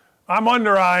 I'm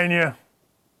under-eyeing you.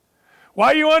 Why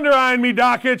are you under-eyeing me,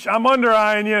 Dockich? I'm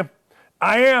under-eyeing you.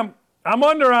 I am. I'm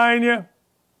under-eyeing you.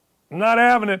 I'm not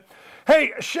having it.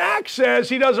 Hey, Shaq says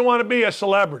he doesn't want to be a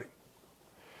celebrity.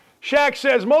 Shaq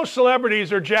says most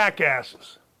celebrities are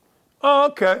jackasses. Oh,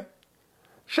 okay.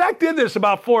 Shaq did this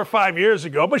about 4 or 5 years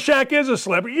ago, but Shaq is a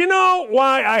celebrity. You know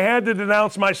why I had to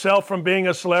denounce myself from being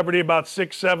a celebrity about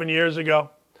 6, 7 years ago?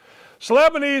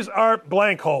 Celebrities are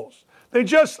blank holes. They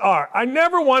just are. I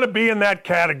never want to be in that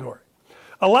category.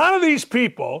 A lot of these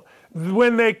people,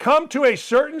 when they come to a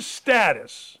certain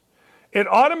status, it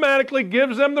automatically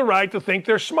gives them the right to think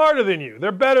they're smarter than you,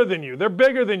 they're better than you, they're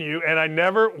bigger than you, and I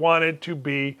never wanted to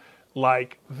be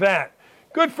like that.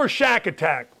 Good for Shaq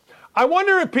Attack. I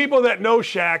wonder if people that know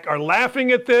Shaq are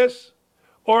laughing at this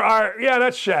or yeah,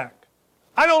 that's Shaq.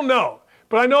 I don't know,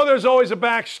 but I know there's always a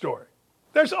backstory.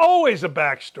 There's always a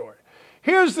backstory.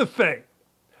 Here's the thing.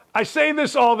 I say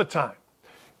this all the time.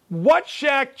 What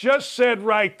Shaq just said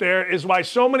right there is why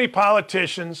so many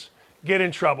politicians get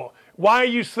in trouble. Why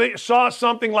you saw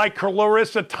something like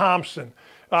Clarissa Thompson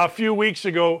a few weeks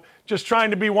ago just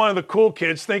trying to be one of the cool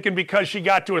kids, thinking because she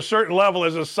got to a certain level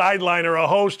as a sideline or a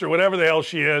host or whatever the hell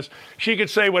she is, she could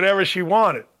say whatever she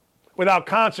wanted without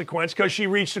consequence because she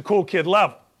reached the cool kid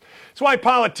level. That's why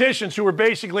politicians who were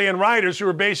basically, and writers who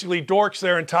were basically dorks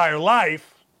their entire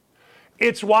life,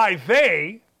 it's why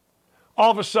they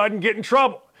all of a sudden get in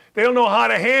trouble. They don't know how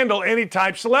to handle any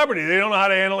type of celebrity. They don't know how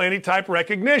to handle any type of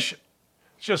recognition.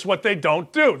 It's just what they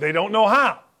don't do. They don't know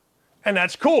how. And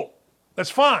that's cool. That's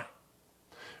fine.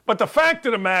 But the fact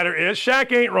of the matter is,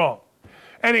 Shaq ain't wrong.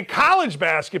 And in college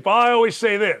basketball, I always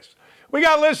say this. We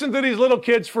got to listen to these little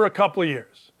kids for a couple of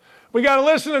years. We got to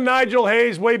listen to Nigel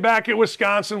Hayes way back at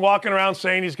Wisconsin walking around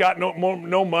saying he's got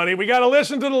no money. We got to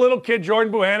listen to the little kid,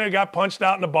 Jordan Buchanan, who got punched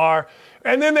out in the bar.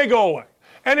 And then they go away.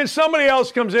 And then somebody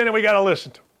else comes in and we got to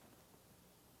listen to him.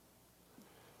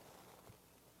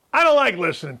 I don't like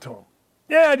listening to him.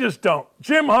 Yeah, I just don't.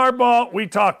 Jim Harbaugh, we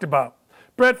talked about.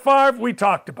 Brett Favre, we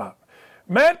talked about.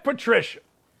 Matt Patricia.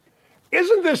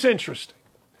 Isn't this interesting?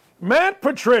 Matt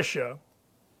Patricia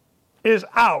is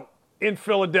out in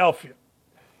Philadelphia.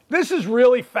 This is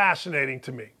really fascinating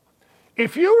to me.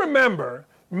 If you remember,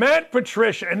 Matt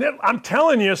Patricia, and then I'm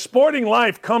telling you, sporting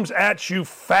life comes at you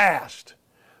fast.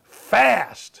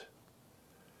 Fast.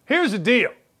 Here's the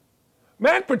deal.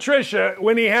 Matt Patricia,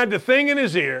 when he had the thing in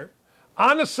his ear,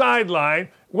 on the sideline,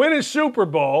 win his Super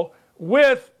Bowl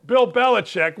with Bill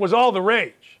Belichick, was all the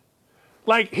rage.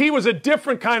 Like, he was a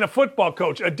different kind of football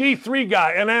coach, a D3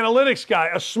 guy, an analytics guy,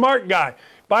 a smart guy,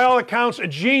 by all accounts, a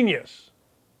genius.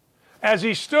 As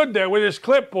he stood there with his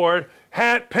clipboard,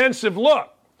 pensive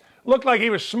look. looked like he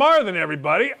was smarter than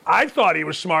everybody. I thought he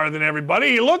was smarter than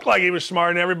everybody. He looked like he was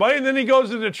smarter than everybody. And then he goes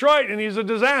to Detroit and he's a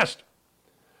disaster.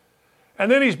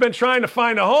 And then he's been trying to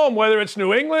find a home, whether it's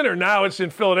New England or now it's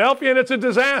in Philadelphia, and it's a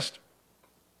disaster.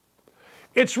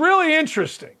 It's really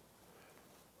interesting.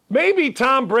 Maybe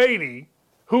Tom Brady,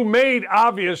 who made,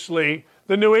 obviously,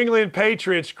 the New England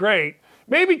Patriots great,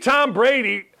 maybe Tom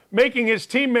Brady making his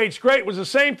teammates great was the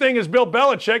same thing as Bill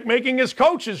Belichick making his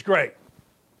coaches great.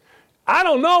 I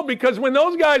don't know, because when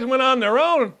those guys went on their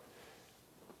own,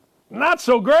 not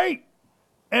so great.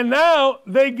 And now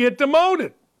they get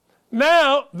demoted.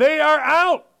 Now they are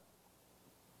out.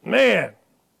 Man.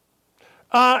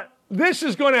 This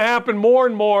is going to happen more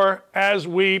and more as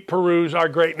we peruse our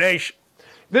great nation.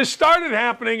 This started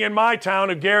happening in my town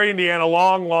of Gary, Indiana, a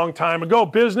long, long time ago.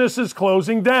 Business is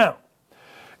closing down.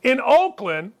 In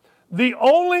Oakland, the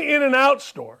only In-N-Out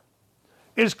store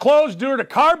is closed due to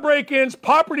car break-ins,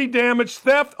 property damage,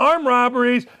 theft, armed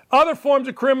robberies, other forms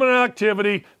of criminal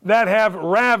activity that have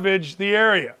ravaged the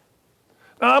area.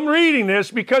 Now, I'm reading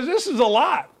this because this is a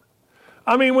lot.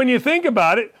 I mean, when you think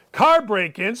about it, car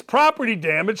break-ins, property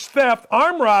damage, theft,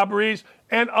 armed robberies,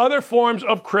 and other forms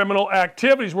of criminal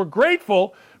activities. We're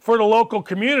grateful for the local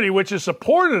community, which has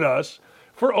supported us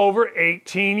for over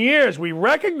 18 years. We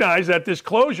recognize that this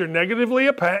closure negatively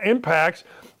impacts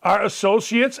our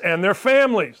associates and their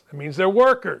families. That means their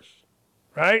workers,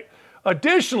 right?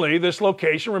 Additionally, this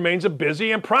location remains a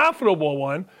busy and profitable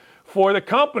one for the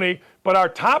company, but our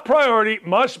top priority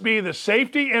must be the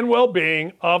safety and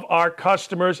well-being of our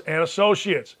customers and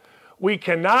associates. We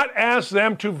cannot ask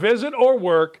them to visit or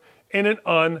work in an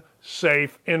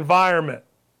unsafe environment.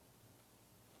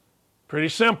 Pretty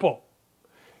simple.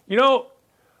 You know,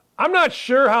 I'm not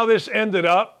sure how this ended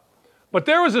up, but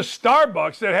there was a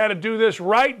Starbucks that had to do this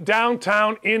right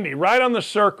downtown Indy, right on the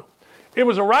circle. It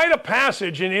was a rite of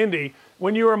passage in Indy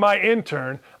when you were my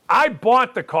intern. I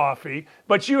bought the coffee,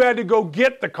 but you had to go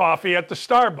get the coffee at the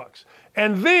Starbucks.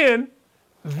 And then,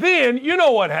 you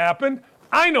know what happened.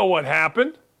 I know what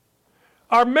happened.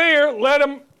 Our mayor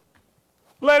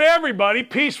let everybody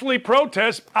peacefully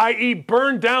protest, i.e.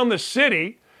 burn down the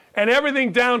city, and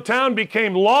everything downtown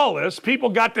became lawless. People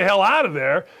got the hell out of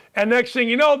there, and next thing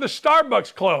you know, the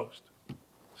Starbucks closed.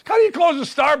 How do you close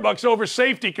a Starbucks over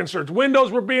safety concerns?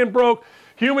 Windows were being broke,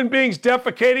 human beings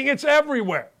defecating, it's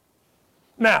everywhere.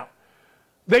 Now,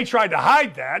 they tried to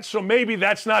hide that, so maybe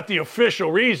that's not the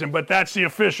official reason, but that's the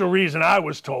official reason I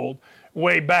was told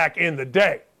way back in the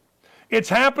day. It's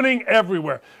happening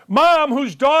everywhere. Mom,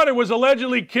 whose daughter was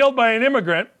allegedly killed by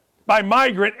migrant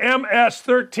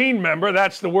MS-13 member,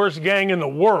 that's the worst gang in the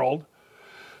world,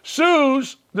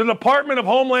 sues the Department of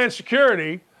Homeland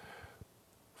Security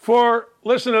for,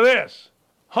 listen to this,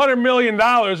 $100 million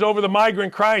over the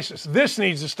migrant crisis. This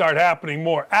needs to start happening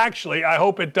more. Actually, I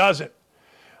hope it doesn't.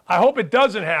 I hope it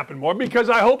doesn't happen more because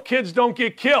I hope kids don't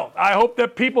get killed. I hope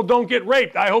that people don't get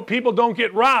raped. I hope people don't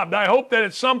get robbed. I hope that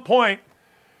at some point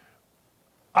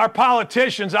our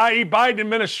politicians, i.e. Biden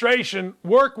administration,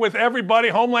 work with everybody,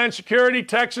 Homeland Security,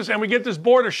 Texas, and we get this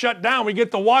border shut down. We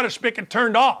get the water spigot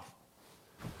turned off.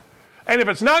 And if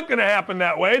it's not going to happen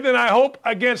that way, then I hope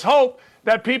against hope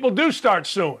that people do start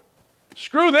suing.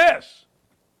 Screw this.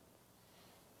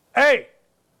 Hey,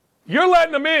 you're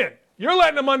letting them in. You're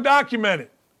letting them undocumented.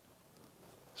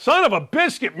 Son of a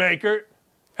biscuit maker,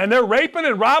 and they're raping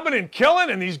and robbing and killing,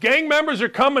 and these gang members are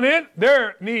coming in.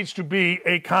 There needs to be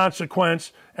a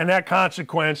consequence, and that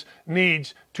consequence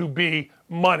needs to be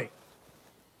money.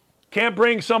 Can't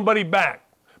bring somebody back.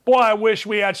 Boy, I wish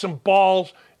we had some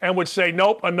balls and would say,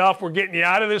 nope, enough, we're getting you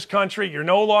out of this country. You're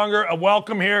no longer a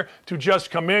welcome here to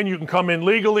just come in. You can come in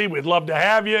legally. We'd love to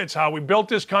have you. It's how we built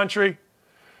this country.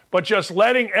 But just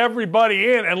letting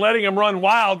everybody in and letting them run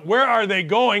wild, where are they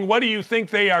going? What do you think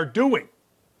they are doing?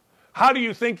 How do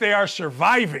you think they are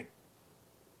surviving?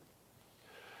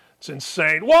 It's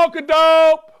insane.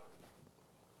 Woke-a-dope!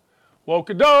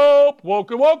 Woke-a-dope!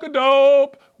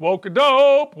 Woke-a-woke-a-dope!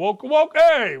 Woke-a-dope! Woke-a-woke.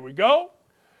 Hey, here we go.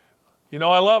 You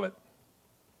know I love it.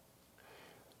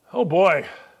 Oh, boy.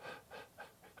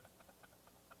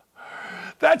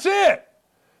 That's it.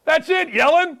 That's it,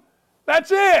 Yellen.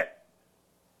 That's it.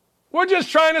 We're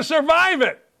just trying to survive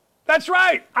it. That's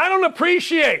right. I don't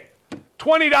appreciate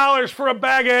 $20 for a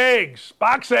bag of eggs,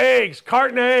 box of eggs,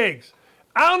 carton of eggs.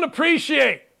 I don't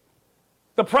appreciate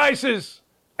the prices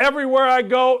everywhere I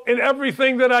go in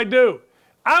everything that I do.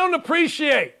 I don't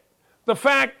appreciate the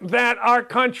fact that our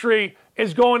country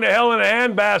is going to hell in a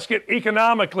handbasket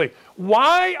economically.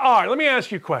 Let me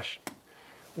ask you a question.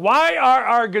 Why are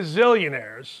our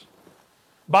gazillionaires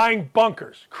buying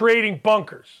bunkers, creating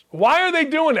bunkers? Why are they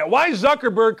doing that? Why is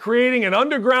Zuckerberg creating an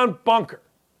underground bunker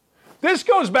This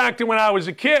goes back to when I was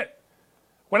a kid.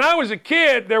 When I was a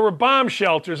kid, there were bomb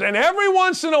shelters, and every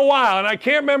once in a while, and I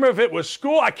can't remember if it was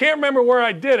school, I can't remember where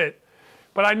I did it,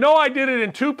 but I know I did it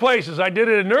in two places. I did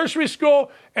it at nursery school,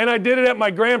 and I did it at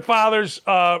my grandfather's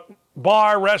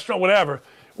bar, restaurant, whatever.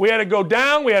 We had to go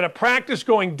down, we had to practice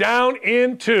going down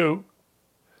into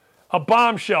a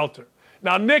bomb shelter.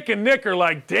 Now, Nick and Nick are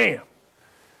like, damn,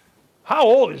 how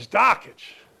old is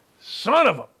Dockage? Son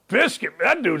of a biscuit.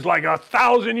 That dude's like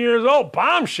 1,000 years old.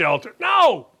 Bomb shelter.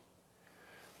 No.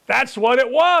 That's what it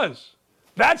was.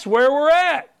 That's where we're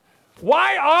at.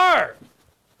 Why are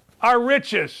our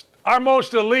richest, our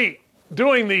most elite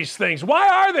doing these things? Why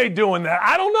are they doing that?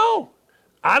 I don't know.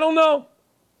 I don't know.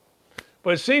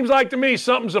 But it seems like to me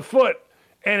something's afoot.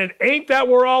 And it ain't that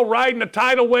we're all riding a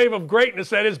tidal wave of greatness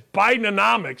that is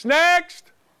Bidenomics.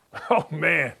 Next. Oh,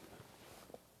 man.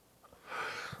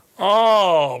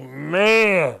 Oh,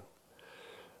 man.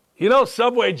 You know,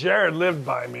 Subway Jared lived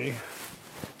by me.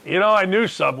 You know, I knew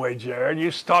Subway Jared. You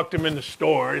stalked him in the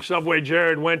store. Subway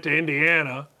Jared went to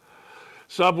Indiana.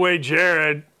 Subway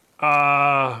Jared,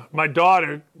 my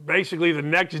daughter, basically the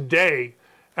next day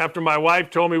after my wife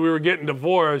told me we were getting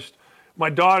divorced, my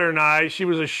daughter and I, she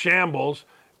was a shambles,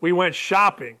 we went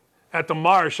shopping at the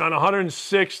Marsh on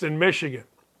 106th in Michigan.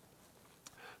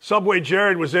 Subway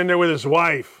Jared was in there with his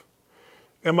wife.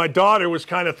 And my daughter was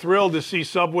kind of thrilled to see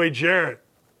Subway Jared.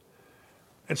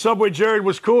 And Subway Jared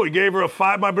was cool. He gave her a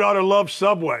 5. My daughter loved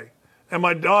Subway. And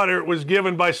my daughter was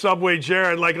given by Subway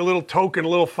Jared like a little token, a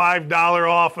little $5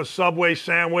 off a Subway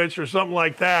sandwich or something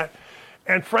like that.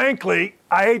 And frankly,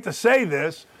 I hate to say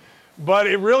this, but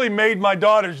it really made my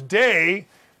daughter's day.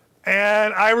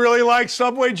 And I really liked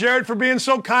Subway Jared for being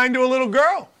so kind to a little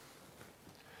girl.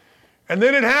 And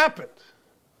then it happened.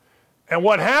 And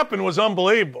what happened was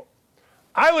unbelievable.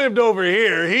 I lived over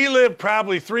here. He lived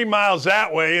probably 3 miles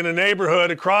that way in a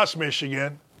neighborhood across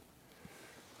Michigan.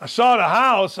 I saw the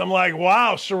house. I'm like,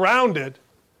 wow, surrounded.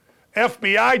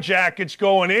 FBI jackets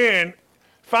going in.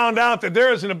 Found out that there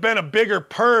hasn't been a bigger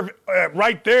perv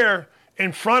right there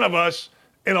in front of us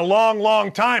in a long,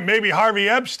 long time. Maybe Harvey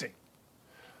Epstein.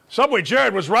 Subway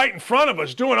Jared was right in front of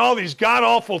us doing all these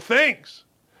god-awful things.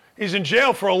 He's in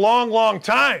jail for a long, long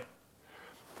time.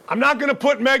 I'm not going to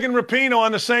put Megan Rapinoe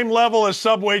on the same level as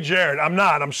Subway Jared. I'm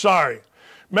not. I'm sorry.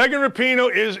 Megan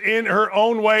Rapinoe is in her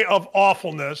own way of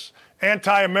awfulness,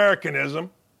 anti-Americanism.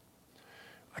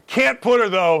 I can't put her,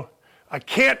 though. I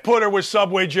can't put her with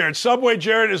Subway Jared. Subway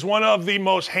Jared is one of the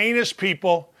most heinous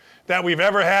people that we've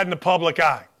ever had in the public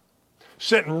eye.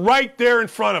 Sitting right there in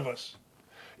front of us.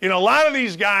 You know, a lot of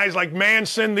these guys, like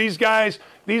Manson, these guys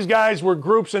were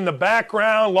groups in the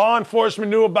background. Law enforcement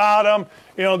knew about them.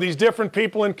 You know, these different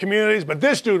people in communities. But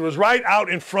this dude was right out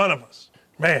in front of us.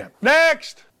 Man.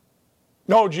 Next.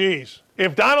 No, geez.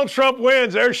 If Donald Trump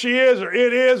wins, there she is, or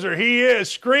it is, or he is.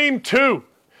 Scream 2.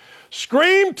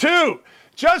 Scream 2.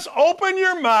 Just open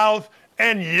your mouth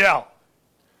and yell.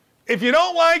 If you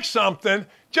don't like something,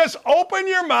 just open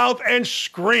your mouth and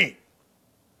scream.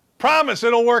 Promise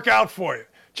it'll work out for you.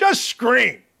 Just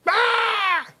scream.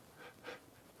 Ah!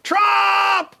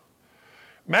 Trump!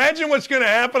 Imagine what's going to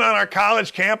happen on our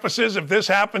college campuses if this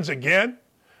happens again.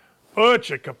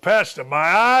 Ucha capesta, my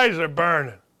eyes are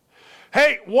burning.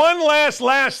 Hey, one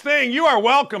last thing. You are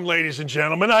welcome, ladies and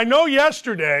gentlemen. I know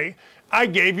yesterday I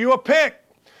gave you a pick.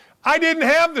 I didn't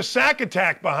have the sack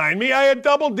attack behind me. I had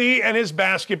Double D and his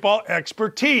basketball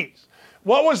expertise.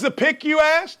 What was the pick, you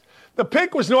asked? The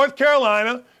pick was North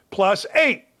Carolina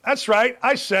 +8. That's right.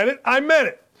 I said it. I meant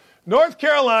it. North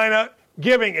Carolina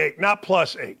giving 8, not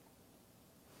 +8.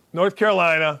 North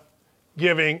Carolina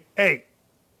giving 8.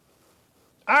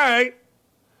 All right.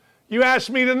 You asked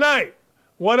me tonight,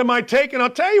 what am I taking? I'll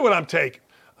tell you what I'm taking.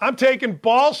 I'm taking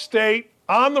Ball State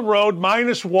on the road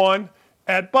 -1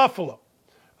 at Buffalo.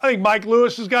 I think Mike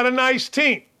Lewis has got a nice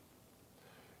team.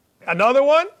 Another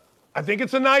one, I think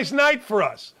it's a nice night for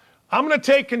us. I'm going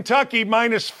to take Kentucky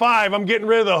 -5. I'm getting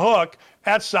rid of the hook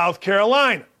at South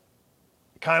Carolina.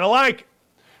 Kind of like it.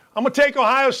 I'm going to take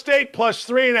Ohio State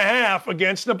 +3.5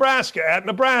 against Nebraska at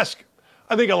Nebraska.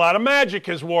 I think a lot of magic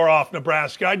has wore off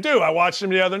Nebraska. I do. I watched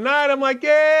them the other night. I'm like,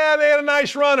 yeah, they had a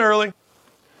nice run early.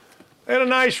 They had a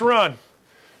nice run.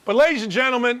 But ladies and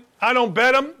gentlemen, I don't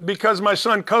bet them because my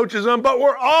son coaches them, but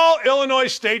we're all Illinois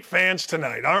State fans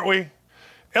tonight, aren't we?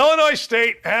 Illinois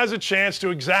State has a chance to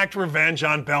exact revenge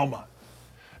on Belmont.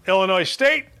 Illinois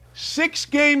State,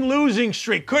 6-game losing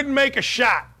streak, couldn't make a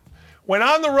shot. Went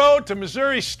on the road to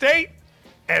Missouri State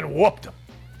and whooped them.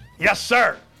 Yes,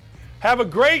 sir. Have a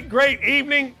great, great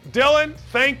evening. Dylan,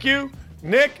 thank you.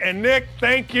 Nick,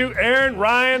 thank you. Aaron,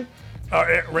 Ryan.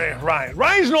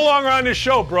 Ryan's no longer on this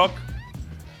show, Brooke.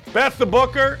 Beth the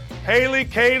Booker, Haley,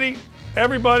 Katie,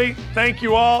 everybody, thank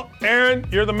you all. Aaron,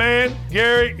 you're the man.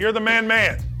 Gary, you're the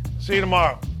man. See you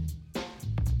tomorrow.